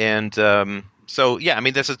 And so, yeah, I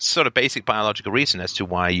mean, there's a sort of basic biological reason as to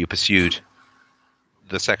why you pursued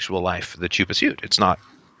the sexual life that you pursued. It's not,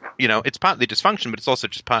 it's partly dysfunction, but it's also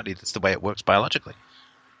just partly that's the way it works biologically.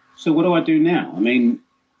 So what do I do now? I mean,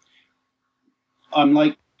 I'm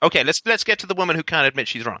like... Okay, let's get to the woman who can't admit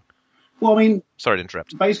she's wrong. Well, I mean... Sorry to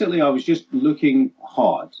interrupt. Basically, I was just looking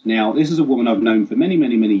hard. Now, this is a woman I've known for many,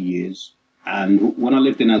 many, many years. And when I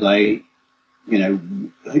lived in LA,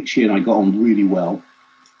 she and I got on really well.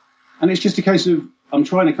 And it's just a case of, I'm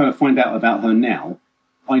trying to kind of find out about her now.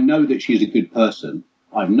 I know that she's a good person.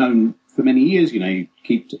 I've known for many years,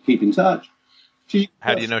 keep in touch.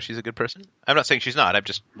 How do you know she's a good person? I'm not saying she's not. I'm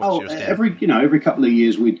just... every couple of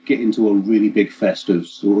years we'd get into a really big fest of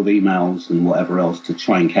sort of emails and whatever else to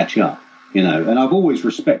try and catch up. And I've always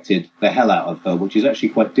respected the hell out of her, which is actually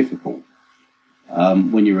quite difficult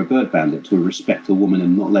when you're a bird bandit, to respect a woman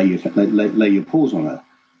and not lay your paws on her.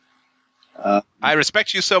 I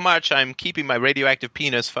respect you so much, I'm keeping my radioactive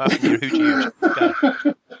penis far from your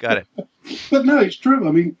hoochie. Got it. But no, it's true.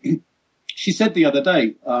 I mean, she said the other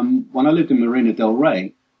day, when I lived in Marina del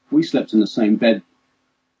Rey, we slept in the same bed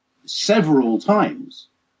several times,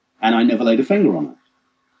 and I never laid a finger on her.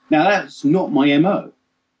 Now, that's not my MO.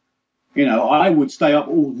 I would stay up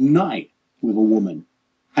all night with a woman.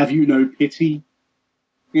 Have you no pity?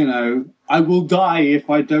 I will die if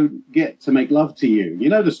I don't get to make love to you. You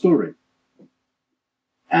know the story.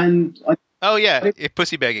 And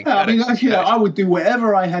pussy begging. Yeah, I would do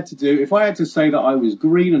whatever I had to do. If I had to say that I was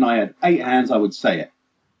green and I had 8 hands, I would say it.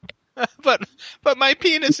 But my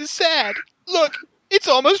penis is sad. Look, it's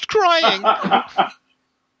almost crying.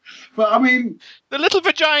 But I mean, the little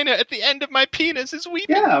vagina at the end of my penis is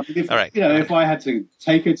weeping. Yeah, if I had to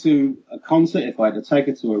take her to a concert, if I had to take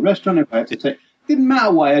her to a restaurant, if I had to take, didn't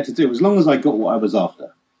matter what I had to do, as long as I got what I was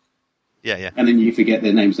after. Yeah. And then you forget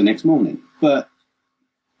their names the next morning. But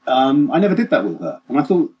I never did that with her, and I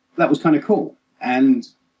thought that was kind of cool. And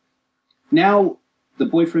now the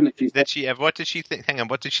boyfriend that she have, what did she think? Hang on,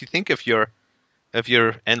 what did she think of your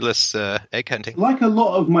endless egg hunting? Like a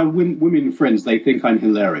lot of my women friends, they think I'm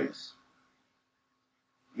hilarious.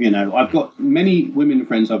 I've got many women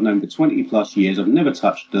friends I've known for 20 plus years. I've never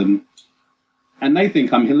touched them, and they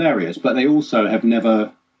think I'm hilarious. But they also I've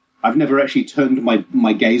never actually turned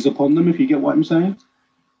my gaze upon them. If you get what I'm saying.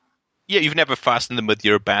 Yeah, you've never fastened them with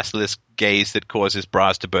your basilisk gaze that causes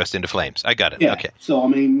bras to burst into flames. I got it. Yeah. Okay. So I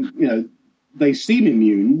mean, they seem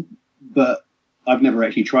immune, but I've never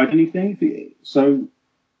actually tried anything. So,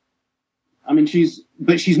 I mean, she's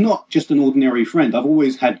not just an ordinary friend. I've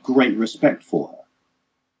always had great respect for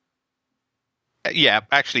her. Yeah,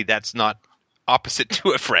 actually, that's not opposite to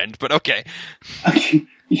a friend, but okay. I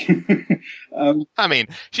mean,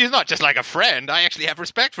 she's not just like a friend. I actually have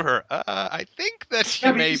respect for her. I think that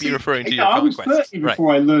you may be referring to your common quest. I was 30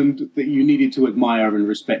 before I learned that you needed to admire and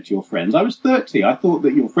respect your friends. I was 30. I thought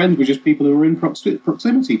that your friends were just people who were in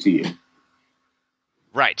proximity to you.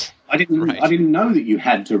 Right. I didn't know that you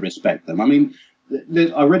had to respect them. I mean,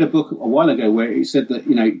 I read a book a while ago where it said that,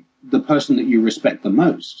 the person that you respect the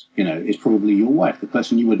most, is probably your wife. The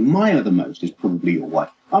person you admire the most is probably your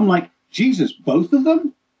wife. I'm like, Jesus, both of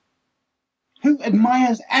them? Who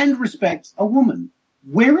admires and respects a woman?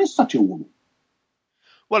 Where is such a woman?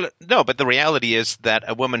 Well, no, but the reality is that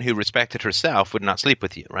a woman who respected herself would not sleep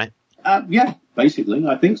with you, right? Yeah, basically,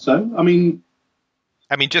 I think so. I mean,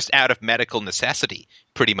 just out of medical necessity,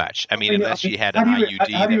 pretty much. Unless she had an IUD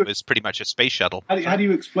that was pretty much a space shuttle. How do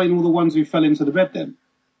you explain all the ones who fell into the bed then?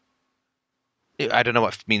 I don't know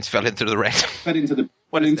what means fell into the bed.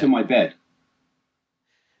 Fell into my bed.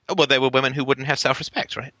 Oh, well, they were women who wouldn't have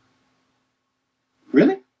self-respect, right?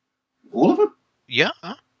 Really? All of them? Yeah.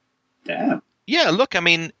 Damn. Yeah, look,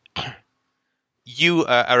 you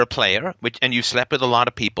are a player, and you slept with a lot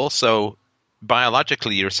of people, so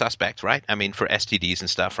biologically you're a suspect, right? For STDs and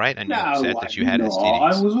stuff, right? And you said that you had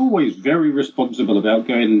STDs. I was always very responsible about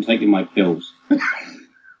going and taking my pills.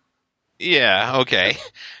 Yeah, okay.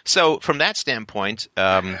 So from that standpoint,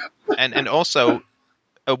 and also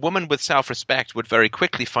a woman with self-respect would very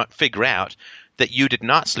quickly figure out that you did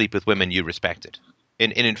not sleep with women you respected.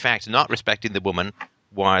 In fact, not respecting the woman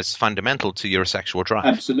was fundamental to your sexual drive.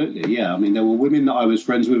 Absolutely, yeah. I mean, there were women that I was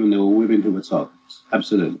friends with, and there were women who were targets.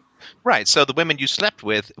 Absolutely. Right. So the women you slept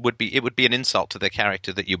with would be an insult to their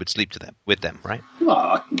character that you would sleep with them, right?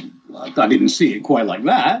 Well, I didn't see it quite like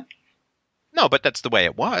that. No, but that's the way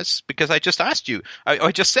it was, because I just asked you.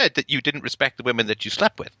 I just said that you didn't respect the women that you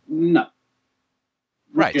slept with. No.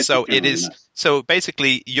 Right. So it is. So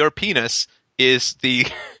basically, your penis is the.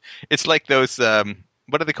 It's like those.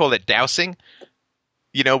 What do they call it? Dousing.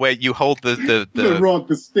 You know, where you hold the rod,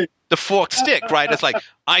 the stick, the forked stick. Right. It's like,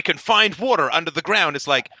 I can find water under the ground. It's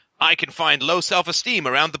like, I can find low self-esteem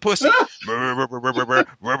around the pussy. I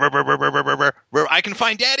can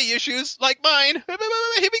find daddy issues like mine.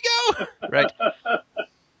 Here we go. Right.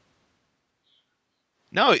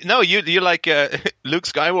 No, you're like Luke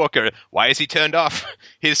Skywalker. Why is he turned off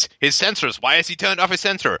his sensors? Why is he turned off his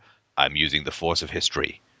sensor? I'm using the force of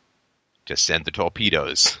history to send the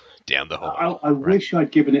torpedoes down the hole. I wish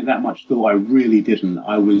I'd given it that much thought. I really didn't.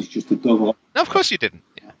 I was just a dog. No, of course you didn't.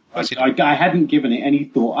 Yeah. I hadn't given it any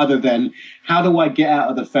thought other than, how do I get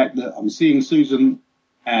out of the fact that I'm seeing Susan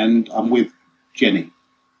and I'm with Jenny?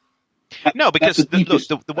 No, because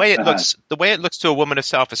the way it looks to a woman of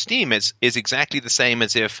self-esteem is exactly the same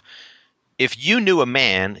as if you knew a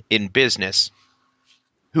man in business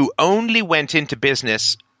who only went into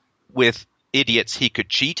business with idiots he could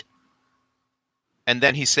cheat, and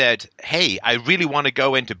then he said, "Hey, I really want to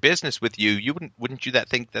go into business with you." Wouldn't you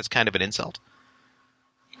think that's kind of an insult?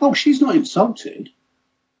 Oh, she's not insulted.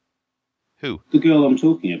 Who? The girl I'm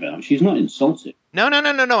talking about. She's not insulted. No.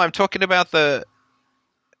 I'm talking about I'm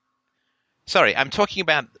talking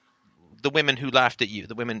about the women who laughed at you,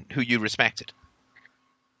 the women who you respected.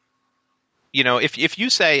 You know, if you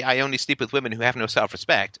say, I only sleep with women who have no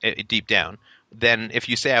self-respect deep down, then if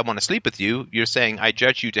you say, I want to sleep with you, you're saying, I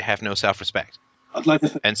judge you to have no self-respect. I'd like to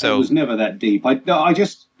think it was never that deep. I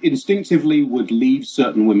just instinctively would leave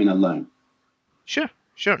certain women alone. Sure.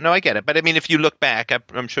 No, I get it. But I mean, if you look back,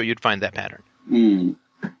 I'm sure you'd find that pattern.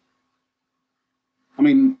 I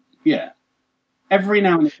mean, yeah. Every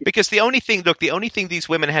now and then. Because the only thing these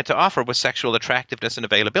women had to offer was sexual attractiveness and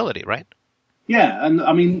availability, right? Yeah, and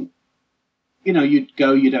I mean, you know,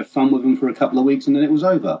 you'd have fun with them for a couple of weeks, and then it was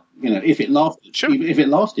over. You know, if it lasted, if it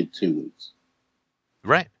lasted 2 weeks.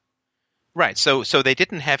 Right. So they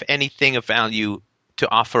didn't have anything of value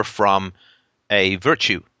to offer from a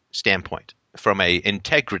virtue standpoint, from a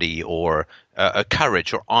integrity or a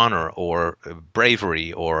courage or honor or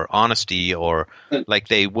bravery or honesty, or like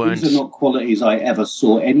they weren't. These are not qualities I ever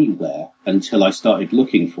saw anywhere until I started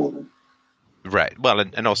looking for them. Right. Well,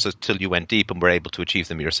 and also till you went deep and were able to achieve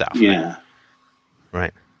them yourself. Yeah.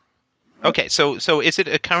 Right. Okay. So is it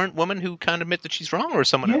a current woman who can't admit that she's wrong, or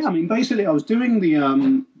someone else? Yeah. I mean, basically, I was doing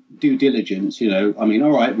the due diligence. You know, I mean,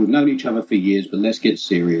 all right, we've known each other for years, but let's get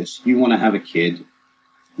serious. You want to have a kid.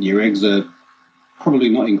 Your eggs are probably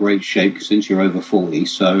not in great shape since you're over 40,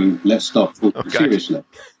 so let's start talking seriously.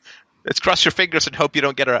 Let's cross your fingers and hope you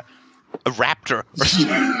don't get a raptor or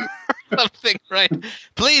something, right?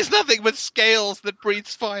 Please, nothing with scales that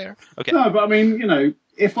breathes fire. Okay. No, but I mean, you know,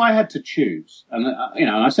 if I had to choose, and you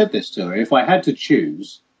know, and I said this to her, if I had to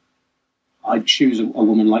choose, I'd choose a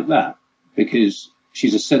woman like that, because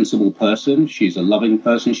she's a sensible person, she's a loving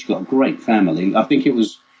person, she's got a great family. I think it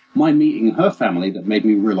was my meeting her family that made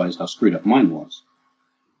me realize how screwed up mine was.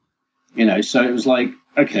 You know, so it was like,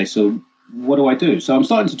 okay, so what do I do? So I'm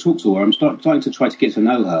starting to talk to her. I'm starting to try to get to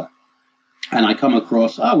know her. And I come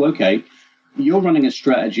across, okay, you're running a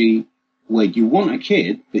strategy where you want a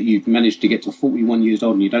kid, but you've managed to get to 41 years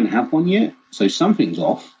old and you don't have one yet. So something's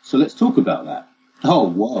off. So let's talk about that. Oh,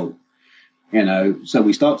 whoa. You know, so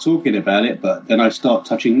we start talking about it, but then I start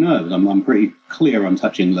touching nerves. I'm pretty clear I'm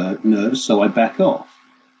touching the nerves, so I back off.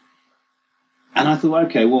 And I thought,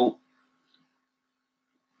 okay, well,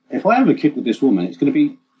 if I have a kid with this woman, it's going to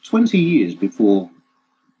be 20 years before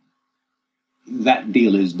that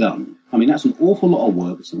deal is done. I mean, that's an awful lot of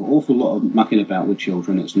work. It's an awful lot of mucking about with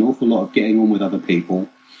children. It's an awful lot of getting on with other people.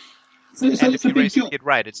 It's if you raise a kid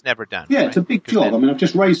right, it's never done. Yeah, right? It's a big job. I mean, I've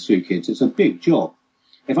just raised 2 kids. It's a big job.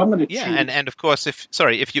 If I'm going to and of course,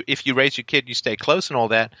 if you raise your kid, you stay close and all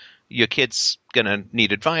that, your kid's going to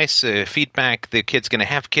need advice, feedback. The kid's going to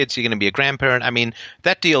have kids. You're going to be a grandparent. I mean,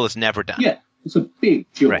 that deal is never done. Yeah, it's a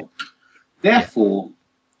big job. Right. Therefore,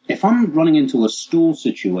 if I'm running into a stall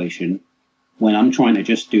situation when I'm trying to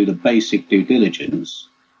just do the basic due diligence,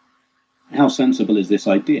 how sensible is this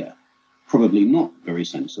idea? Probably not very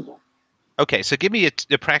sensible. Okay, so give me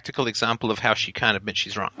a practical example of how she can't admit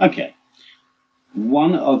she's wrong. Okay.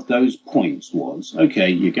 One of those points was, okay,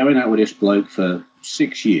 you're going out with this bloke for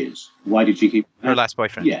 6 years. Why did you keep... Her last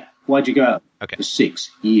boyfriend. Yeah. Why'd you go out for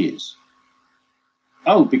 6 years?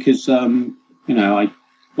 Oh, because, I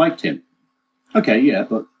liked him. Okay, yeah,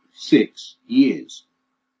 but 6 years.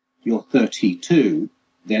 You're 32,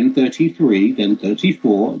 then 33, then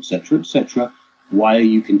 34, etc., etc. Why are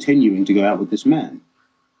you continuing to go out with this man?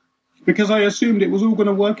 Because I assumed it was all going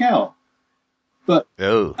to work out. But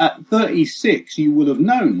at 36, you would have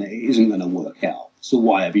known that it isn't going to work out. So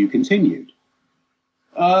why have you continued?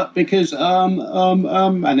 Because,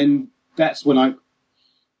 and then that's when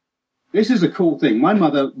this is a cool thing. My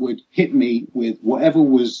mother would hit me with whatever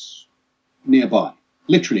was nearby.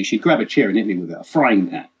 Literally, she'd grab a chair and hit me with it, a frying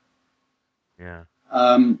pan. Yeah.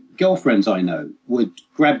 Girlfriends I know would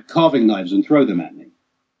grab carving knives and throw them at me.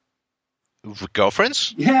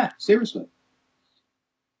 Girlfriends? Yeah, seriously.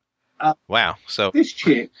 Wow. So this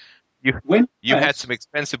chick, you had some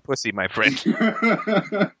expensive pussy, my friend.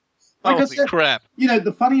 Holy crap!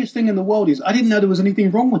 The funniest thing in the world is I didn't know there was anything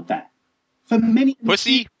wrong with that. For many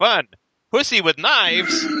pussy fun, pussy with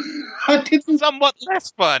knives. I didn't. Somewhat less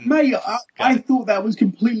fun. Mate, I thought that was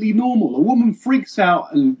completely normal. A woman freaks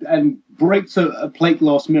out and breaks a plate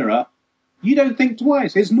glass mirror. You don't think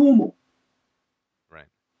twice. It's normal. Right.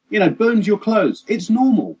 Burns your clothes. It's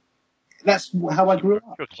normal. That's how I grew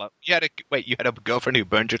up. You had a girlfriend who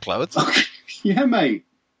burned your clothes? Yeah, mate.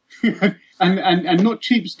 and not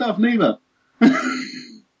cheap stuff neither.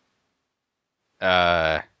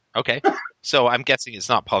 Okay. So I'm guessing it's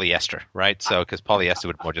not polyester, right? So because polyester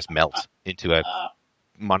would more just melt into a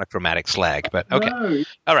monochromatic slag. But okay, no.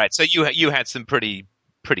 All right. So you had some pretty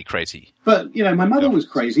crazy. But my mother was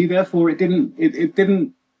crazy. Therefore, it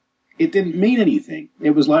didn't mean anything.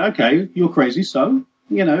 It was like, okay, you're crazy, so.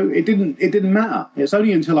 It didn't matter. It's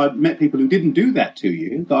only until I met people who didn't do that to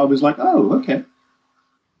you that I was like, oh, okay.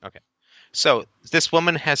 Okay. So this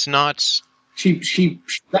woman has not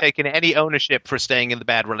taken any ownership for staying in the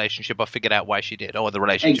bad relationship or figured out why she did, or the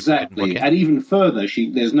relationship exactly. didn't work out. And even further,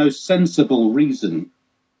 there's no sensible reason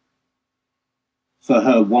for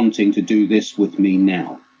her wanting to do this with me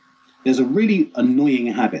now. There's a really annoying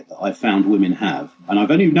habit that I found women have, and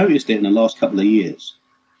I've only noticed it in the last couple of years.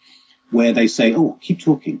 Where they say, oh, keep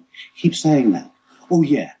talking, keep saying that. Oh,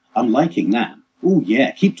 yeah, I'm liking that. Oh,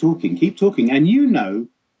 yeah, keep talking. And you know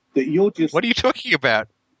that you're just... What are you talking about?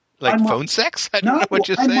 Like phone sex? I don't know what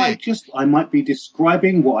you're saying. I might be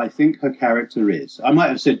describing what I think her character is. I might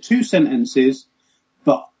have said 2 sentences,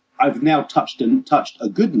 but I've now touched a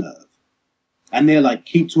good nerve. And they're like,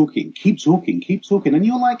 keep talking. And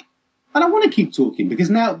you're like, I don't want to keep talking because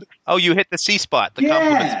now... Oh, you hit the C spot, the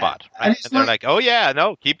compliment spot. Right? And they're like, oh, yeah,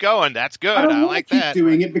 no, keep going. That's good. I like that. I keep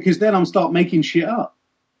doing it because then I'll start making shit up.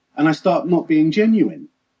 And I start not being genuine.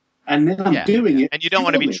 And then I'm doing it. And you don't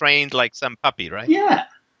want to be trained like some puppy, right? Yeah.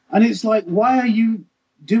 And it's like, why are you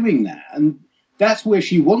doing that? And that's where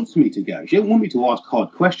she wants me to go. She doesn't want me to ask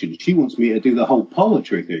hard questions. She wants me to do the whole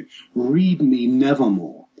poetry thing. Read me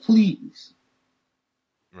nevermore, please.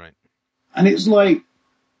 Right. And it's like...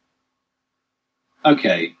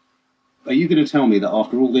 Okay, are you going to tell me that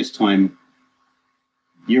after all this time,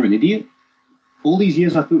 you're an idiot? All these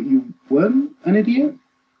years I thought you weren't an idiot?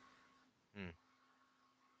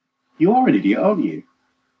 You are an idiot, aren't you?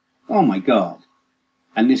 Oh my God.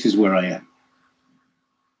 And this is where I am.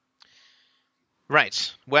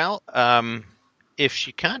 Right. Well, if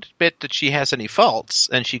she can't admit that she has any faults,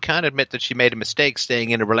 and she can't admit that she made a mistake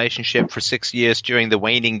staying in a relationship for 6 years during the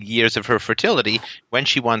waning years of her fertility, when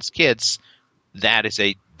she wants kids... That is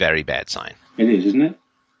a very bad sign. It is, isn't it?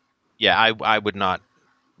 Yeah, I would not.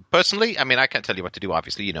 Personally, I mean, I can't tell you what to do,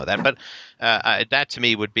 obviously, you know that. But that to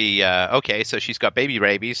me would be, okay, so she's got baby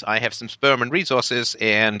rabies. I have some sperm and resources,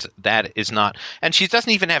 and that is not. And she doesn't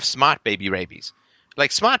even have smart baby rabies.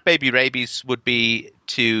 Like, smart baby rabies would be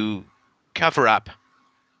to cover up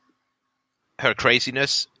her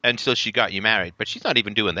craziness until she got you married. But she's not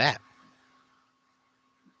even doing that.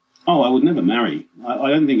 Oh, I would never marry.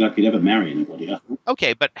 I don't think I could ever marry anybody.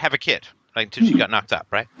 Okay, but have a kid, like, until she got knocked up,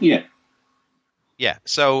 right? Yeah. Yeah,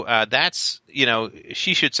 so that's,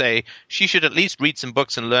 she should at least read some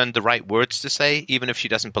books and learn the right words to say, even if she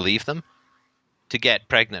doesn't believe them, to get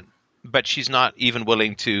pregnant. But she's not even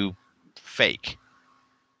willing to fake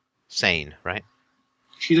sane, right?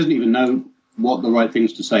 She doesn't even know what the right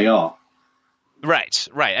things to say are. Right.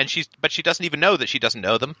 But she doesn't even know that she doesn't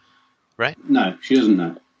know them, right? No, she doesn't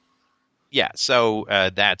know. Yeah, so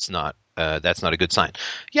that's not a good sign.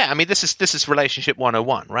 Yeah, I mean, this is relationship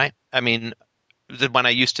 101, right? I mean, when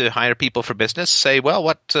I used to hire people for business, say, well,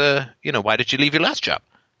 why did you leave your last job?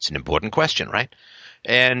 It's an important question, right?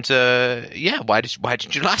 And why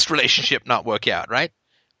did your last relationship not work out, right?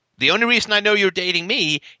 The only reason I know you're dating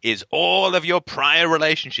me is all of your prior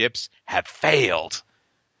relationships have failed.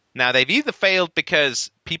 Now, they've either failed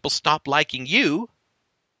because people stop liking you.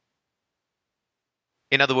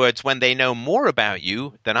 In other words, when they know more about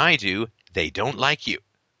you than I do, they don't like you.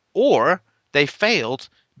 Or they failed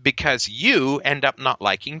because you end up not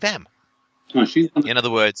liking them. In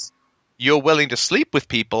other words, you're willing to sleep with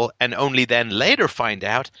people and only then later find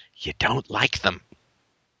out you don't like them.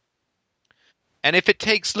 And if it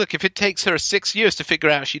takes her 6 years to figure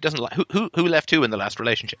out she doesn't like who left who in the last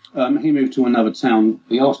relationship? He moved to another town.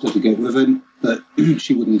 He asked her to go with him, but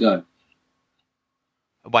she wouldn't go.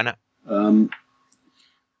 Why not?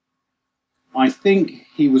 I think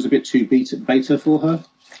he was a bit too beta for her.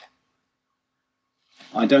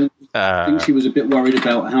 I don't think she was a bit worried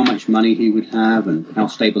about how much money he would have and how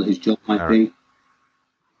stable his job might be.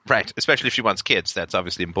 Right, especially if she wants kids. That's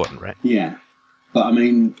obviously important, right? Yeah. But, I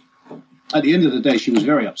mean, at the end of the day, she was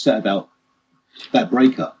very upset about that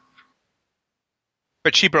breakup.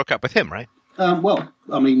 But she broke up with him, right? Well,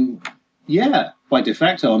 I mean, yeah, by de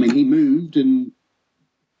facto. I mean, he moved and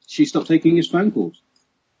she stopped taking his phone calls.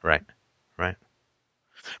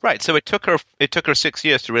 Right, so it took her 6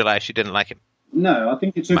 years to realize she didn't like him. No, I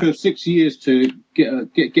think it took her 6 years to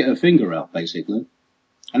get her finger out, basically.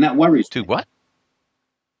 And that worries me. To what?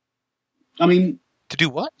 I mean... To do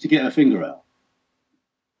what? To get her finger out.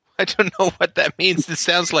 I don't know what that means. It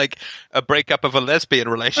sounds like a breakup of a lesbian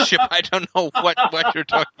relationship. I don't know what you're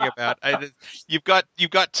talking about. You've got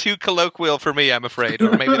too colloquial for me, I'm afraid.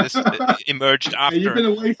 Or maybe this emerged after. You've been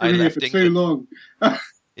away from here for too long.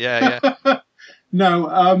 Yeah.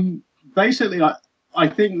 No, basically, I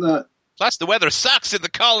think that... Plus, the weather sucks in the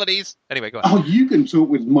colonies. Anyway, go on. Oh, you can talk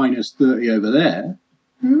with minus 30 over there.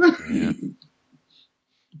 Yeah.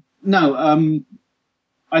 No,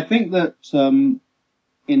 I think that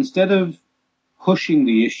instead of pushing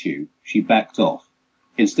the issue, she backed off.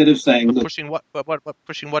 Instead of saying... Look, pushing what?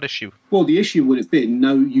 Pushing what issue? Well, the issue would have been,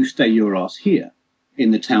 no, you stay your ass here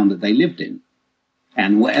in the town that they lived in.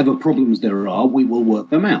 And whatever problems there are, we will work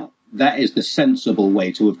them out. That is the sensible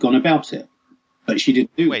way to have gone about it. But she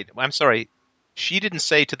didn't do it. Wait, I'm sorry. She didn't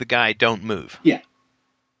say to the guy, don't move. Yeah.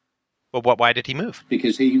 Well, why did he move?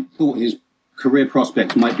 Because he thought his career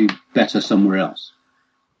prospects might be better somewhere else.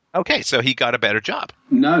 Okay, so he got a better job.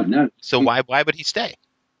 No. So why would he stay?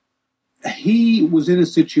 He was in a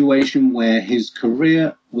situation where his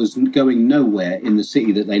career was going nowhere in the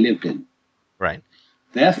city that they lived in. Right.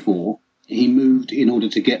 Therefore, he moved in order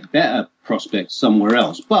to get better prospects somewhere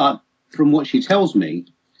else. But from what she tells me,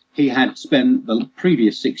 he had spent the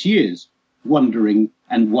previous 6 years wondering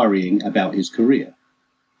and worrying about his career.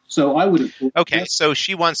 So I would have thought... Okay, so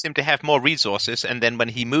she wants him to have more resources, and then when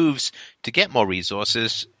he moves to get more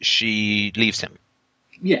resources, she leaves him.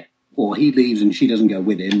 Yeah, or he leaves and she doesn't go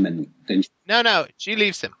with him, and then... No, she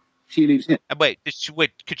leaves him. She leaves him. Wait,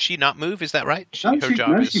 could she not move? Is that right? She could have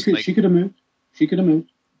moved. She could have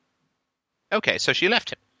moved. Okay, so she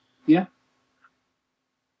left him. Yeah.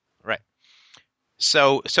 Right.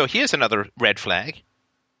 So here's another red flag.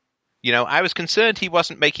 You know, I was concerned he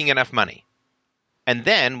wasn't making enough money. And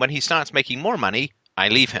then, when he starts making more money, I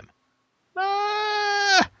leave him.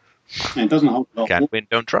 And it doesn't hold up. Can't win,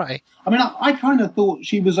 don't try. I mean, I kind of thought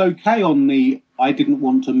she was okay on the I didn't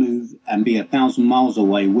want to move and be 1,000 miles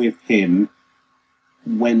away with him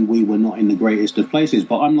when we were not in the greatest of places.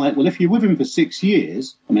 But I'm like, well, if you're with him for 6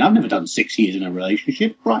 years, I mean, I've never done 6 years in a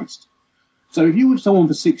relationship, Christ. So if you're with someone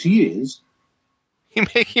for 6 years...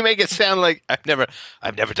 You make it sound like I've never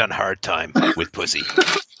done hard time with pussy.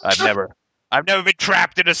 I've never been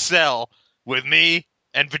trapped in a cell with me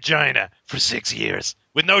and vagina for 6 years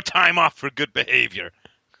with no time off for good behavior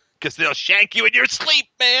because they'll shank you in your sleep,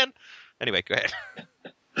 man. Anyway, go ahead.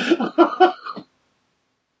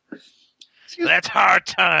 That's hard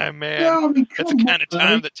time, man. Yeah, I mean, that's the kind of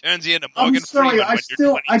time that turns you into Morgan Freeman. I'm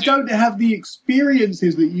sorry, I don't have the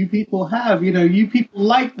experiences that you people have. You know, you people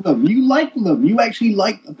like them. You like them. You actually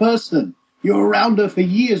like the person. You're around her for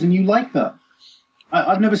years and you like her.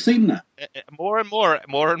 I've never seen that. More and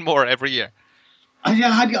more every year. I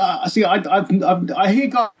hear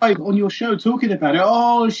guys on your show talking about it.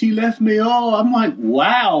 Oh, she left me. Oh, I'm like,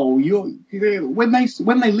 wow. When they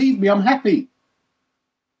leave me, I'm happy.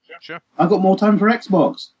 Sure. I've got more time for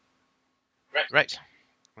Xbox. Right.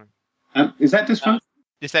 Is that dysfunctional?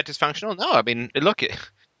 Is that dysfunctional? No. I mean, look,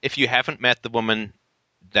 if you haven't met the woman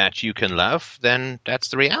that you can love, then that's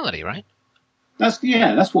the reality, right? That's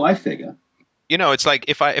what I figure. You know, it's like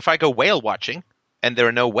if I go whale watching and there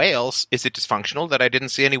are no whales, is it dysfunctional that I didn't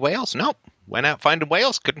see any whales? No. Went out finding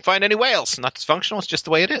whales, couldn't find any whales. Not dysfunctional, it's just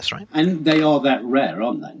the way it is, right? And they are that rare,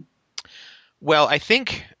 aren't they? Well, I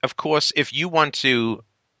think of course, if you want to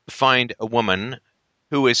find a woman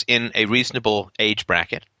who is in a reasonable age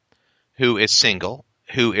bracket, who is single,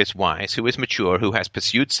 who is wise, who is mature, who has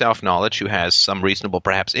pursued self-knowledge, who has some reasonable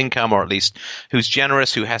perhaps income, or at least who's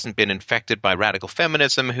generous, who hasn't been infected by radical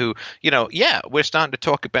feminism, who, we're starting to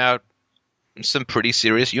talk about some pretty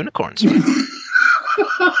serious unicorns.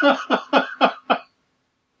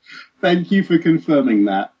 Thank you for confirming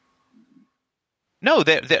that. No,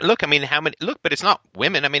 look, I mean, but it's not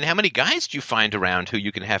women. I mean, how many guys do you find around who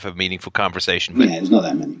you can have a meaningful conversation with? Yeah, it's not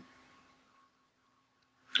that many.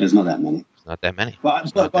 There's not that many. Not that many.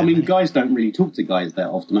 But I mean, guys don't really talk to guys that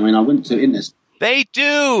often. I mean, I went to Interstellar. They do!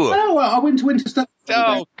 No, I went to Interstellar.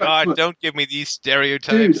 Oh, God, don't give me these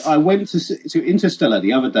stereotypes. Dude, I went to Interstellar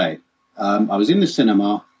the other day. I was in the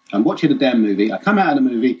cinema. I'm watching a damn movie. I come out of the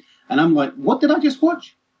movie, and I'm like, what did I just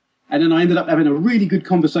watch? And then I ended up having a really good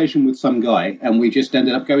conversation with some guy, and we just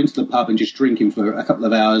ended up going to the pub and just drinking for a couple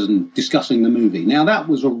of hours and discussing the movie. Now, that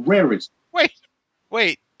was a rarity.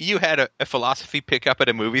 Wait. You had a philosophy pickup at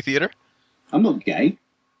a movie theater? I'm not gay.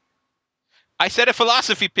 I said a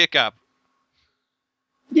philosophy pickup.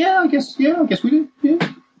 Yeah, I guess we do. Yeah.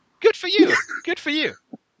 Good for you. Good for you.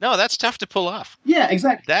 No, that's tough to pull off. Yeah,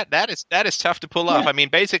 exactly. That is tough to pull off. I mean,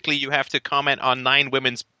 basically, you have to comment on 9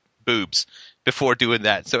 women's boobs before doing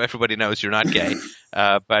that, so everybody knows you're not gay.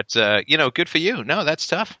 But good for you. No, that's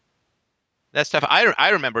tough. That's tough. I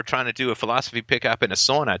remember trying to do a philosophy pickup in a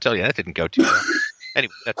sauna. I tell you, that didn't go too well.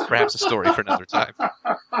 Anyway, that's perhaps a story for another time.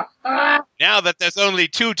 Now that there's only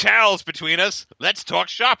 2 towels between us, let's talk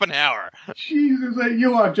Schopenhauer. Jesus,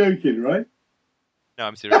 you are joking, right? No,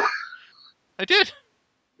 I'm serious. I did.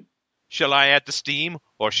 Shall I add the steam,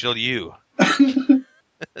 or shall you?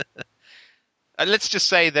 Let's just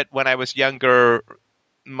say that when I was younger,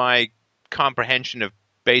 my comprehension of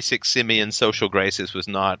basic simian social graces was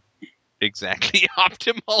not exactly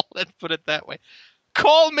optimal. Let's put it that way.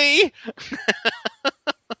 Call me!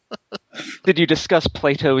 Did you discuss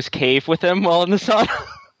Plato's cave with him while in the sauna?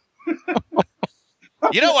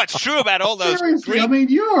 You know what's true about all those Greek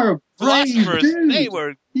you're a philosophers? Dude. They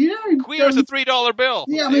were queer as a $3 bill.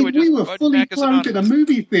 Yeah, we were fully clothed in a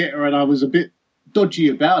movie theater, and I was a bit dodgy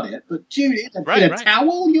about it. But dude, in a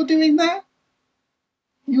towel, you're doing that?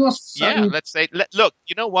 You are so... Yeah, look,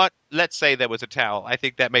 you know what? Let's say there was a towel. I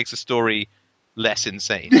think that makes the story less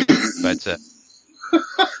insane. But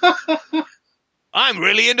I'm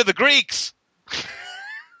really into the Greeks.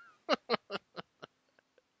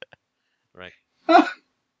 Right.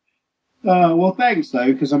 Well, thanks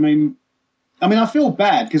though, because I mean, I feel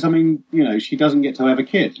bad because she doesn't get to have a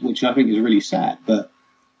kid, which I think is really sad. But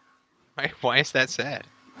why is that sad?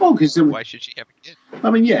 Well, because why should she have a kid?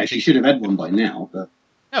 I mean, yeah, she should have had one by now. But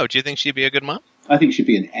no, do you think she'd be a good mom? I think she'd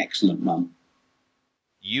be an excellent mom.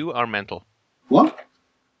 You are mental. What?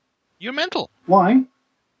 You're mental. Why?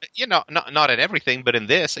 Not at everything, but in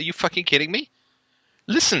this. Are you fucking kidding me?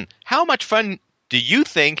 Listen, how much fun do you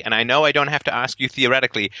think, and I know I don't have to ask you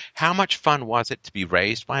theoretically, how much fun was it to be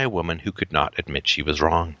raised by a woman who could not admit she was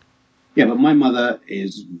wrong? Yeah, but my mother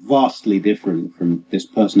is vastly different from this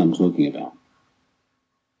person I'm talking about.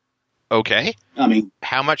 Okay. I mean...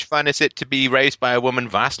 How much fun is it to be raised by a woman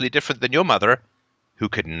vastly different than your mother who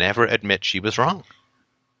could never admit she was wrong?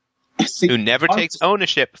 Who never takes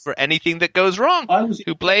ownership for anything that goes wrong,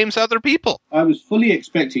 who blames other people. I was fully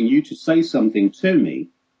expecting you to say something to me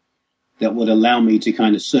that would allow me to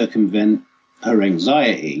kind of circumvent her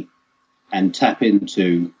anxiety and tap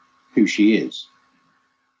into who she is.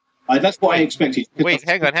 That's what I expected. Wait,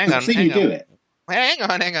 hang on. Do it. Hang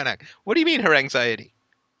on. What do you mean her anxiety?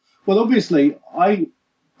 Well, obviously, I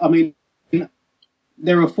mean,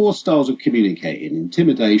 there are 4 styles of communicating: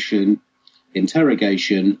 intimidation,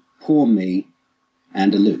 interrogation, poor me,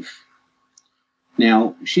 and aloof.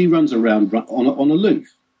 Now, she runs around on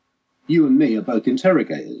aloof. You and me are both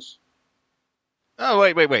interrogators. Oh,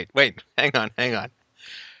 wait. Hang on.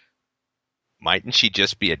 Mightn't she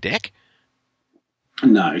just be a dick?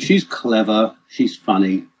 No, she's clever. She's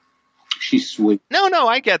funny. She's sweet. No,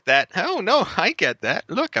 I get that. Oh, no, I get that.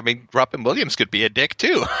 Look, I mean, Robin Williams could be a dick,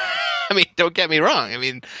 too. I mean, don't get me wrong. I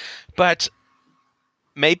mean, but...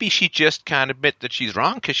 maybe she just can't admit that she's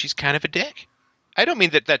wrong because she's kind of a dick. I don't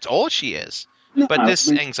mean that that's all she is. No, but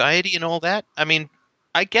this anxiety and all that, I mean,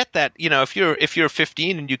 I get that. If you're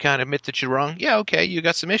 15 and you can't admit that you're wrong, yeah, okay, you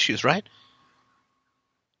got some issues, right?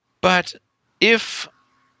 But if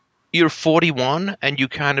you're 41 and you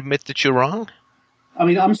can't admit that you're wrong, I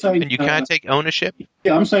mean, I'm saying... and you can't take ownership?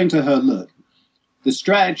 Yeah, I'm saying to her, look, the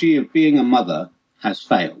strategy of being a mother has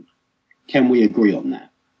failed. Can we agree on that?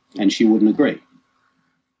 And she wouldn't agree.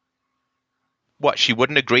 What, she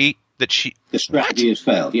wouldn't agree That she the strategy has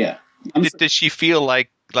failed. Yeah. Does she feel like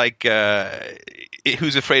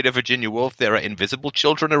Who's Afraid of Virginia Woolf? There are invisible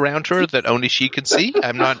children around her that only she can see.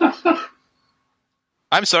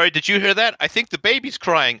 I'm sorry, did you hear that? I think the baby's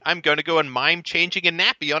crying. I'm going to go and mime changing a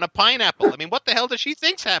nappy on a pineapple. I mean, what the hell does she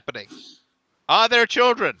think's happening? Are there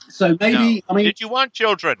children? So maybe, no. Did you want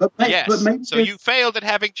children? Yes. But maybe so you failed at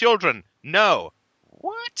having children? No.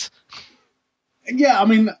 What? Yeah, I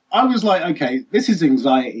mean, I was like, okay, this is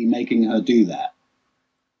anxiety making her do that.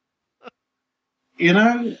 You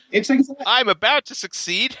know, it's anxiety. I'm about to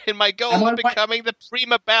succeed in my goal of becoming the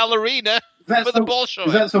prima ballerina for the Bolshoi.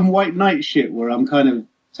 Is that some white knight shit where I'm kind of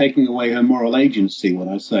taking away her moral agency when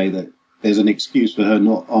I say that there's an excuse for her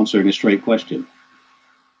not answering a straight question?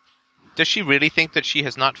 Does she really think that she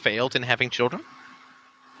has not failed in having children?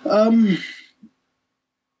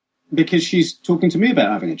 Because she's talking to me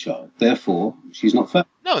about having a child. Therefore, she's not failed.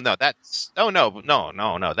 No, that's...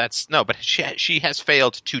 No, that's... No, but she has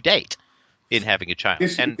failed to date in having a child.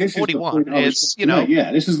 This 41 is, you know...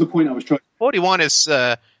 Yeah, this is the point I was trying... 41 is...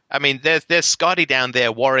 I mean, there's Scotty down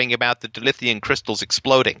there worrying about the dilithium crystals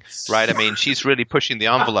exploding, right? I mean, she's really pushing the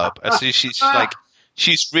envelope. So she's like...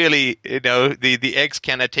 She's really, you know, the eggs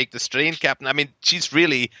cannot take the strain cap. I mean, she's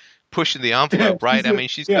really pushing the envelope, right? I mean,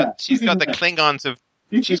 she's got the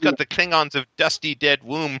Klingons of dusty dead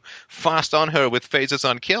womb fast on her with phasers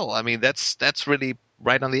on kill. I mean, that's really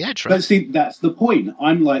right on the edge, right? But see, that's the point.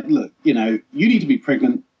 I'm like, look, you know, you need to be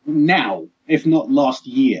pregnant now, if not last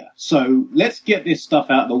year. So let's get this stuff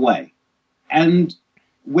out of the way. And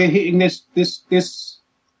we're hitting this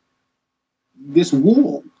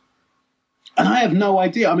wall. And I have no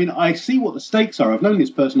idea. I mean, I see what the stakes are. I've known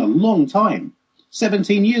this person a long time.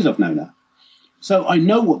 17 years I've known her. So I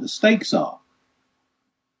know what the stakes are.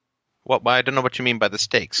 What? I don't know what you mean by the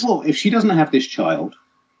stakes. Well, if she doesn't have this child,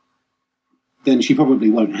 then she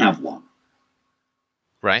probably won't have one.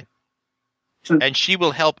 Right. And she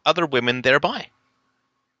will help other women thereby.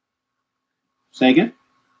 Say again?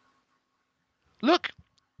 Look.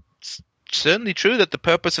 Certainly true that the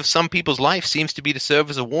purpose of some people's life seems to be to serve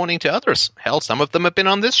as a warning to others. Hell, some of them have been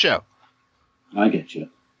on this show. I get you.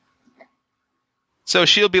 So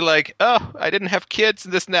she'll be like, oh, I didn't have kids,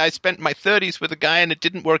 and I spent my 30s with a guy and it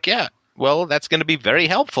didn't work out. Well, that's going to be very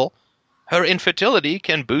helpful. Her infertility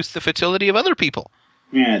can boost the fertility of other people.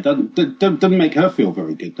 Yeah, it doesn't make her feel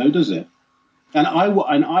very good, though, does it? And I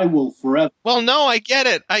will forever... Well, no, I get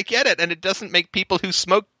it. And it doesn't make people who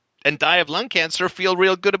smoke and die of lung cancer feel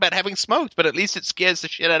real good about having smoked, but at least it scares the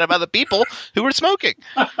shit out of other people who are smoking.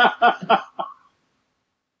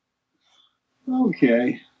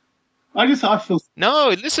 Okay. I feel... No,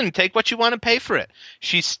 listen, take what you want and pay for it.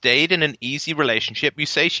 She stayed in an easy relationship. You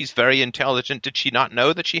say she's very intelligent. Did she not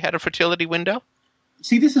know that she had a fertility window?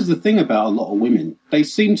 See, this is the thing about a lot of women. They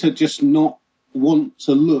seem to just not want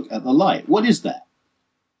to look at the light. What is that?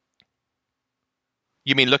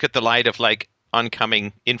 You mean look at the light of, like,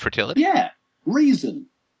 oncoming infertility? Yeah, reason.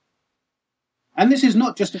 And this is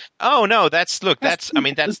not just Oh no, that's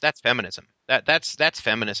feminism. That's feminism. That's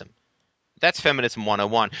feminism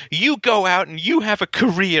 101. You go out and you have a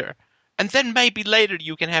career, and then maybe later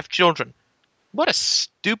you can have children. What a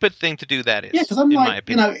stupid thing to do that is. Yeah, because I'm like,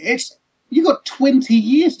 you know, you got 20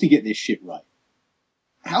 years to get this shit right.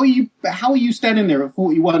 How are you standing there at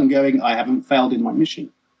 41 going, I haven't failed in my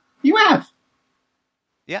mission? You have.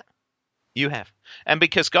 You have. And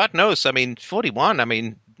because God knows, I mean, 41, I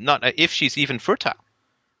mean, not if she's even fertile.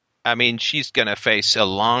 I mean, she's going to face a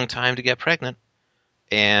long time to get pregnant.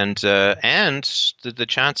 And the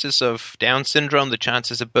chances of Down syndrome, the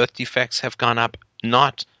chances of birth defects have gone up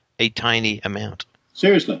not a tiny amount.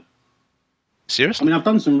 Seriously? I mean, I've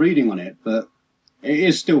done some reading on it, but it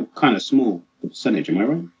is still kind of small, the percentage, am I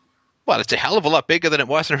right? Well, it's a hell of a lot bigger than it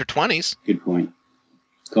was in her 20s. Good point.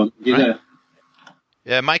 You're there.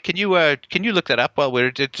 Yeah, Mike, can you look that up while we're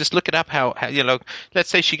just look it up? How you know? Let's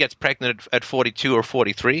say she gets pregnant at 42 or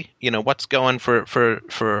 43. You know what's going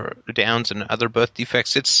for Downs and other birth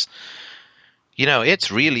defects? It's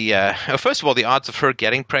it's really first of all, the odds of her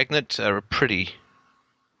getting pregnant are pretty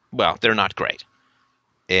well. They're not great,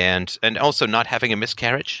 and also not having a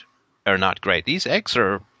miscarriage are not great. These eggs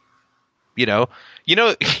are, you do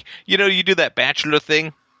that bachelor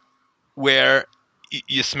thing where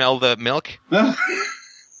you smell the milk. Really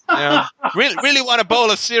want a bowl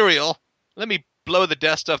of cereal. Let me blow the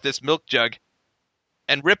dust off this milk jug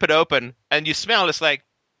and rip it open, and you smell. It's like,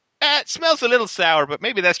 it smells a little sour, but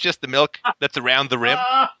maybe that's just the milk that's around the rim.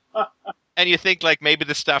 And you think like maybe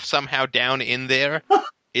the stuff somehow down in there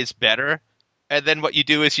is better. And then what you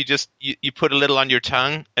do is you put a little on your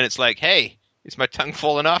tongue, and it's like, hey, is my tongue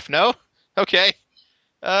falling off? No? Okay.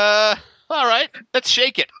 All right, let's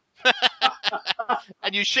shake it.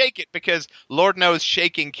 And you shake it because Lord knows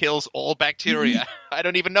shaking kills all bacteria. I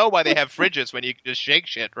don't even know why they have fridges when you can just shake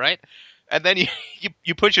shit, right? And then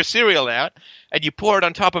you put your cereal out and you pour it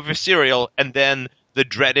on top of your cereal, and then the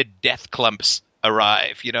dreaded death clumps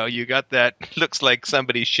arrive. You know, you got that, looks like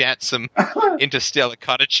somebody shat some Interstellar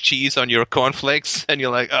cottage cheese on your cornflakes, and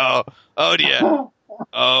you're like, oh dear.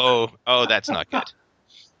 Oh, that's not good.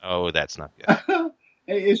 Oh, that's not good.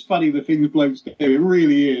 It is funny the things blokes do. It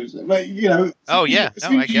really is. But, you know, as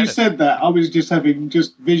soon as you said that, I was just having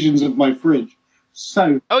visions of my fridge.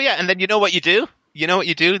 So. Oh, yeah, and then you know what you do? You know what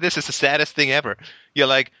you do? This is the saddest thing ever. You're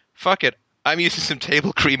like, fuck it, I'm using some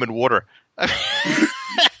table cream and water.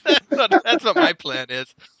 That's what my plan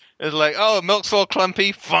is. It's like, oh, milk's all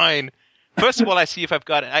clumpy? Fine. First of all, I see if I've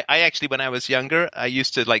got it. I actually, when I was younger, I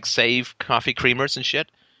used to, like, save coffee creamers and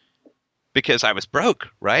shit. Because I was broke,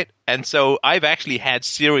 right? And so I've actually had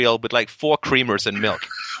cereal with like 4 creamers and milk.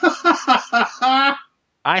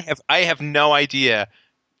 I have no idea,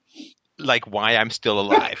 like, why I'm still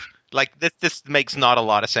alive. Like, this makes not a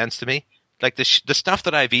lot of sense to me. Like, the stuff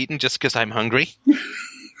that I've eaten just because I'm hungry.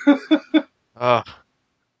 Oh,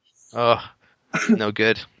 no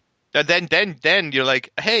good. And then you're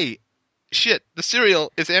like, hey, shit, the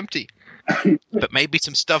cereal is empty. But maybe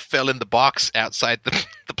some stuff fell in the box outside the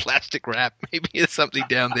plastic wrap. Maybe there's something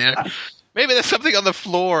down there. Maybe there's something on the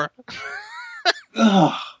floor.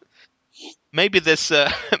 Maybe this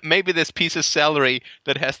piece of celery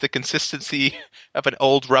that has the consistency of an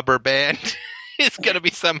old rubber band is going to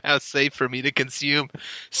be somehow safe for me to consume.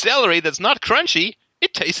 Celery that's not crunchy.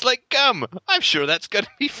 It tastes like gum. I'm sure that's going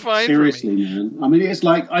to be fine. Seriously, for me. Man. I mean, it's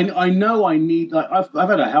like I know I need. Like, I've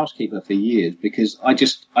had a housekeeper for years because I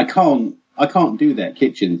can't do that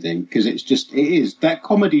kitchen thing because it is that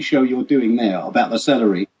comedy show you're doing there about the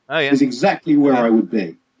celery is exactly where I would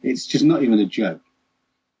be. It's just not even a joke.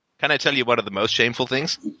 Can I tell you one of the most shameful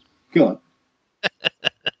things? Go on.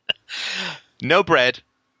 No bread,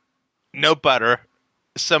 no butter,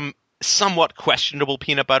 some somewhat questionable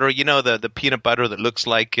peanut butter. You know, the peanut butter that looks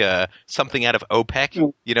like something out of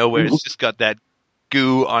OPEC, you know, where it's just got that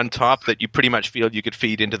goo on top that you pretty much feel you could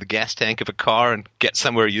feed into the gas tank of a car and get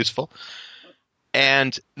somewhere useful.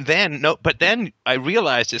 And then, but then I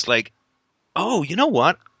realized it's like, oh, you know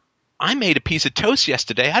what? I made a piece of toast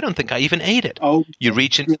yesterday. I don't think I even ate it. Oh, you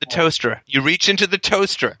reach into the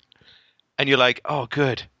toaster. And you're like, oh,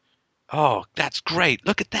 good. Oh, that's great.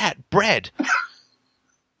 Look at that. Bread.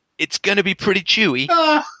 It's going to be pretty chewy.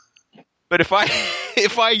 But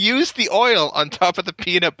if I use the oil on top of the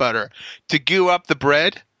peanut butter to goo up the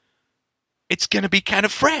bread, it's going to be kind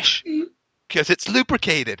of fresh because it's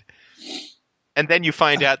lubricated. And then you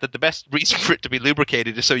find out that the best reason for it to be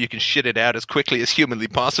lubricated is so you can shit it out as quickly as humanly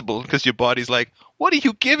possible because your body's like, what are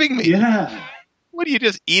you giving me? Yeah. What are you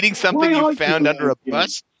just eating something you found under a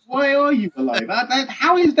bus? Why are you alive?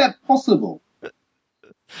 How is that possible?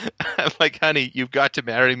 I'm like, honey, you've got to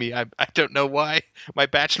marry me. I don't know why. My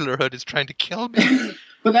bachelorhood is trying to kill me.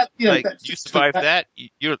 But that, like, you survived that.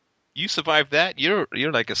 You survived that. You're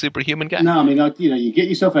like a superhuman guy. No, I mean, you get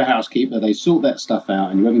yourself a housekeeper. They sort that stuff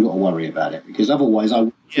out, and you haven't got to worry about it because otherwise, I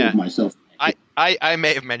would kill myself. I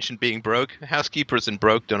may have mentioned being broke. Housekeepers and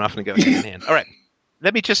broke don't often go hand in hand. All right,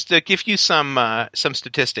 let me just give you some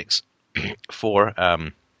statistics for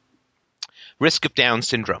risk of Down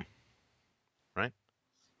syndrome. Right?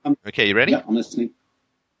 Okay, you ready? Yeah, I'm listening.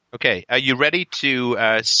 Okay, are you ready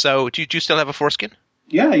to sew? Do you still have a foreskin?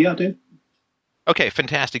 Yeah, I do. Okay,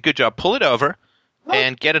 fantastic. Good job. Pull it over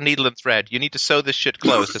and get a needle and thread. You need to sew this shit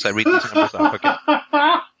closed as I read these numbers off, okay?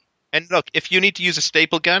 And look, if you need to use a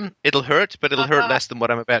staple gun, it'll hurt, but it'll hurt less than what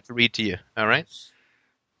I'm about to read to you, all right?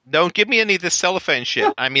 Don't give me any of this cellophane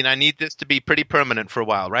shit. I mean, I need this to be pretty permanent for a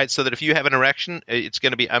while, right? So that if you have an erection, it's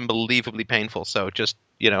going to be unbelievably painful. So just,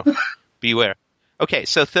 beware. Okay,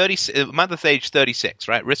 so mother's age 36,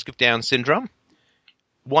 right? Risk of Down syndrome,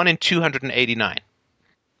 1 in 289,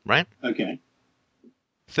 right? Okay.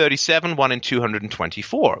 37, 1 in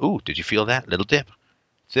 224. Ooh, did you feel that? Little dip.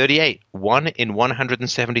 38, 1 in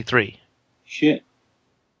 173. Shit.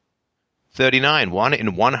 39, 1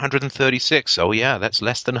 in 136. Oh, yeah, that's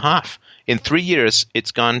less than half. In 3 years,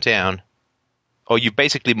 it's gone down. Oh, you've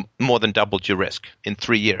basically more than doubled your risk in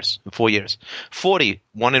 4 years. 40,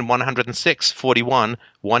 1 in 106. 41,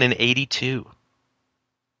 1 in 82.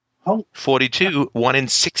 42, 1 in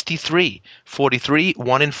 63. 43,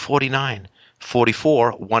 1 in 49.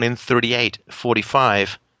 44, 1 in 38.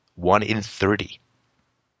 45, 1 in 30.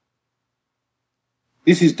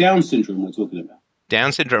 This is Down syndrome we're talking about.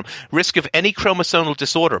 Down syndrome. Risk of any chromosomal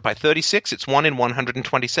disorder. By 36, it's 1 in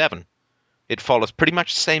 127. it follows pretty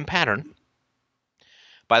much the same pattern.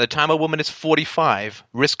 By the time a woman is 45,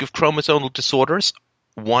 risk of chromosomal disorders,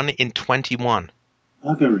 1 in 21.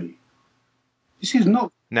 Buggery. This is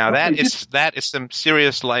not... Now, that is some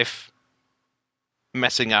serious life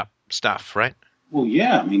messing up stuff, right? Well,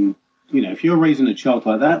 yeah. I mean, if you're raising a child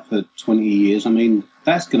like that for 20 years, I mean,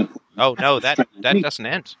 that's going to... Oh, no, that doesn't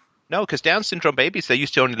end. No, because Down syndrome babies, they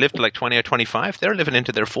used to only live to like 20 or 25. They're living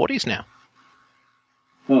into their 40s now.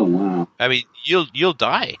 Oh, wow. I mean, you'll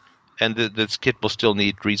die, and this kid will still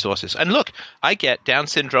need resources. And look, I get Down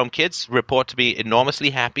syndrome kids report to be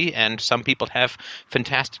enormously happy, and some people have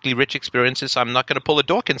fantastically rich experiences. I'm not going to pull a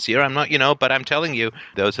Dawkins here. I'm not, but I'm telling you,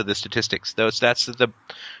 those are the statistics. That's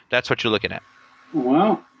what you're looking at.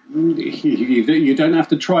 Well, you don't have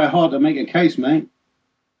to try hard to make a case, mate.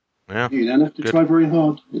 Yeah, you don't have to try very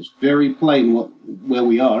hard. It's very plain where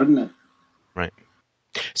we are, isn't it? Right.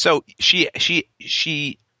 So she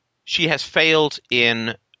has failed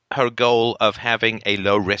in her goal of having a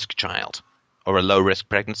low-risk child, or a low-risk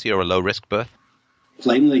pregnancy, or a low-risk birth?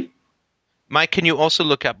 Plainly. Mike, can you also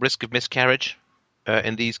look up risk of miscarriage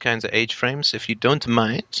in these kinds of age frames, if you don't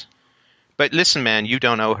mind? But listen, man, you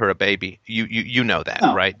don't owe her a baby. You know that,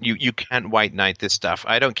 right? You can't white knight this stuff.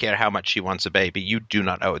 I don't care how much she wants a baby. You do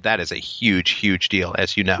not owe it. That is a huge, huge deal,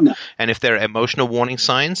 as you know. No. And if there are emotional warning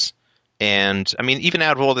signs, and I mean, even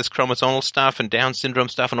out of all this chromosomal stuff and Down syndrome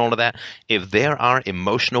stuff and all of that, if there are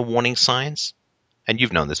emotional warning signs, and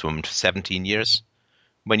you've known this woman for 17 years,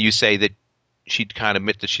 when you say that she can't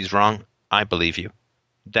admit that she's wrong, I believe you.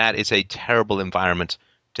 That is a terrible environment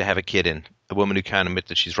to have a kid in. A woman who can't admit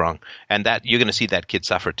that she's wrong. And that you're going to see that kid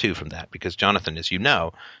suffer too from that, because Jonathan, as you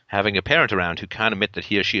know, having a parent around who can't admit that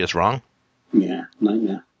he or she is wrong,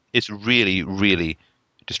 it's really, really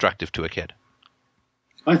destructive to a kid.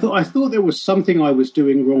 I thought there was something I was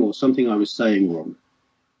doing wrong or something I was saying wrong.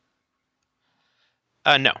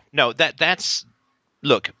 No, that's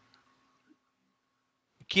look.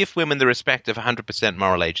 Give women the respect of 100%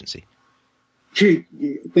 moral agency.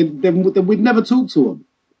 Then we'd never talk to them.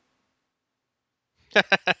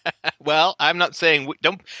 Well, I'm not saying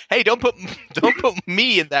don't put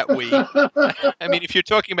me in that we. I mean, if you're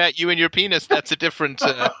talking about you and your penis, that's a different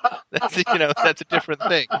that's a different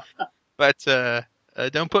thing. But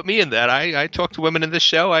don't put me in that. I talk to women in this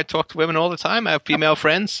show. I talk to women all the time. I have female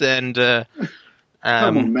friends, and come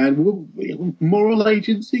on, man, moral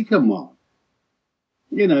agency. Come on,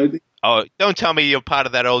 Oh, don't tell me you're part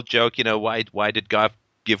of that old joke. Why did God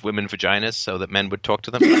give women vaginas so that men would talk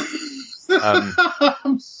to them?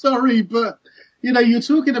 I'm sorry, but you're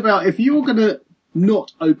talking about if you're going to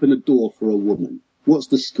not open a door for a woman, what's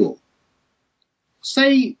the score?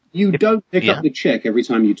 Say you don't pick up the check every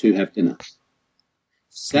time you two have dinner.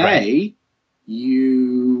 Say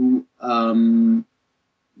you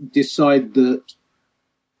decide that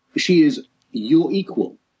she is your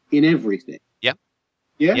equal in everything. Yeah.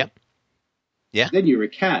 Yeah? Yeah. Yeah. Then you're a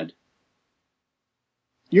cad.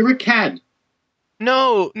 You're a cad.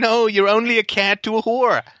 No, you're only a cad to a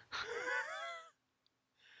whore.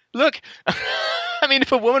 Look, I mean,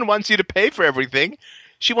 if a woman wants you to pay for everything,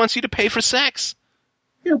 she wants you to pay for sex.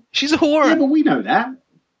 Yeah. She's a whore. Yeah, but we know that.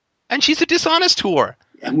 And she's a dishonest whore.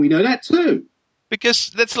 And we know that too.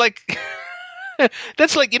 Because that's like,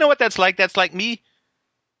 you know what that's like? That's like me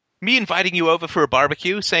inviting you over for a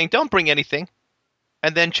barbecue, saying, don't bring anything,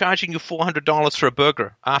 and then charging you $400 for a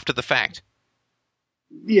burger after the fact.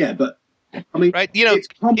 Yeah, but I mean, right?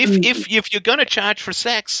 If you're going to charge for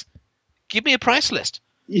sex, give me a price list.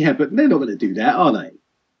 Yeah, but they're not going to do that, are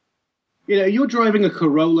they? You're driving a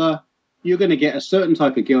Corolla. You're going to get a certain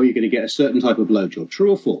type of girl. You're going to get a certain type of blowjob.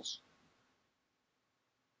 True or false?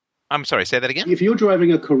 I'm sorry. Say that again. If you're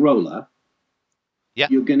driving a Corolla,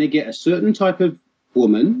 you're going to get a certain type of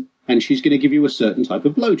woman, and she's going to give you a certain type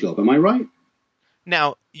of blowjob. Am I right?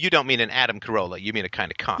 Now, you don't mean an Adam Carolla. You mean a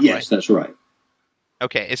kind of car, yes, right? That's right.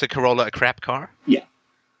 Okay, is a Corolla a crap car? Yeah.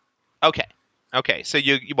 Okay. So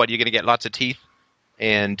you're going to get lots of teeth,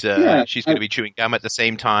 and she's going to be chewing gum at the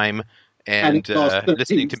same time and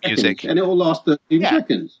listening to music, and it will last 13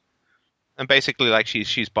 seconds. And basically, like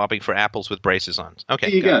she's bobbing for apples with braces on. Okay,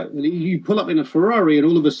 there you go. You pull up in a Ferrari, and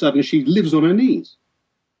all of a sudden she lives on her knees.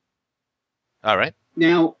 All right.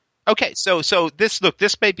 Now. Okay, so this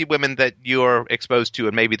may be women that you're exposed to,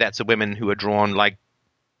 and maybe that's a women who are drawn like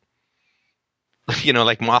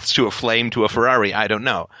moths to a flame to a Ferrari. I don't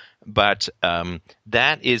know. But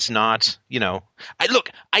that is not,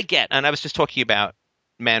 I get, and I was just talking about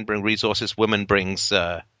man brings resources, woman brings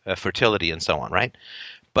fertility and so on, right?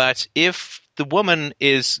 But if the woman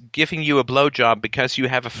is giving you a blowjob because you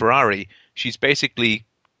have a Ferrari, she's basically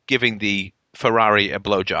giving the Ferrari a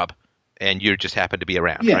blowjob. and you just happen to be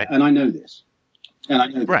around, yeah, right? and I know this. And I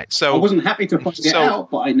know right. This. So I wasn't happy to find it out,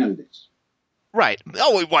 but I know this. Right.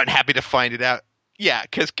 Oh, we weren't happy to find it out. Yeah,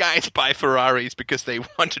 because guys buy Ferraris because they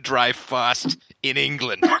want to drive fast in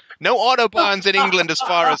England. No autobahns in England as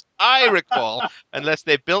far as I recall, unless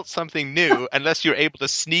they built something new, unless you're able to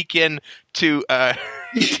sneak in to the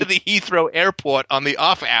Heathrow airport on the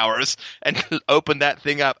off hours and open that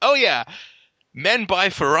thing up. Oh, yeah. Men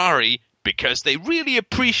buy Ferrari because they really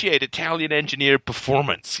appreciate Italian engineer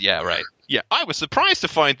performance. Yeah, right. Yeah, I was surprised to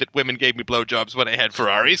find that women gave me blowjobs when I had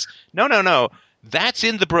Ferraris. No. That's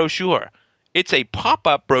in the brochure. It's a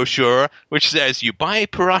pop-up brochure which says you buy a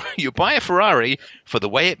Ferrari for the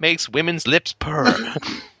way it makes women's lips purr.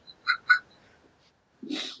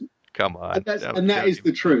 Come on. And that is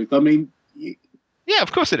the truth. I mean... Yeah,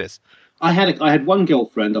 of course it is. I had one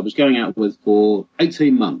girlfriend I was going out with for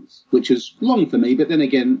 18 months, which is long for me, but then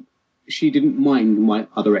again, she didn't mind my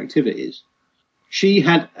other activities. She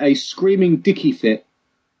had a screaming dicky fit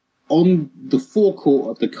on the forecourt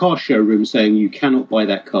of the car showroom saying, you cannot buy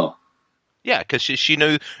that car. Yeah, because she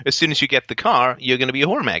knew as soon as you get the car, you're going to be a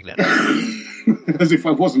whore magnet. As if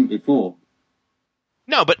I wasn't before.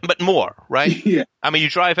 No, but more, right? Yeah. I mean, you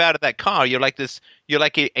drive out of that car, you're like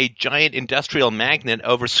a giant industrial magnet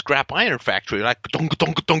over scrap iron factory, like dunk,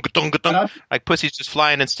 dunk, dunk, dunk, dunk, like pussies just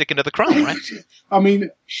flying and sticking to the chrome, right? I mean,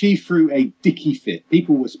 she threw a dicky fit.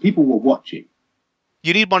 People were watching.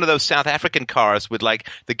 You need one of those South African cars with like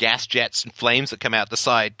the gas jets and flames that come out the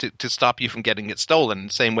side to stop you from getting it stolen.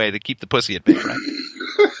 The same way to keep the pussy at bay,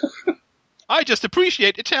 right? I just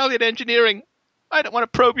appreciate Italian engineering. I don't want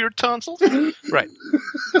to probe your tonsils. Right.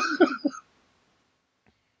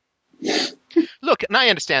 Look, and I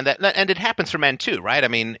understand that, and it happens for men too, right? I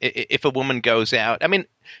mean, if a woman goes out, I mean,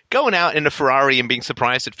 going out in a Ferrari and being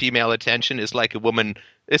surprised at female attention is like a woman.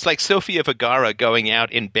 It's like Sofia Vergara going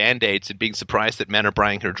out in Band-Aids and being surprised that men are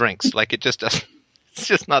buying her drinks. Like it just doesn't. It's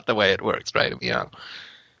just not the way it works, right? You know,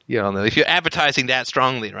 if you're advertising that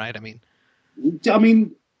strongly, right? I mean,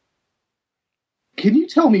 can you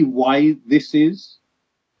tell me why this is?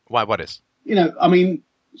 Why? What is? You know, I mean.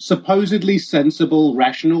 Supposedly sensible,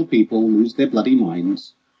 rational people lose their bloody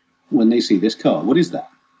minds when they see this car. What is that?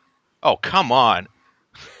 Oh, come on.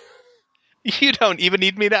 You don't even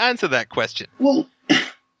need me to answer that question. Well,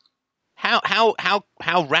 how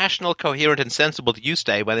rational, coherent, and sensible do you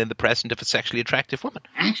stay when in the presence of a sexually attractive woman?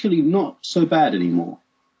 Actually, not so bad anymore.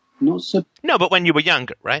 Not so. No, but when you were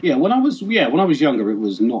younger, right? Yeah, when I was younger, it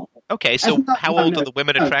was not. Okay, so how old are the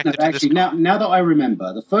women attracted to this? Now that I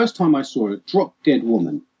remember, the first time I saw a drop-dead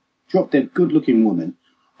good-looking woman,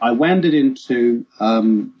 I wandered into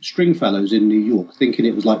Stringfellows in New York, thinking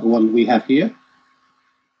it was like the one we have here.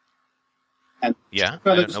 And yeah,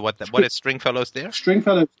 I don't know what is Stringfellows there?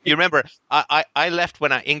 Stringfellows. You remember, I left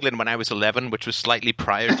England when I was 11, which was slightly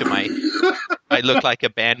prior to my. I looked like a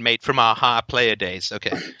bandmate from Aha Player days.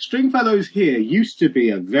 Okay. Stringfellows here used to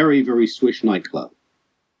be a very, very swish nightclub.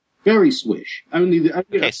 Very swish.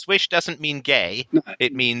 Okay, swish doesn't mean gay. No.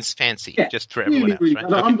 It means fancy, yeah, just for everyone else. Right?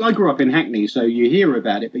 Okay. I grew up in Hackney, so you hear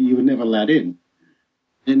about it, but you were never allowed in.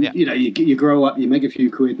 And, you know, you grow up, you make a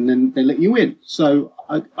few quid, and then they let you in. So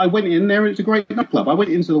I went in there, and it's a great nightclub. I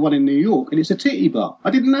went into the one in New York, and it's a titty bar.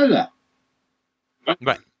 I didn't know that.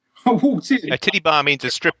 Right. I walked in. A titty bar means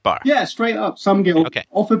a strip bar. Yeah, straight up. Some girl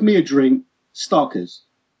offered me a drink, starkers,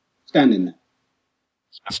 standing there.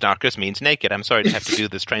 Starkers means naked. I'm sorry to have to do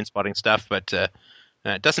this train spotting stuff, but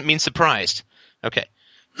it doesn't mean surprised. Okay.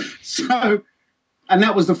 So, and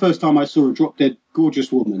that was the first time I saw a drop-dead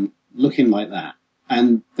gorgeous woman looking like that.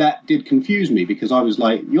 And that did confuse me because I was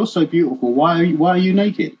like, you're so beautiful. Why are you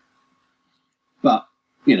naked? But,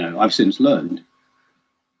 you know, I've since learned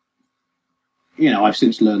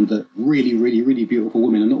that really, really, really beautiful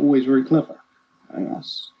women are not always very clever.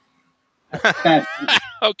 That's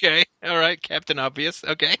okay. All right, Captain Obvious.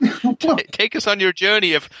 Okay. Take us on your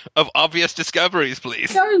journey of obvious discoveries,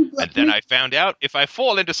 please. And then I found out if I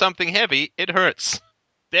fall into something heavy, it hurts.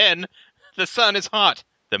 Then the sun is hot.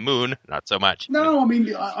 The moon, not so much. No, I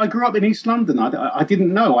mean, I grew up in East London. I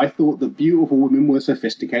didn't know. I thought that beautiful women were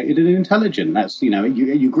sophisticated and intelligent. That's, you know,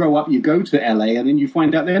 you grow up, you go to LA, and then you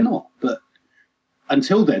find out they're not. But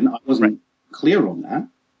until then, I wasn't clear on that.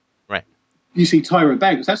 Right. You see Tyra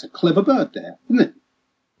Banks, that's a clever bird there, isn't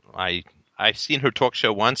it? I've seen her talk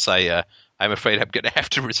show once. I'm afraid I'm going to have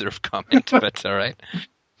to reserve comment, but all right.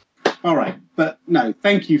 All right. But no,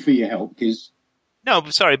 thank you for your help, because... No,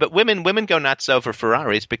 sorry, but women go nuts over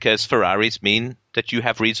Ferraris because Ferraris mean that you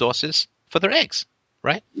have resources for their eggs,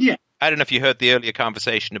 right? Yeah. I don't know if you heard the earlier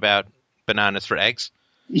conversation about bananas for eggs.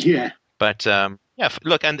 Yeah. But, Yeah,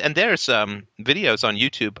 look, and there's videos on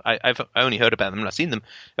YouTube. I've only heard about them, not seen them.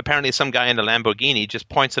 Apparently, some guy in a Lamborghini just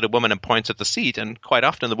points at a woman and points at the seat, and quite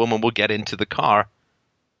often the woman will get into the car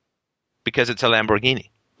because it's a Lamborghini.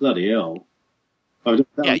 Bloody hell!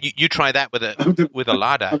 Yeah, you try that with a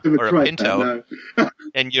Lada or a Pinto, no.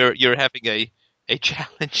 And you're having a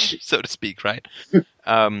challenge, so to speak, right?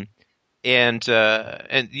 And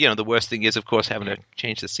the worst thing is, of course, having to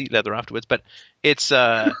change the seat leather afterwards. But it's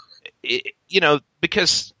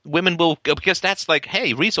because women will go, because that's like,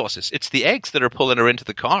 hey, resources. It's the eggs that are pulling her into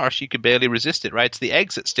the car. She could barely resist it, right? It's the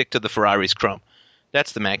eggs that stick to the Ferrari's chrome.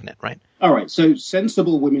 That's the magnet, right? All right. So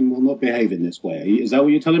sensible women will not behave in this way. Is that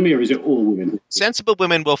what you're telling me, or is it all women? Sensible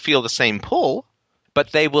women will feel the same pull,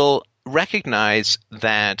 but they will recognize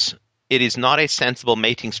that it is not a sensible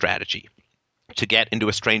mating strategy to get into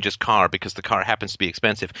a stranger's car because the car happens to be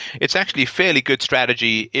expensive. It's actually a fairly good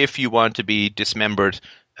strategy if you want to be dismembered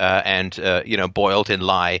and boiled in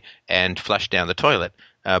lye and flushed down the toilet.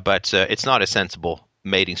 But it's not a sensible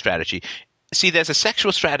mating strategy. See, there's a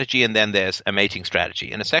sexual strategy and then there's a mating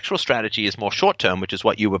strategy. And a sexual strategy is more short-term, which is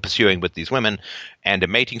what you were pursuing with these women. And a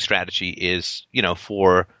mating strategy is,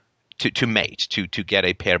 to mate, to get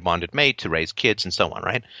a pair-bonded mate, to raise kids and so on,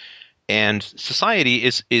 right? And society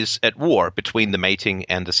is at war between the mating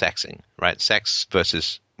and the sexing, right? Sex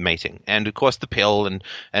versus mating. And, of course, the pill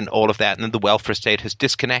and all of that, and then the welfare state has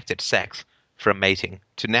disconnected sex from mating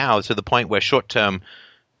to the point where short-term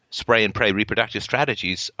spray and pray reproductive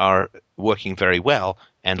strategies are working very well,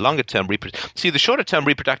 and longer-term the shorter-term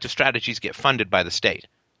reproductive strategies get funded by the state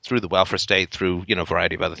through the welfare state, through a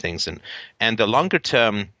variety of other things, and the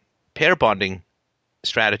longer-term pair bonding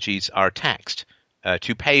strategies are taxed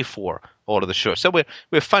to pay for all of the short. So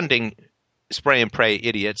we're funding spray and pray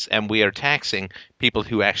idiots, and we are taxing people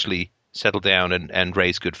who actually settle down and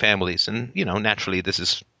raise good families, and naturally this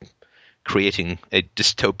is creating a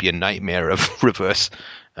dystopian nightmare of reverse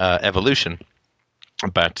evolution.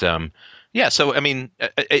 But so I mean,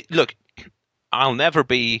 look, I'll never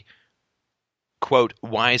be, quote,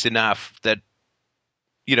 wise enough that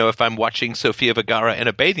if I'm watching Sofia Vergara in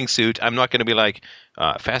a bathing suit, I'm not going to be like,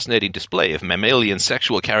 fascinating display of mammalian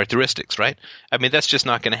sexual characteristics, right? I mean, that's just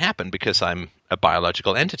not going to happen because I'm a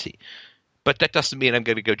biological entity. But that doesn't mean I'm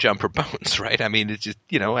going to go jump her bones, right? I mean, it's just,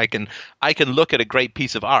 I can look at a great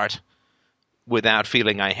piece of art without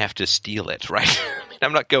feeling I have to steal it, right?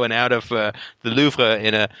 I'm not going out of the Louvre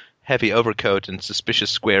in a heavy overcoat and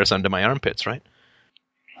suspicious squares under my armpits, right?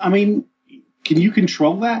 I mean, can you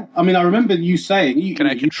control that? I mean, I remember you saying... Can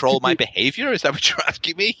I control my behavior? Is that what you're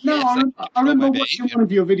asking me? No, yes, I remember watching one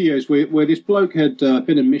of your videos where this bloke had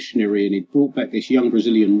been a missionary and he'd brought back this young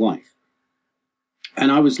Brazilian wife.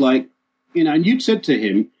 And I was like, and you'd said to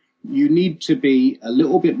him, you need to be a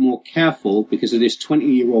little bit more careful because of this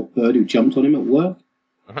 20-year-old bird who jumped on him at work.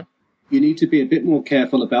 Uh-huh. You need to be a bit more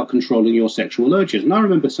careful about controlling your sexual urges. And I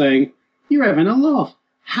remember saying, you're having a laugh.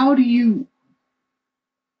 How do you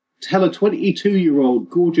tell a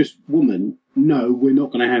 22-year-old gorgeous woman, no, we're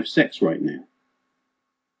not going to have sex right now?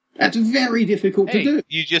 That's very difficult to do.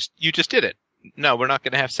 You just did it. No, we're not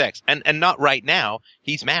going to have sex. And not right now.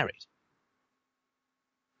 He's married.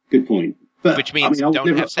 Good point. But, which means I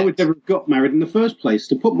would never have got married in the first place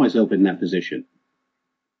to put myself in that position.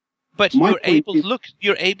 But you're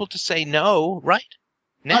able to say no, right?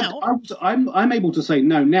 Now. I'm able to say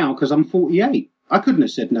no now because I'm 48. I couldn't have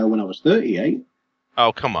said no when I was 38.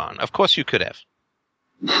 Oh, come on. Of course you could have.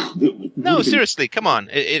 No, seriously, come on.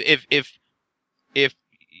 If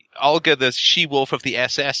Olga, the she-wolf of the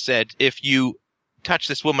SS, said, if you touch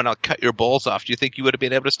this woman, I'll cut your balls off, do you think you would have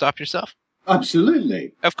been able to stop yourself?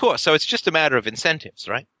 Absolutely. Of course. So it's just a matter of incentives,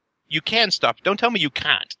 right? You can stop. Don't tell me you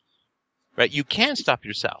can't. Right? You can stop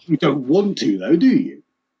yourself. You don't want to, though, do you?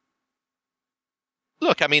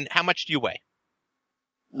 Look, I mean, how much do you weigh?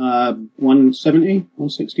 170,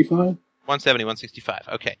 165. 170, 165.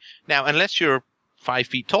 Okay. Now, unless you're 5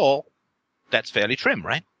 feet tall, that's fairly trim,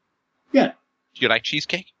 right? Yeah. Do you like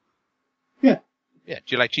cheesecake? Yeah. Yeah.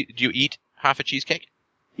 Do you eat half a cheesecake?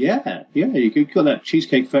 Yeah. You got that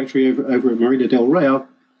Cheesecake Factory over at Marina del Rey. I'll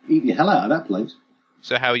eat the hell out of that place.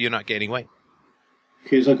 So how are you not gaining weight?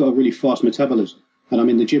 Because I've got a really fast metabolism, and I'm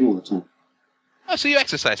in the gym all the time. Oh, so you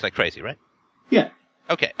exercise like crazy, right? Yeah.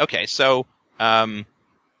 Okay. So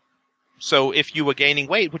if you were gaining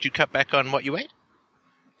weight, would you cut back on what you ate?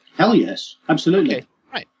 Hell yes, absolutely. Okay,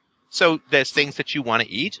 right. So there's things that you want to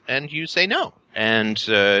eat, and you say no. And,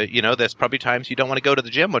 there's probably times you don't want to go to the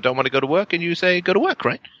gym or don't want to go to work, and you say, go to work,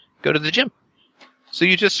 right? Go to the gym. So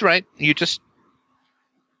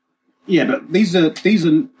Yeah, but these are,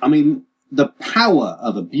 I mean, the power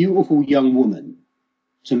of a beautiful young woman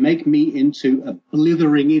to make me into a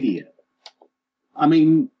blithering idiot. I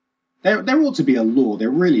mean, there ought to be a law. There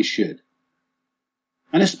really should.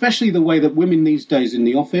 And especially the way that women these days in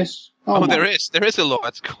the office. Oh, there is a law.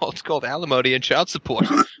 It's called alimony and child support.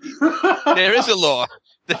 There is a law.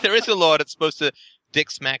 There is a law that's supposed to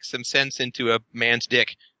dick smack some sense into a man's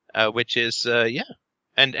dick, which is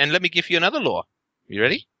And let me give you another law. You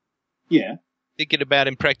ready? Yeah. Thinking about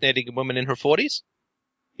impregnating a woman in her 40s?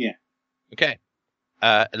 Yeah. Okay.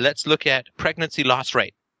 Let's look at pregnancy loss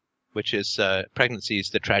rate, which is pregnancies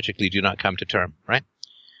that tragically do not come to term, right?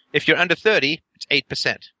 If you're under 30, it's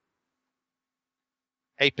 8%.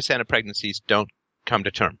 8% of pregnancies don't come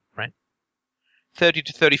to term, right? 30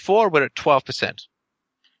 to 34, we're at 12%.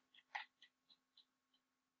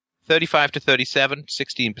 35 to 37,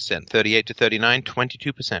 16%. 38 to 39,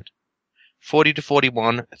 22%. 40 to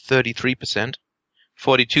 41, 33%.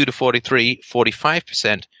 42 to 43,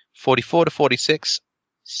 45%. 44 to 46,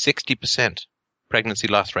 60% pregnancy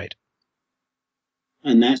loss rate.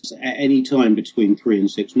 And that's at any time between 3 and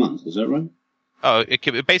 6 months, is that right? Oh,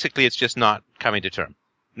 basically it's just not coming to term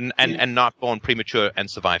and not born premature and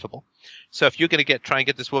survivable. So if you're going to try and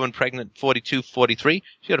get this woman pregnant 42, 43,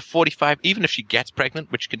 she got a 45, even if she gets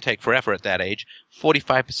pregnant, which can take forever at that age,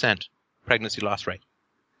 45% pregnancy loss rate.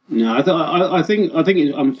 No, I think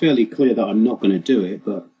I'm fairly clear that I'm not going to do it,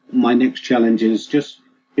 but my next challenge is just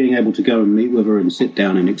being able to go and meet with her and sit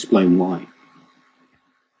down and explain why.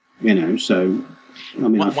 So, I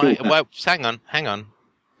mean, why, hang on.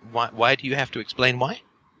 Why do you have to explain why?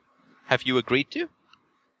 Have you agreed to?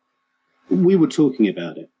 We were talking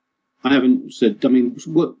about it. I haven't said,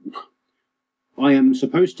 I am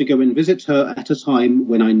supposed to go and visit her at a time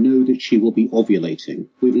when I know that she will be ovulating.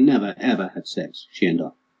 We've never, ever had sex, she and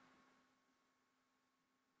I.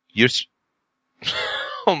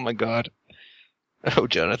 Oh my God. Oh,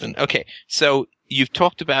 Jonathan. Okay, so you've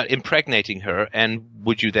talked about impregnating her, and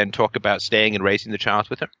would you then talk about staying and raising the child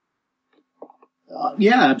with her?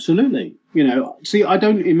 Yeah, absolutely. See, I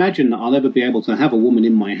don't imagine that I'll ever be able to have a woman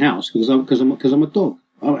in my house because I'm a dog.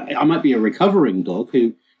 I might be a recovering dog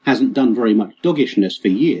who hasn't done very much doggishness for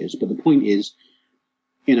years, but the point is,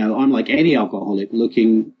 I'm like any alcoholic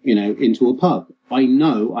looking, into a pub. I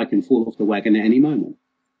know I can fall off the wagon at any moment.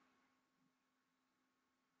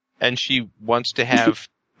 And she wants to have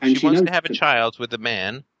a child with a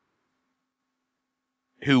man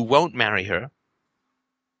who won't marry her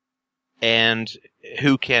and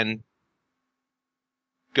who can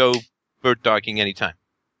go bird dogging anytime.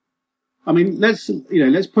 I mean, let's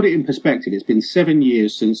put it in perspective. It's been 7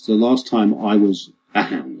 years since the last time I was a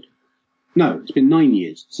hound. No, it's been 9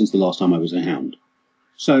 years since the last time I was a hound.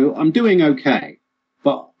 So I'm doing okay,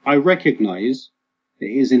 but I recognize that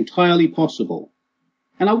it is entirely possible.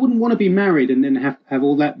 And I wouldn't want to be married and then have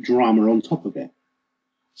all that drama on top of it.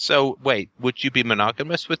 So, wait, would you be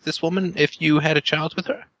monogamous with this woman if you had a child with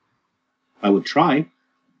her? I would try.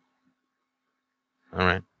 All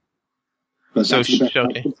right. But that's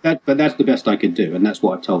the best I could do, and that's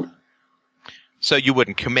what I told her. So you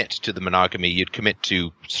wouldn't commit to the monogamy, you'd commit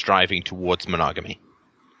to striving towards monogamy?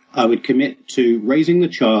 I would commit to raising the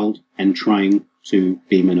child and trying to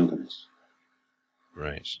be monogamous.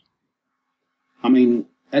 Right. I mean,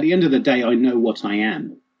 at the end of the day, I know what I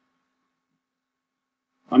am.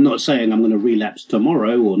 I'm not saying I'm going to relapse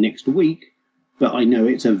tomorrow or next week, but I know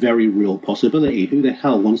it's a very real possibility. Who the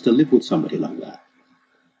hell wants to live with somebody like that?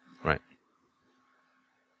 Right.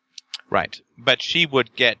 Right. But she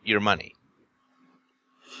would get your money.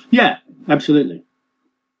 Yeah, absolutely.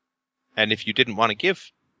 And if you didn't want to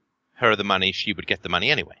give her the money, she would get the money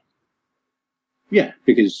anyway. Yeah,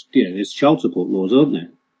 because, there's child support laws, aren't there?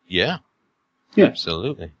 Yeah. Yeah.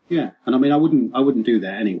 Absolutely. Yeah. And I mean, I wouldn't do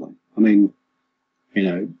that anyway. I mean,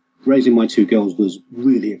 raising my 2 girls was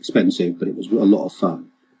really expensive, but it was a lot of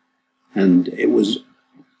fun. And it was,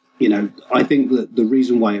 I think that the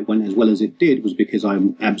reason why it went as well as it did was because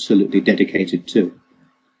I'm absolutely dedicated to it.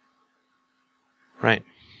 Right.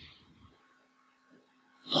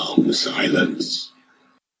 Long silence.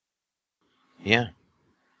 Yeah.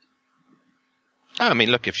 I mean,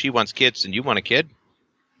 look, if she wants kids and you want a kid,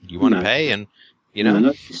 you want to pay and,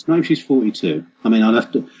 No, she's 42. I mean,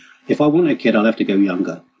 if I want a kid, I'll have to go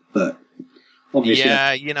younger. But obviously...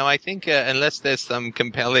 Yeah, I think unless there's some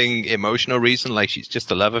compelling emotional reason, like she's just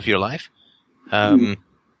the love of your life, I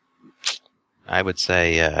would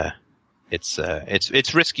say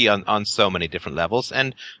it's risky on so many different levels.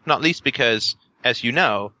 And not least because, as you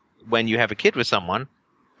know, when you have a kid with someone,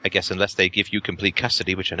 I guess unless they give you complete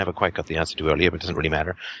custody, which I never quite got the answer to earlier, but it doesn't really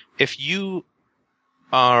matter. If you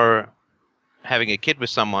are having a kid with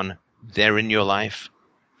someone, they're in your life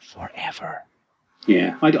forever.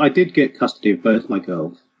 Yeah, I did get custody of both my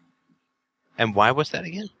girls. And why was that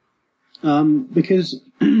again? Because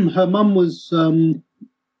her mum was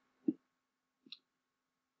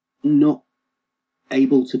not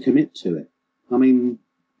able to commit to it. I mean...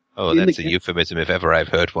 Oh, that's a euphemism if ever I've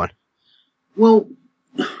heard one. Well,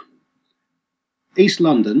 East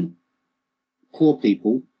London, poor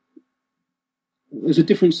people, there's a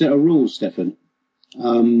different set of rules, Stefan.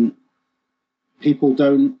 People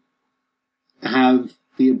don't have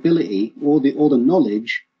the ability or the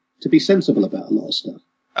knowledge to be sensible about a lot of stuff.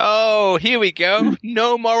 Oh, here we go.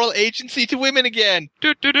 No moral agency to women again.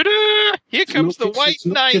 Here comes the white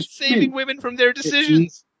knight saving women from their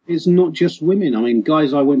decisions. It's not just women. I mean,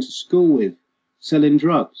 guys I went to school with selling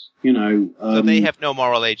drugs, you know. So they have no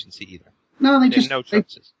moral agency either. No, they have no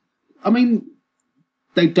choices.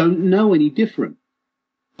 They don't know any different.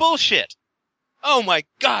 Bullshit. Oh my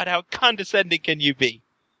God, how condescending can you be?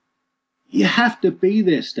 You have to be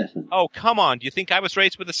there, Stefan. Oh, come on. Do you think I was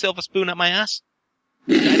raised with a silver spoon up my ass?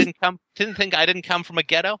 Didn't think I didn't come from a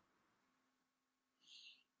ghetto?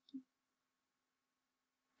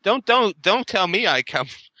 Don't tell me I come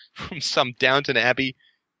from some Downton Abbey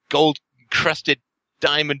gold-crusted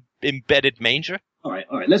diamond-embedded manger. All right.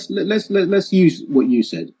 Let's use what you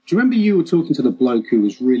said. Do you remember you were talking to the bloke who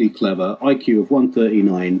was really clever, IQ of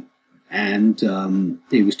 139, and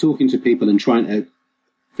he was talking to people and trying to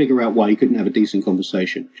figure out why he couldn't have a decent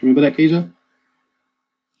conversation? Do you remember that, Geezer?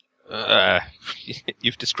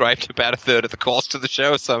 You've described about a third of the course of the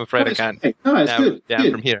show, so I'm afraid I can't narrow it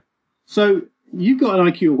down from here. So you've got an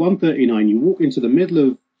IQ of 139. You walk into the middle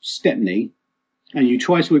of Stepney, and you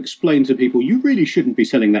try to explain to people, you really shouldn't be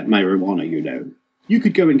selling that marijuana, you know. You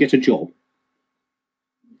could go and get a job.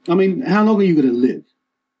 I mean, how long are you going to live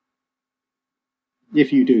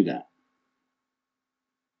if you do that?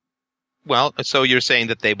 Well, so you're saying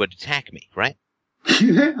that they would attack me, right?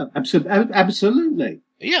 Yeah, absolutely.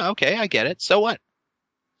 Yeah, okay, I get it. So what?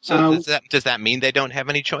 So does that mean they don't have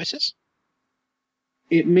any choices?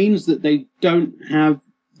 It means that they don't have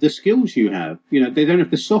the skills you have. You know, they don't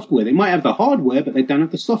have the software. They might have the hardware, but they don't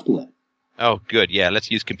have the software. Oh, good. Yeah,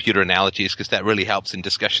 let's use computer analogies because that really helps in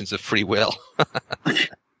discussions of free will.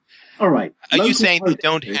 All right. Are you saying they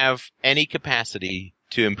don't have any capacity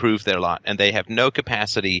to improve their lot and they have no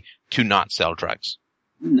capacity to not sell drugs?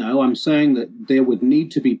 No, I'm saying that there would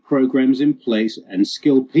need to be programs in place and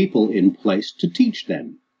skilled people in place to teach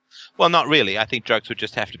them. Well, not really. I think drugs would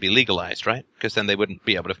just have to be legalized, right? Because then they wouldn't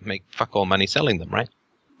be able to make fuck all money selling them, right?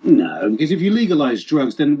 No, because if you legalize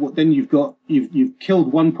drugs, then you've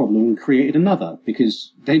killed one problem and created another.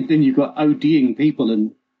 Because then you've got ODing people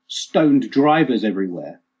and stoned drivers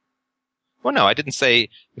everywhere. Well, no, I didn't say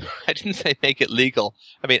make it legal.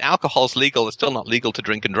 I mean, alcohol's legal. It's still not legal to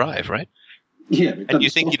drink and drive, right? Yeah. And you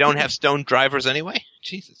think you don't have stoned drivers anyway?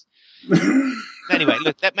 Jesus. Anyway,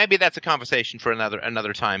 look, maybe that's a conversation for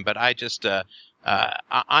another time. But I just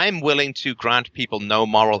I'm willing to grant people no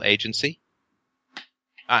moral agency.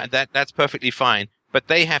 That's perfectly fine, but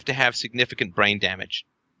they have to have significant brain damage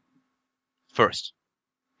first.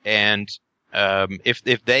 And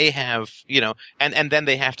if they have, you know, and then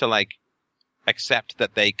they have to like accept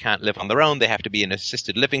that they can't live on their own. They have to be in an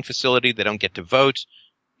assisted living facility. They don't get to vote.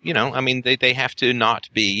 You know, I mean, they have to not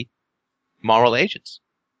be moral agents.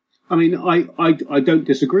 I mean, I don't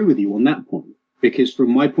disagree with you on that point, because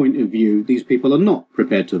from my point of view, these people are not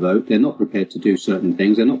prepared to vote. They're not prepared to do certain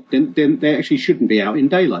things. They actually shouldn't be out in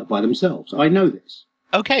daylight by themselves. I know this.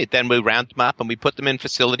 Okay, then we round them up and we put them in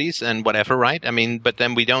facilities and whatever, right? I mean, but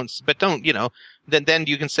then you know, then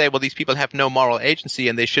you can say, well, these people have no moral agency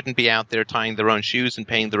and they shouldn't be out there tying their own shoes and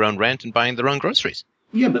paying their own rent and buying their own groceries.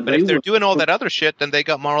 Yeah, but if they're doing all that other shit, then they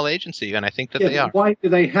got moral agency, and I think that they are. Why do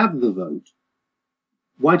they have the vote?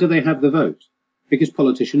 Why do they have the vote? Because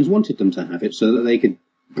politicians wanted them to have it so that they could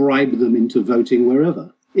bribe them into voting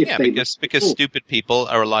wherever. Because stupid people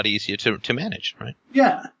are a lot easier to manage, right?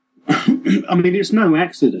 Yeah. I mean, it's no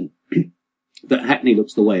accident that Hackney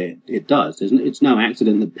looks the way it does, isn't it? It's no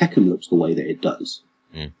accident that Peckham looks the way that it does.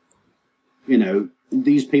 Mm. You know,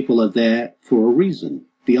 these people are there for a reason.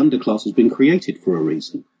 The underclass has been created for a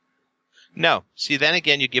reason. No. See, then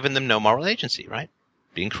again, you're giving them no moral agency, right?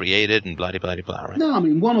 Being created and blah-de-blah-de-blah, right? No, I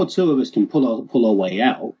mean, one or two of us can pull our way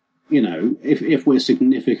out, you know, if we're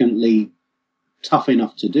significantly tough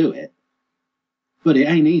enough to do it. But it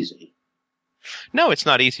ain't easy. No, it's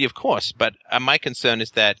not easy, of course. But my concern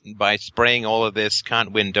is that by spraying all of this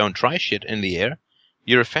can't win, don't try shit in the air,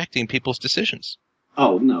 you're affecting people's decisions.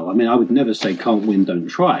 Oh, no. I mean, I would never say can't win, don't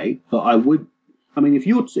try. But I would... I mean, if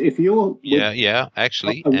you're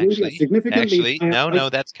actually, no,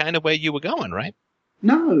 that's kind of where you were going, right?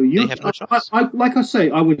 No, they have no choice. Like I say,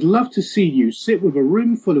 I would love to see you sit with a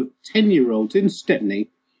room full of 10-year-olds in Stepney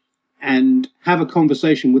and have a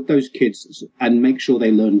conversation with those kids and make sure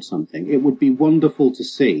they learn something. It would be wonderful to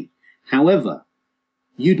see. However,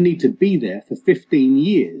 you'd need to be there for 15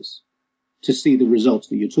 years to see the results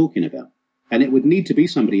that you're talking about. And it would need to be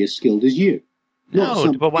somebody as skilled as you.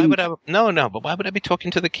 But why would I? But why would I be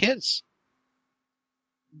talking to the kids?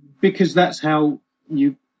 Because that's how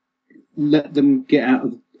you let them get out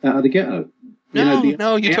of the ghetto.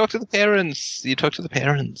 You talk to the parents. You talk to the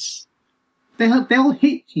parents. They'll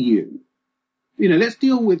hit you. Let's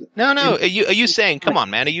deal with. No. Are you saying? Come on,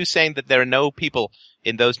 man. Are you saying that there are no people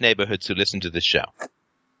in those neighborhoods who listen to this show?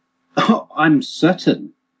 Oh, I'm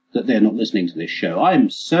certain that they're not listening to this show. I'm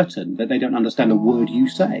certain that they don't understand a word you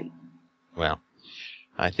say. Well,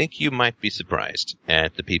 I think you might be surprised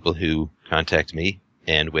at the people who contact me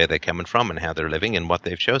and where they're coming from and how they're living and what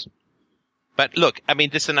they've chosen. But look, I mean,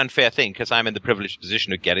 this is an unfair thing because I'm in the privileged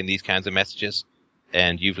position of getting these kinds of messages,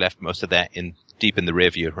 and you've left most of that deep in the rear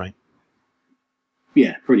view, right?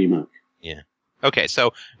 Yeah, pretty much. Yeah. Okay,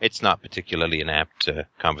 so it's not particularly an apt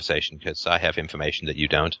conversation because I have information that you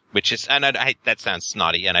don't, which is, and that sounds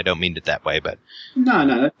snotty, and I don't mean it that way, but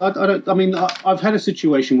no, I don't. I mean, I've had a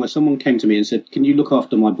situation where someone came to me and said, "Can you look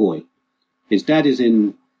after my boy? His dad is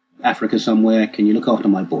in Africa somewhere. Can you look after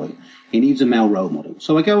my boy? He needs a male role model."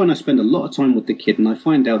 So I go and I spend a lot of time with the kid, and I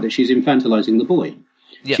find out that she's infantilizing the boy.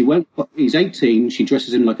 Yeah. He's 18. She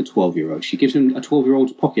dresses him like a 12-year-old. She gives him a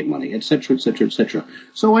 12-year-old's pocket money, etc., etc., etc.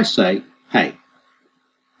 So I say, "Hey,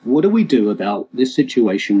 what do we do about this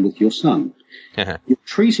situation with your son? You're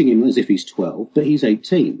treating him as if he's 12, but he's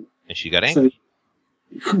 18. And she got angry.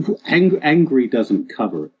 So angry doesn't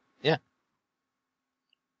cover it. Yeah.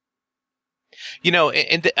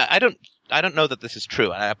 I don't know that this is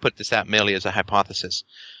true. I put this out merely as a hypothesis.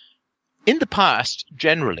 In the past,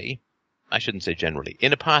 generally, I shouldn't say generally,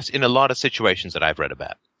 in a lot of situations that I've read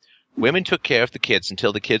about, women took care of the kids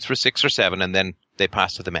until the kids were 6 or 7, and then they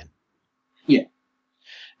passed to the men. Yeah.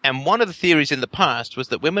 And one of the theories in the past was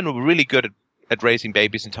that women were really good at raising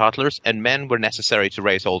babies and toddlers, and men were necessary to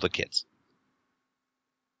raise older kids.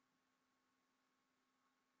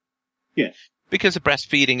 Yeah. Because of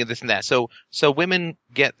breastfeeding and this and that. So women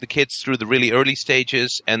get the kids through the really early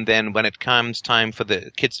stages, and then when it comes time for the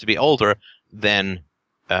kids to be older, then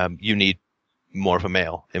you need more of a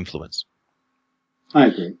male influence. I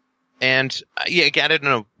agree. And again, I don't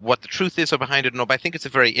know what the truth is or behind it, but I think it's a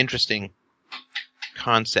very interesting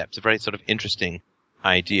concept, a very sort of interesting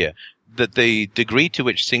idea, that the degree to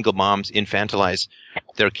which single moms infantilize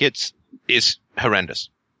their kids is horrendous.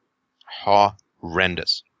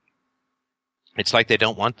 Horrendous. It's like they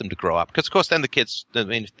don't want them to grow up. Because, of course, then the kids,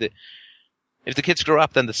 if the kids grow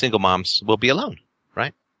up, then the single moms will be alone,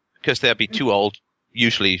 right? Because they'll be too old,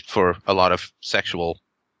 usually, for a lot of sexual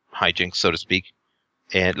hijinks, so to speak.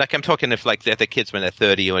 And, like, I'm talking if, like, they're the kids when they're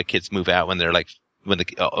 30 or kids move out when they're, like, when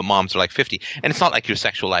the moms are like 50. And it's not like your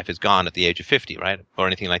sexual life is gone at the age of 50, right? Or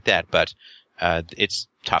anything like that. But it's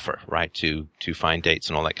tougher, right, to find dates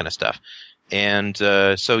and all that kind of stuff. And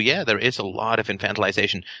so, yeah, there is a lot of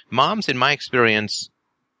infantilization. Moms, in my experience,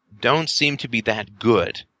 don't seem to be that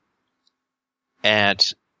good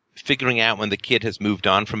at figuring out when the kid has moved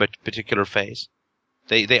on from a particular phase.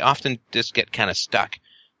 They often just get kind of stuck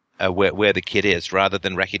where the kid is, rather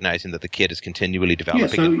than recognizing that the kid is continually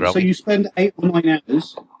developing and growing. So you spend 8 or 9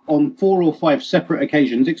 hours on 4 or 5 separate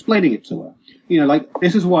occasions explaining it to her. Like,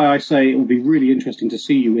 this is why I say it would be really interesting to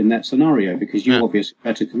see you in that scenario, because you're obviously a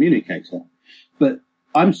better communicator. But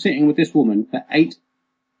I'm sitting with this woman for 8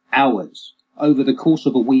 hours over the course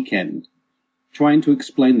of a weekend, trying to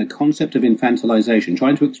explain the concept of infantilization,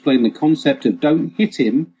 trying to explain the concept of don't hit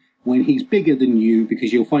him when he's bigger than you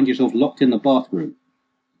because you'll find yourself locked in the bathroom.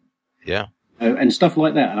 Yeah. And stuff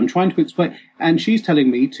like that. And I'm trying to explain, and she's telling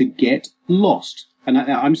me to get lost. And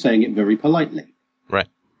I'm saying it very politely. Right.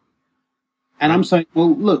 And I'm saying,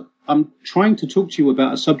 well, look, I'm trying to talk to you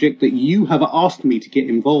about a subject that you have asked me to get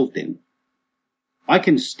involved in. I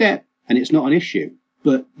can step, and it's not an issue,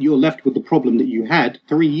 but you're left with the problem that you had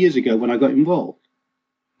 3 years ago when I got involved.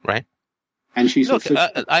 Right. And she said,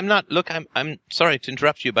 I'm sorry to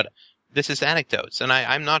interrupt you, but this is anecdotes, and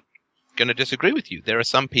I'm not going to disagree with you. There are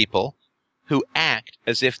some people who act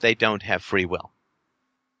as if they don't have free will.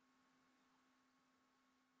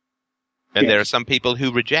 And there are some people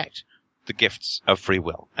who reject the gifts of free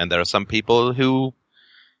will. And there are some people who,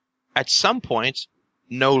 at some point,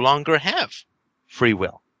 no longer have free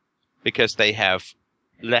will because they have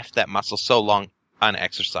left that muscle so long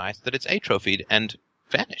unexercised that it's atrophied and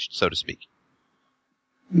vanished, so to speak.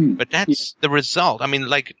 But that's the result. I mean,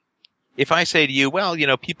 like, if I say to you, well,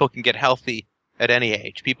 people can get healthy at any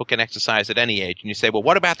age, people can exercise at any age, and you say, well,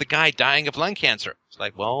 what about the guy dying of lung cancer? It's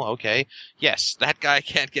like, well, okay, yes, that guy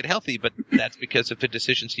can't get healthy, but that's because of the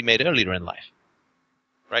decisions he made earlier in life,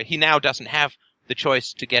 right? He now doesn't have the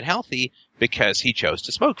choice to get healthy because he chose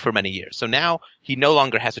to smoke for many years. So now he no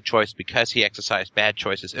longer has a choice because he exercised bad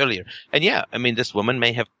choices earlier. And yeah, I mean, this woman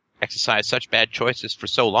may have exercised such bad choices for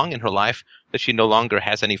so long in her life that she no longer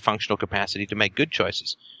has any functional capacity to make good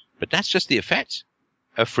choices. But that's just the effect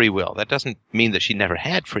of free will. That doesn't mean that she never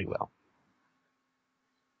had free will.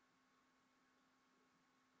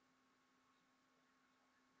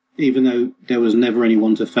 Even though there was never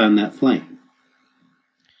anyone to fan that flame.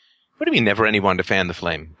 What do you mean never anyone to fan the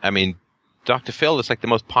flame? I mean, Dr. Phil is like the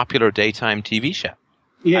most popular daytime TV show.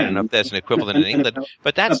 Yeah. I don't know if there's an equivalent in England,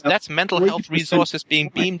 but that's mental health resources being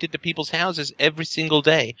beamed into people's houses every single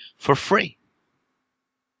day for free.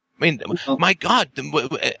 I mean, my God,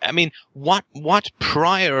 I mean, what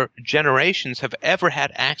prior generations have ever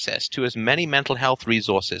had access to as many mental health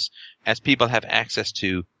resources as people have access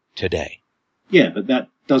to today? Yeah, but that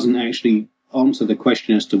doesn't actually answer the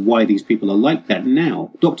question as to why these people are like that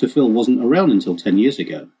now. Dr. Phil wasn't around until 10 years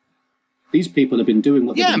ago. These people have been doing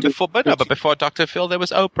what they've been doing. But before Dr. Phil, there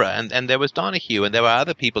was Oprah, and there was Donahue, and there were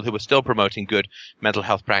other people who were still promoting good mental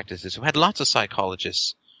health practices, who had lots of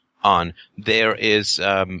psychologists on. There is,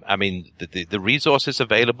 the resources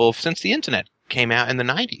available since the internet came out in the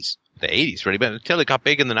 90s, the 80s really, but until it got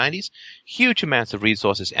big in the 90s, huge amounts of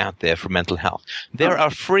resources out there for mental health.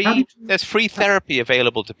 There's free therapy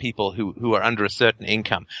available to people who are under a certain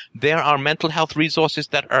income. There are mental health resources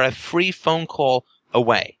that are a free phone call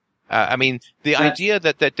away. The idea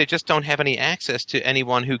that they just don't have any access to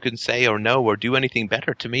anyone who can say or know or do anything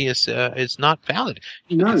better, to me is not valid.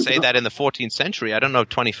 You can say that in the 14th century. I don't know,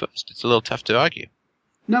 21st. It's a little tough to argue.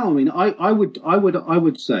 No, I mean, I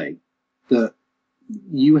would say that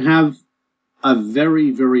you have a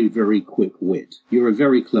very, very, very quick wit. You're a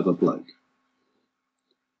very clever bloke.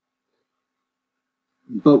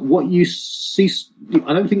 But what you see,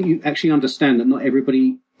 I don't think you actually understand that not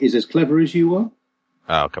everybody is as clever as you are.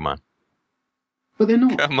 Oh, come on. But they're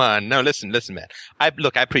not. Come on. No, listen, man. I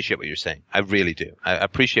appreciate what you're saying. I really do. I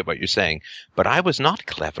appreciate what you're saying. But I was not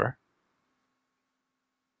clever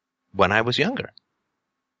when I was younger.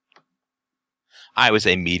 I was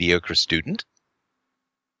a mediocre student.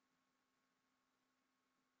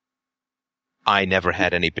 I never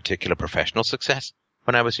had any particular professional success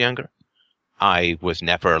when I was younger. I was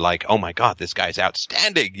never like, oh my God, this guy's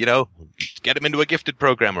outstanding, get him into a gifted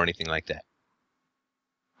program or anything like that.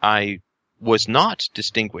 I was not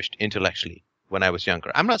distinguished intellectually when I was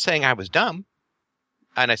younger. I'm not saying I was dumb,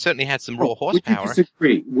 and I certainly had some raw horsepower.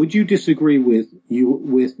 Would you disagree with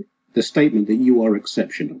the statement that you are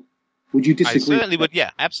exceptional? Would you disagree? I certainly would,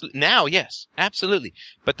 yeah, absolutely. Now, yes, absolutely.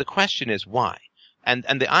 But the question is why? And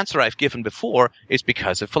the answer I've given before is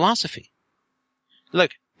because of philosophy.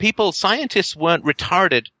 Look, scientists weren't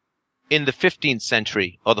retarded in the 15th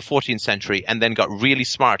century or the 14th century and then got really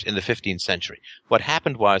smart in the 15th century. What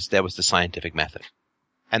happened was there was the scientific method.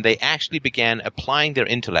 And they actually began applying their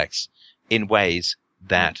intellects in ways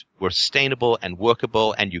that were sustainable and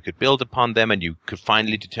workable, and you could build upon them, and you could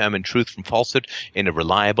finally determine truth from falsehood in a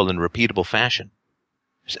reliable and repeatable fashion.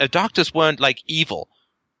 Doctors weren't like evil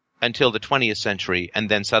until the 20th century and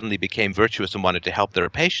then suddenly became virtuous and wanted to help their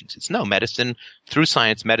patients. It's no, medicine, through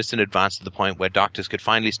science, medicine advanced to the point where doctors could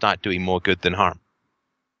finally start doing more good than harm.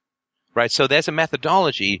 Right? So there's a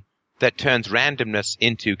methodology that turns randomness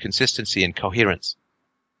into consistency and coherence.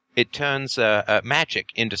 It turns magic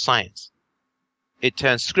into science. It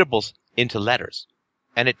turns scribbles into letters.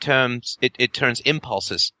 And it turns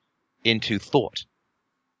impulses into thought.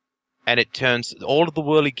 And it turns all of the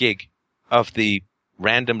whirligig of the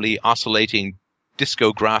randomly oscillating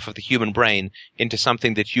discograph of the human brain into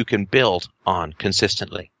something that you can build on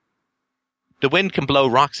consistently. The wind can blow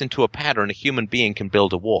rocks into a pattern. A human being can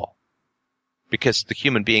build a wall because the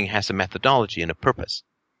human being has a methodology and a purpose.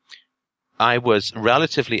 I was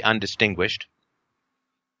relatively undistinguished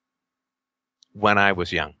when I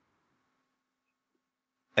was young.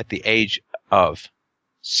 At the age of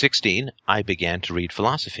 16, I began to read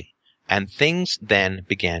philosophy, and things then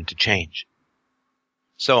began to change.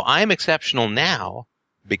 So I'm exceptional now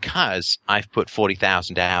because I've put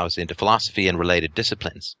 40,000 hours into philosophy and related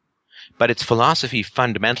disciplines. But it's philosophy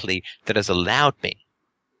fundamentally that has allowed me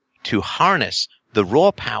to harness the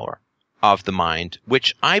raw power of the mind,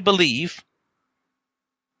 which I believe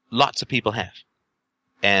lots of people have.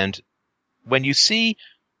 And when you see,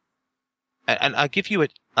 and I'll give you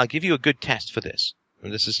a good test for this,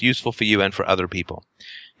 and this is useful for you and for other people.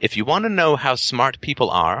 If you want to know how smart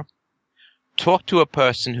people are, Talk to a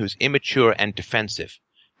person who's immature and defensive,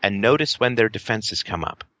 and notice when their defenses come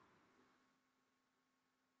up.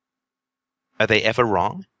 Are they ever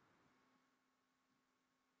wrong?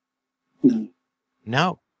 No.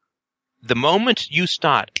 No. The moment you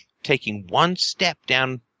start taking one step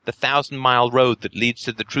down the 1,000-mile road that leads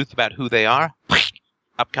to the truth about who they are,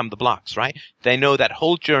 up come the blocks, right? They know that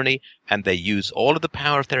whole journey, and they use all of the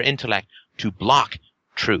power of their intellect to block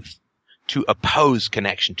truth, to oppose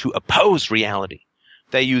connection, to oppose reality.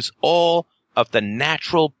 They use all of the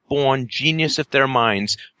natural-born genius of their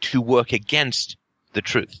minds to work against the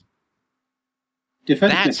truth.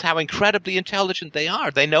 That's how incredibly intelligent they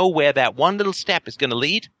are. They know where that one little step is going to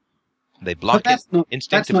lead. They block it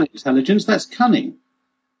instinctively. That's not intelligence, that's cunning.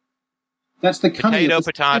 That's the cunning.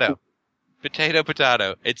 Potato,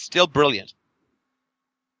 potato. It's still brilliant.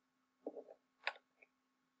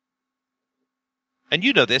 And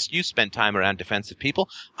you know this. You spent time around defensive people.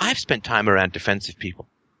 I've spent time around defensive people.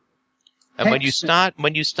 And when you start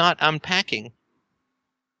unpacking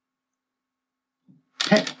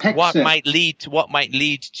what might lead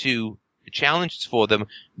to challenges for them,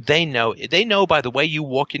 they know by the way you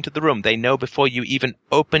walk into the room. They know before you even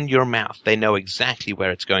open your mouth. They know exactly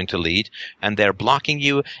where it's going to lead, and they're blocking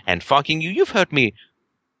you and fogging you. You've heard me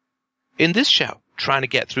in this show trying to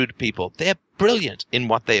get through to people. They're brilliant in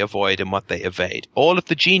what they avoid and what they evade. All of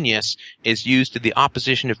the genius is used in the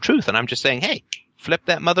opposition of truth, and I'm just saying, hey, flip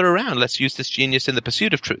that mother around. Let's use this genius in the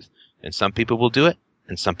pursuit of truth. And some people will do it,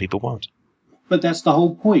 and some people won't. But that's the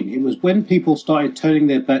whole point. It was when people started turning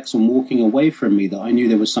their backs and walking away from me that I knew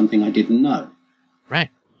there was something I didn't know. Right.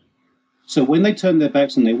 So when they turned their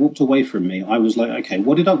backs and they walked away from me, I was like, okay,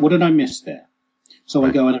 what did I miss there? So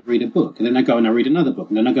I go and I read a book, and then I go and I read another book,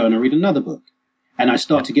 and then I go and I read another book. And I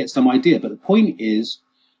start to get some idea. But the point is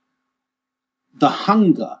the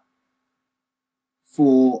hunger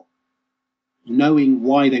for knowing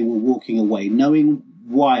why they were walking away, knowing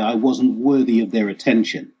why I wasn't worthy of their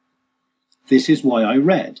attention. This is why I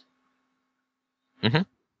read. Mm-hmm.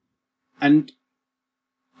 And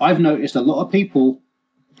I've noticed a lot of people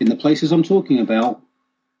in the places I'm talking about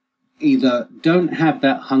either don't have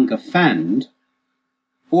that hunger fanned,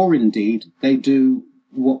 or indeed they do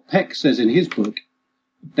what Peck says in his book.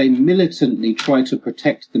 They militantly try to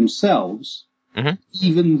protect themselves,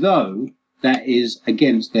 even though that is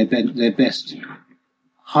against their best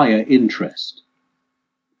higher interest.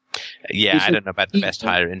 Yeah, I don't know about the best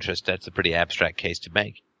higher interest. That's a pretty abstract case to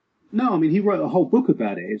make. No, I mean, he wrote a whole book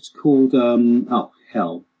about it. It's called, People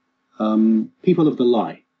of the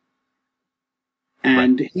Lie.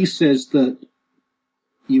 And he says that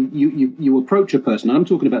you approach a person, and I'm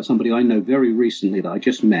talking about somebody I know very recently that I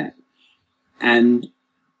just met, and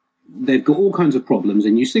they've got all kinds of problems,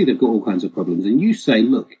 and you see they've got all kinds of problems, and you say,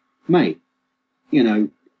 look, mate,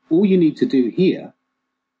 all you need to do here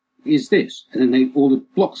is this. And then all the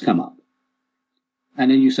blocks come up. And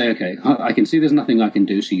then you say, okay, I can see there's nothing I can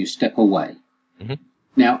do, so you step away. Mm-hmm.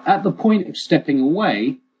 Now, at the point of stepping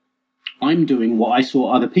away, I'm doing what I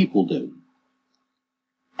saw other people do.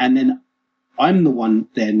 And then I'm the one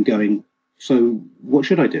then going, so what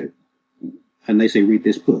should I do? And they say, read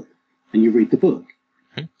this book. And you read the book.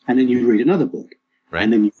 Mm-hmm. And then you read another book. Right.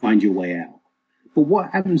 And then you find your way out. But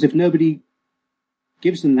what happens if nobody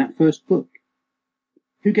gives them that first book?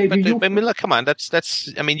 Who gave you your book? I mean, look, come on.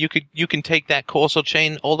 I mean, you can take that causal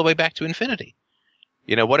chain all the way back to infinity.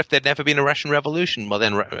 What if there'd never been a Russian Revolution? Well,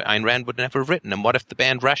 then Ayn Rand would never have written. And what if the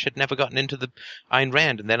band Rush had never gotten into the Ayn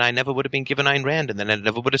Rand, and then I never would have been given Ayn Rand, and then I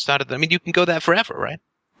never would have started. I mean, you can go that forever, right?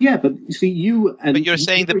 Yeah, but you see, But you're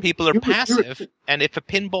saying that people are passive, and if a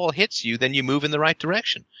pinball hits you, then you move in the right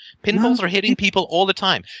direction. Pinballs are hitting people all the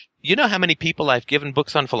time. You know how many people I've given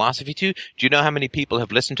books on philosophy to? Do you know how many people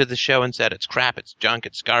have listened to the show and said it's crap, it's junk,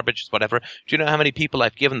 it's garbage, it's whatever? Do you know how many people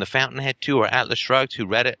I've given The Fountainhead to, or Atlas Shrugged, who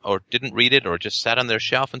read it or didn't read it or just sat on their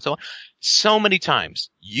shelf and so on? So many times,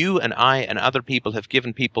 you and I and other people have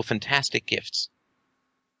given people fantastic gifts.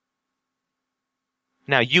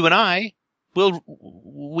 Now, you and I,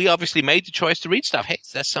 we obviously made the choice to read stuff. Hey,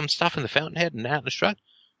 there's some stuff in The Fountainhead and Atlas Shrugged.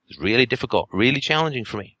 It's really difficult, really challenging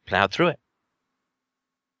for me. Plowed through it.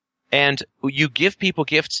 And you give people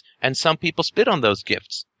gifts, and some people spit on those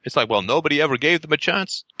gifts. It's like, well, nobody ever gave them a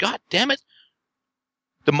chance. God damn it.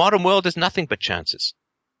 The modern world is nothing but chances.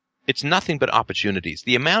 It's nothing but opportunities.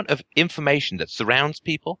 The amount of information that surrounds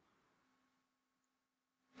people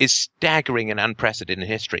is staggering and unprecedented in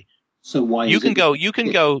history. So why you can go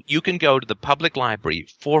to the public library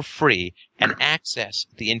for free and access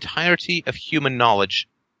the entirety of human knowledge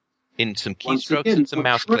in some keystrokes and some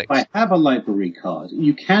mouse clicks. I have a library card.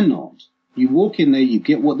 You cannot. You walk in there, you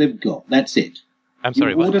get what they've got. That's it. I'm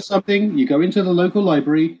sorry, you order something, you go into the local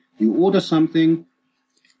library, you order something,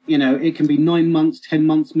 it can be 9 months, 10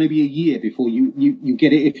 months, maybe a year before you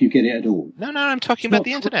get it, if you get it at all. No, I'm talking about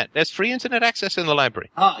the internet. There's free internet access in the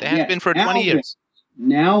librry. There has been for 20 years.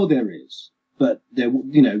 Now there is. But,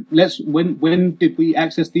 when did we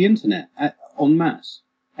access the internet en masse?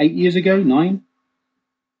 8 years ago? 9?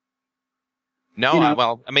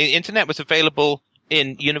 No, internet was available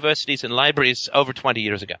in universities and libraries over 20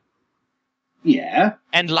 years ago. Yeah.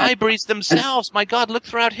 And libraries themselves, my God, look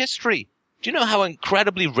throughout history. Do you know how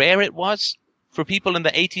incredibly rare it was for people in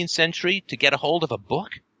the 18th century to get a hold of a book?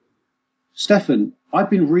 Stefan, I've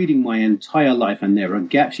been reading my entire life, and there are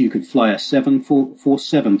gaps you could fly a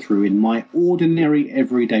 747 through in my ordinary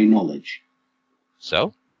everyday knowledge.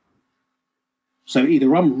 So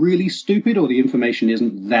either I'm really stupid or the information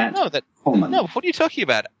isn't that common. No, what are you talking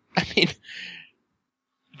about? I mean,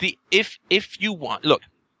 if you want... Look,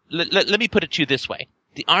 let me put it to you this way.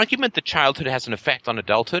 The argument that childhood has an effect on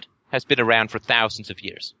adulthood has been around for thousands of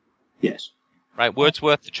years. Yes. Right?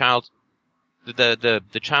 Wordsworth, the child is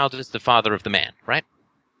the father of the man, right?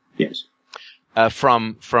 Yes.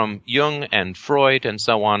 From Jung and Freud and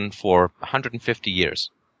so on for 150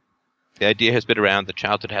 years. The idea has been around that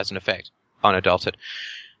childhood has an effect on adulthood.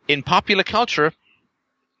 In popular culture,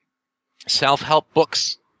 self-help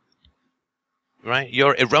books, right?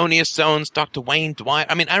 Your Erroneous Zones, Dr. Wayne Dwyer.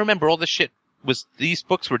 I mean, I remember all this shit these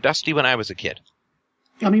books were dusty when I was a kid.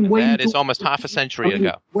 I mean, that is almost half a century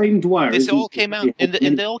ago. Wayne Dwyer. They all came out in the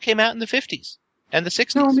 50s and the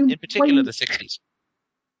 60s, in particular the 60s.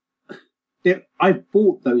 I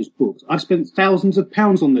bought those books. I've spent thousands of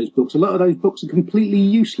pounds on those books. A lot of those books are completely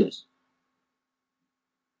useless.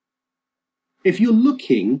 If you're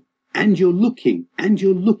looking, and you're looking, and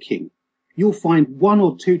you're looking, you'll find 1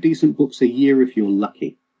 or 2 decent books a year if you're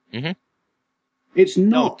lucky. Mm-hmm. It's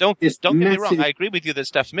not. No, don't get me wrong. I agree with you that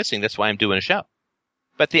stuff's missing. That's why I'm doing a show.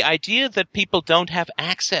 But the idea that people don't have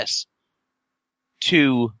access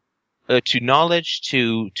to knowledge,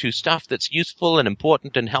 to stuff that's useful and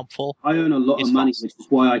important and helpful. I earn a lot of money, which is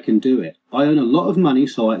why I can do it. I earn a lot of money,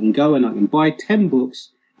 so I can go and I can buy 10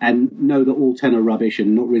 books and know that all 10 are rubbish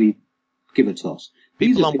and not really give a toss.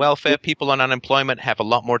 People on welfare, people on unemployment have a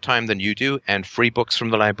lot more time than you do, and free books from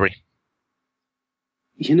the library.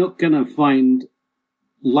 You're not going to find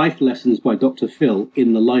life lessons by Dr. Phil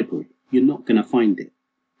in the library. You're not going to find it.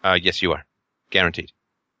 Yes, you are. Guaranteed.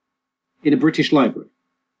 In a British library?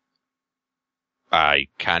 I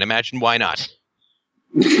can't imagine why not.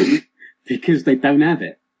 Because they don't have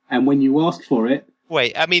it. And when you ask for it...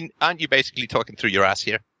 Wait, I mean, aren't you basically talking through your ass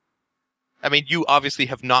here? I mean, you obviously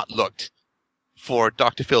have not looked for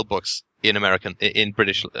Dr. Phil books in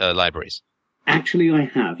British libraries. Actually, I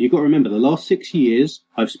have. You've got to remember, the last 6 years,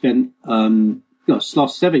 I've spent...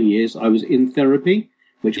 last 7 years, I was in therapy,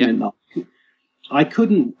 which meant that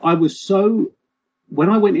when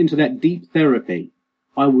I went into that deep therapy,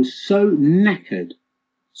 I was so knackered,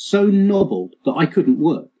 so nobbled that I couldn't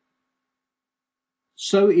work.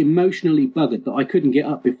 So emotionally buggered that I couldn't get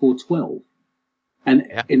up before 12.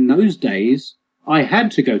 And in those days, I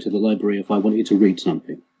had to go to the library if I wanted to read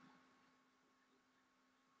something. Do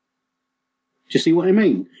you see what I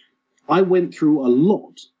mean? I went through a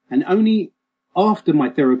lot, and only after my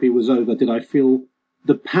therapy was over did I feel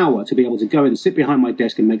the power to be able to go and sit behind my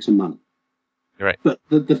desk and make some money. Right. But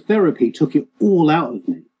the therapy took it all out of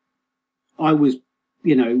me. I was,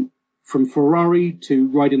 from Ferrari to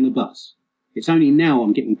riding the bus. It's only now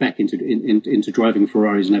I'm getting back into driving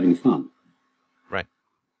Ferraris and having fun. Right.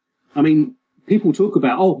 I mean, people talk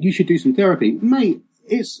about, you should do some therapy. Mate,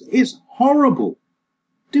 it's horrible.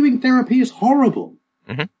 Doing therapy is horrible.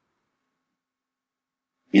 Mm-hmm.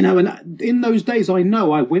 And in those days, I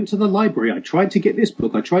went to the library. I tried to get this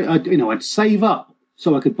book. I'd save up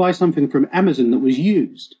so I could buy something from Amazon that was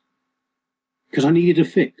used because I needed a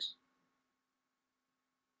fix.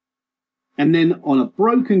 And then on a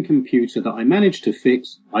broken computer that I managed to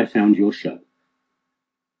fix, I found your show.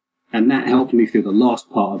 And that helped me through the last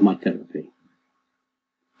part of my therapy.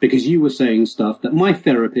 Because you were saying stuff that my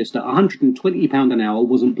therapist at £120 an hour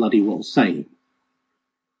wasn't bloody well saying.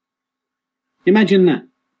 Imagine that.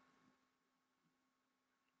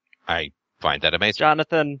 I find that amazing.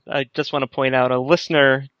 Jonathan, I just want to point out a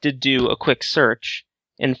listener did do a quick search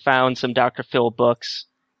and found some Dr. Phil books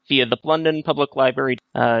via the London Public Library.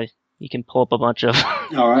 You can pull up a bunch of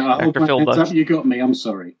all right, Dr. Phil books. Up, you got me. I'm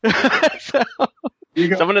sorry.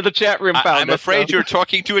 Someone in the chat room found I'm afraid you're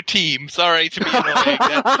talking to a team. Sorry to be annoying.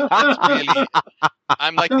 That's really,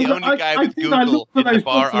 I'm like the only guy with Google in the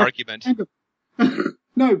bar argument.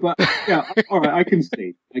 No, but yeah, all right. I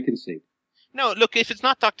concede. No, look, if it's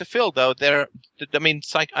not Dr. Phil, though, I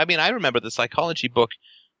remember the psychology book,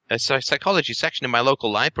 psychology section in my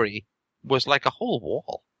local library was like a whole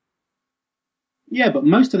wall. Yeah, but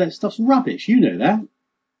most of that stuff's rubbish. You know that.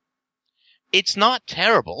 It's not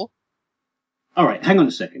terrible. All right, hang on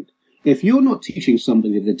a second. If you're not teaching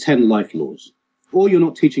somebody the 10 life laws, or you're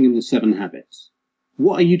not teaching them the 7 habits,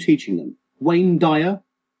 what are you teaching them? Wayne Dyer?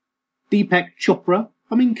 Deepak Chopra?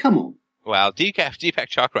 I mean, come on. Well, Deepak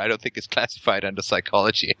Chopra I don't think is classified under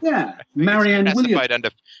psychology. Yeah, Marianne Williamson. Classified under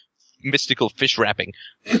mystical fish wrapping.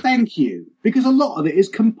 Thank you. Because a lot of it is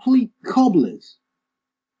complete cobblers.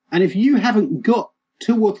 And if you haven't got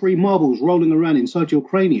 2 or 3 marbles rolling around inside your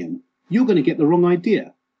cranium, you're going to get the wrong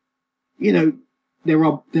idea. You know, there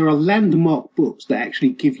are landmark books that actually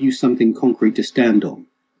give you something concrete to stand on.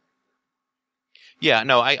 Yeah,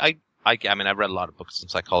 no, I mean, I've read a lot of books in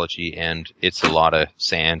psychology, and it's a lot of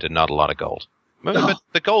sand and not a lot of gold. But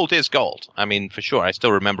the gold is gold. I mean, for sure. I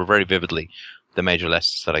still remember very vividly the major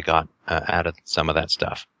lessons that I got out of some of that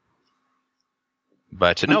stuff.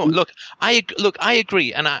 But no, look, I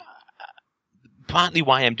agree, and partly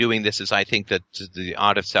why I'm doing this is I think that the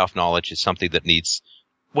art of self-knowledge is something that needs,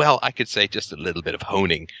 well, I could say just a little bit of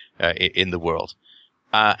honing in the world.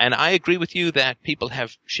 And I agree with you that people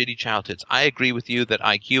have shitty childhoods. I agree with you that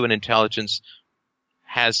IQ and intelligence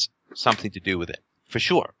has something to do with it. For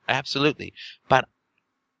sure. Absolutely. But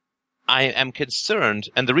I am concerned,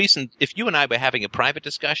 and the reason, if you and I were having a private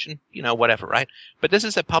discussion, whatever, right? But this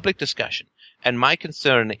is a public discussion. And my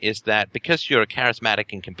concern is that because you're a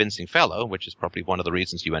charismatic and convincing fellow, which is probably one of the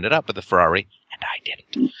reasons you ended up with a Ferrari, and I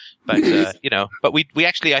didn't. But, but we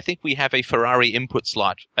actually, I think we have a Ferrari input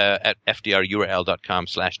slot, at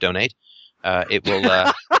fdrurl.com/donate.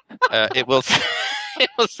 It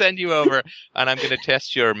will send you over, and I'm going to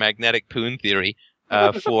test your magnetic poon theory,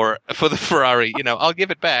 for the Ferrari. I'll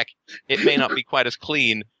give it back. It may not be quite as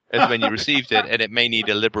clean as when you received it, and it may need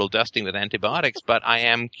a liberal dusting with antibiotics, but I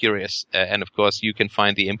am curious. And of course, you can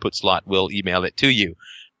find the input slot. We'll email it to you.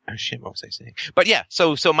 Oh shit, what was I saying? But yeah,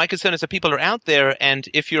 so my concern is that people are out there, and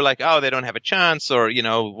if you're like, oh, they don't have a chance, or,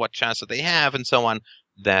 what chance do they have, and so on,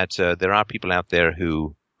 that there are people out there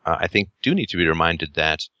who I think do need to be reminded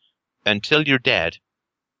that until you're dead,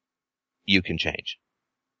 you can change.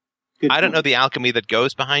 I don't know the alchemy that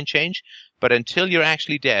goes behind change, but until you're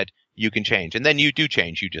actually dead, you can change. And then you do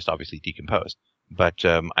change. You just obviously decompose. But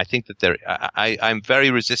I think that I'm very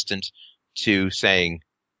resistant to saying,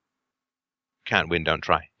 can't win, don't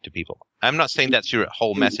try to people. I'm not saying that's your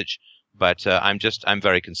whole message, but I'm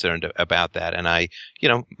very concerned about that. And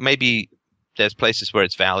maybe there's places where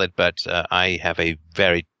it's valid, but I have a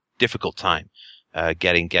very difficult time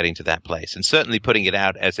getting to that place. And certainly putting it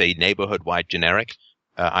out as a neighborhood-wide generic,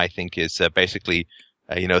 I think is basically,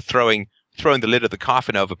 throwing the lid of the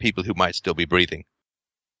coffin over people who might still be breathing.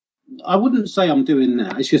 I wouldn't say I'm doing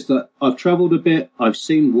that. It's just that I've travelled a bit. I've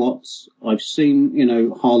seen Watts. I've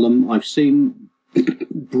seen, Harlem. I've seen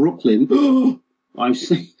Brooklyn.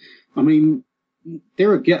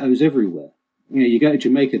 There are ghettos everywhere. You go to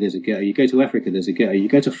Jamaica, there's a ghetto. You go to Africa, there's a ghetto. You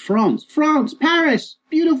go to France, Paris,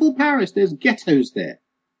 beautiful Paris. There's ghettos there.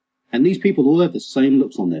 And these people all have the same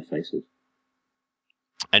looks on their faces.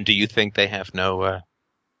 And do you think they have no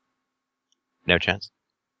chance?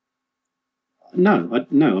 No.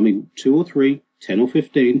 2 or 3, 10 or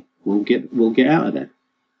 15 will get out of there.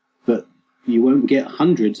 But you won't get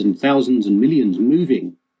hundreds and thousands and millions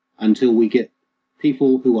moving until we get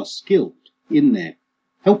people who are skilled in there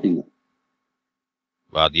helping them.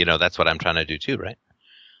 Well, that's what I'm trying to do too, right?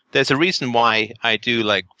 There's a reason why I do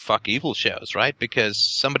fuck evil shows, right? Because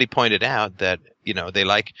somebody pointed out that, they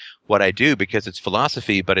like what I do because it's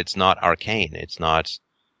philosophy, but it's not arcane. It's not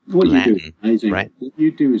what Latin, you do is amazing. Right? What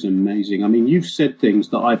you do is amazing. I mean, you've said things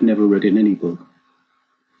that I've never read in any book,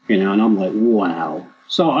 and I'm like, wow.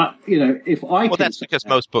 So, if I well, that's because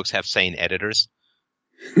most books have sane editors.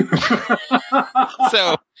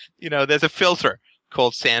 So, there's a filter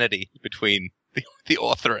called sanity between the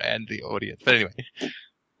author and the audience. But anyway.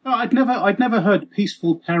 No, I'd never heard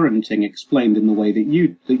peaceful parenting explained in the way that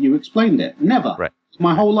you explained it. Never. Right.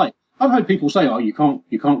 My whole life. I've heard people say, oh, you can't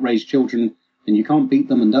raise children and you can't beat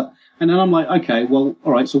them and that. And then I'm like, okay, well,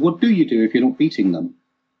 all right, so what do you do if you're not beating them?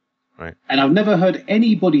 Right. And I've never heard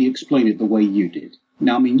anybody explain it the way you did.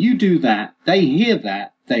 Now, you do that, they hear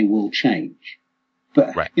that, they will change.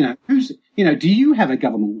 But, right. Do you have a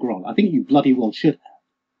government grant? I think you bloody well should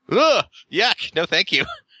have. Ugh, yuck. No, thank you.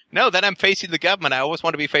 No, then I'm facing the government. I always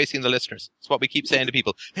want to be facing the listeners. It's what we keep saying to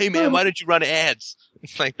people. Hey, man, why don't you run ads?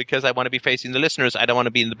 It's like, because I want to be facing the listeners, I don't want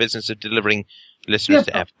to be in the business of delivering listeners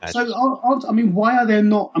to advertisers. So, I mean, why are there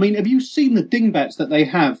not? I mean, have you seen the dingbats that they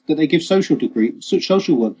have that they give social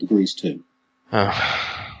work degrees to? Have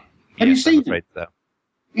you seen them? So.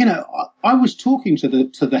 You know, I was talking to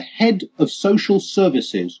the head of social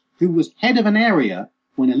services, who was head of an area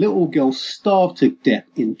when a little girl starved to death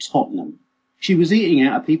in Tottenham. She was eating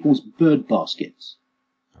out of people's bird baskets.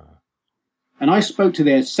 And I spoke to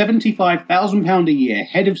their £75,000 a year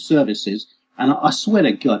head of services, and I swear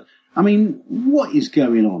to God, I mean, what is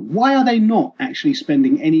going on? Why are they not actually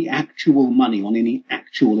spending any actual money on any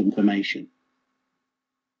actual information?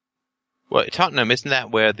 Well, Tottenham, isn't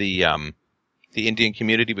that where the Indian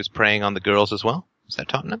community was preying on the girls as well? Is that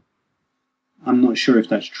Tottenham? I'm not sure if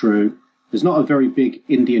that's true. There's not a very big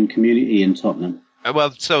Indian community in Tottenham.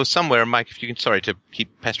 Well, so somewhere, Mike, if you can, sorry to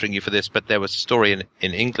keep pestering you for this, but there was a story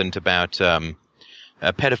in England about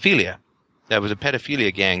pedophilia. There was a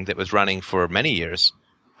pedophilia gang that was running for many years.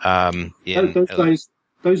 Those guys,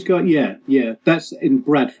 yeah. That's in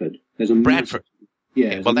Bradford. There's a Bradford.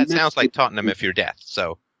 Yeah. Well, that sounds like Tottenham if you're deaf.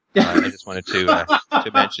 So I just wanted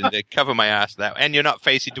to mention, to cover my ass that, and you're not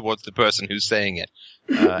facing towards the person who's saying it,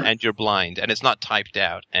 and you're blind, and it's not typed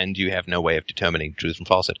out, and you have no way of determining truth from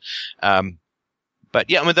falsehood. But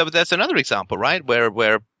yeah, I mean, that's another example, right?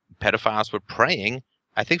 Where pedophiles were preying,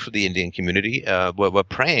 I think, for the Indian community, were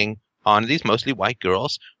preying on these mostly white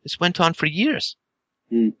girls. This went on for years.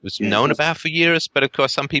 It was known about for years, but of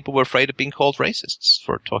course some people were afraid of being called racists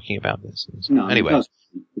for talking about this. So, no, anyway,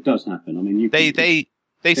 it does happen. I mean,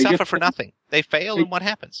 they suffer for nothing. They fail, and what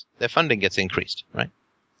happens? Their funding gets increased, right?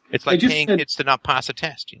 It's like paying kids to not pass a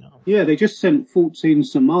test, you know. Yeah, they just sent 14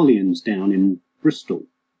 Somalians down in Bristol.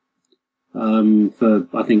 For,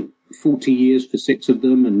 I think, 40 years for 6 of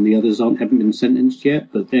them, and the others haven't been sentenced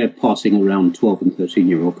yet, but they're passing around 12 and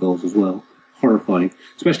 13-year-old girls as well. Horrifying,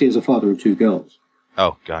 especially as a father of 2 girls.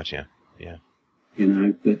 Oh, gotcha. Yeah. You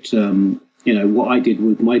know, but, you know, what I did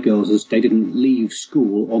with my girls is they didn't leave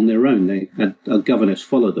school on their own. They had a governess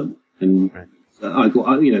follow them. And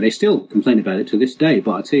they still complain about it to this day,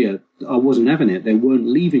 but I tell you, I wasn't having it. They weren't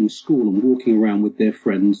leaving school and walking around with their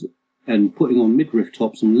friends and putting on midriff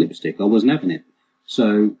tops and lipstick. I wasn't having it.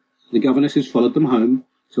 So the governesses followed them home,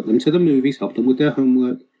 took them to the movies, helped them with their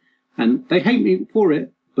homework, and they hate me for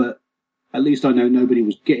it, but at least I know nobody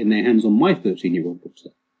was getting their hands on my 13-year-old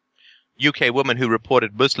bookset. UK woman who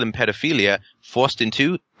reported Muslim pedophilia forced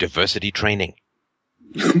into diversity training.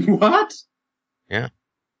 What? Yeah.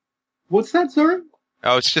 What's that, sorry?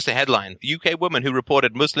 Oh, it's just a headline. The UK woman who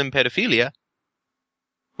reported Muslim pedophilia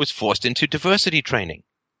was forced into diversity training.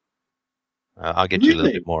 I'll get you a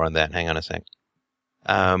little bit more on that. Hang on a sec.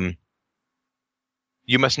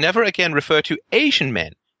 You must never again refer to Asian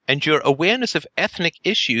men, and your awareness of ethnic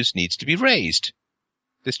issues needs to be raised.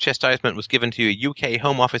 This chastisement was given to a UK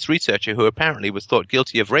Home Office researcher who apparently was thought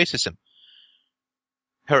guilty of racism.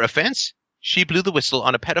 Her offence? She blew the whistle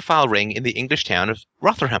on a pedophile ring in the English town of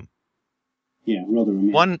Rotherham. Yeah, Rotherham.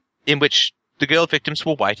 Yeah. One in which the girl victims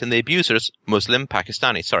were white and the abusers Muslim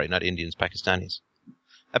Pakistanis. Sorry, not Indians, Pakistanis.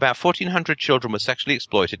 About 1,400 children were sexually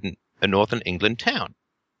exploited in a northern England town.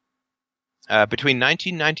 Between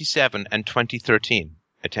 1997 and 2013,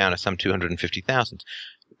 a town of some 250,000.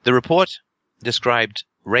 The report described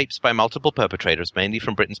rapes by multiple perpetrators, mainly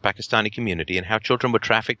from Britain's Pakistani community, and how children were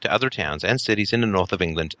trafficked to other towns and cities in the north of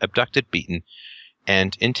England, abducted, beaten,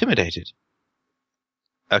 and intimidated.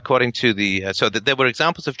 According to there were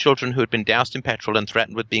examples of children who had been doused in petrol and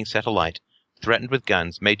threatened with being set alight, threatened with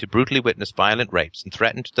guns, made to brutally witness violent rapes, and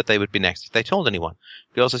threatened that they would be next if they told anyone.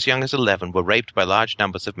 Girls as young as 11 were raped by large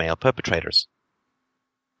numbers of male perpetrators.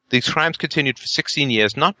 These crimes continued for 16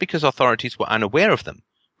 years, not because authorities were unaware of them,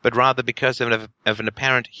 but rather because of an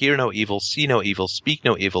apparent hear no evil, see no evil, speak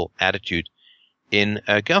no evil attitude in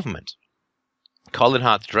government. Colin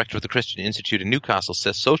Hart, the director of the Christian Institute in Newcastle,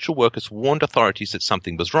 says social workers warned authorities that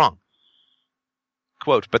something was wrong.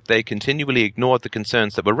 Quote, but they continually ignored the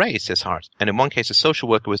concerns that were raised, says Hart, and in one case a social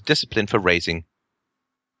worker was disciplined for raising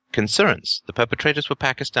concerns. The perpetrators were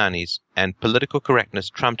Pakistanis, and political correctness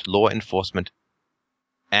trumped law enforcement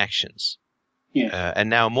actions. Yeah. And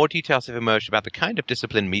now more details have emerged about the kind of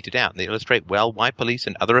discipline meted out, and they illustrate well why police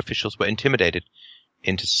and other officials were intimidated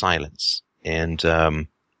into silence. And,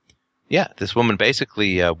 this woman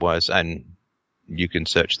basically was, and you can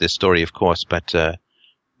search this story, of course, but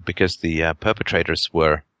because the perpetrators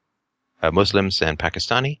were Muslims and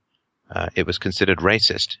Pakistani, it was considered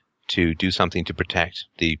racist to do something to protect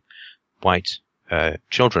the white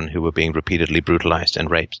children who were being repeatedly brutalized and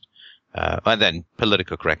raped. And then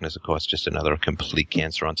political correctness, of course, just another complete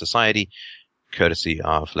cancer on society. courtesy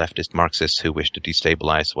of leftist Marxists who wish to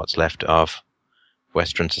destabilize what's left of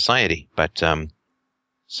Western society. But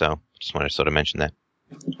so just wanted to sort of mention that.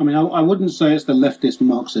 I mean, I wouldn't say it's the leftist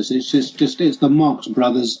Marxists. It's just it's the Marx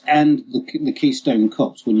Brothers and the Keystone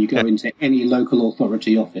Cops. When you go into any local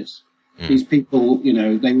authority office, these people,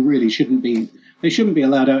 they really shouldn't be. They shouldn't be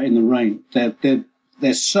allowed out in the rain.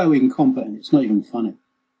 They're so incompetent. It's not even funny.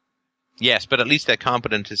 Yes, but at least they're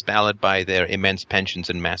competent is valid by their immense pensions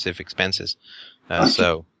and massive expenses.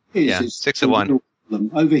 So, yeah, 6 of 1.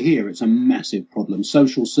 Over here, it's a massive problem.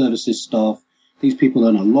 Social services staff, these people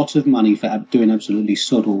earn a lot of money for doing absolutely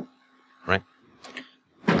sod all. Right.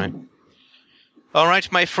 All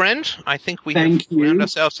right, my friend. I think we have rounded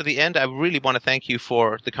ourselves to the end. I really want to thank you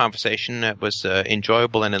for the conversation. It was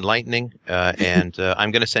enjoyable and enlightening. And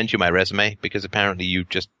I'm going to send you my resume because apparently you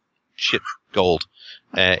just shit gold.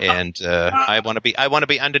 And I want to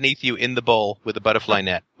be underneath you in the bowl with a butterfly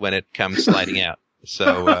net when it comes sliding out.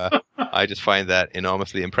 So I just find that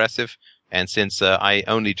enormously impressive. And since I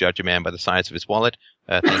only judge a man by the size of his wallet,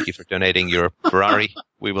 thank you for donating your Ferrari.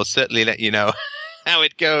 We will certainly let you know how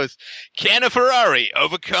it goes. Can a Ferrari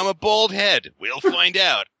overcome a bald head? We'll find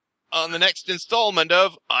out on the next installment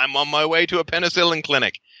of I'm on my way to a penicillin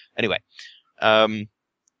clinic. Anyway,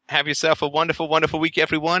 have yourself a wonderful, wonderful week,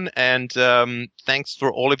 everyone. And thanks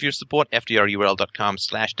for all of your support.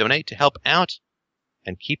 FDRURL.com/donate to help out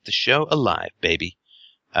and keep the show alive, baby.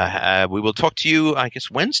 We will talk to you, I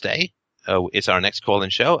guess, Wednesday. It's our next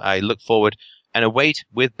call-in show. I look forward and await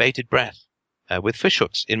with bated breath, with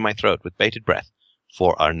fishhooks in my throat, with bated breath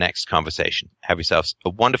for our next conversation. Have yourselves a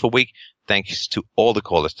wonderful week. Thanks to all the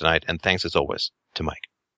callers tonight, and thanks as always to Mike.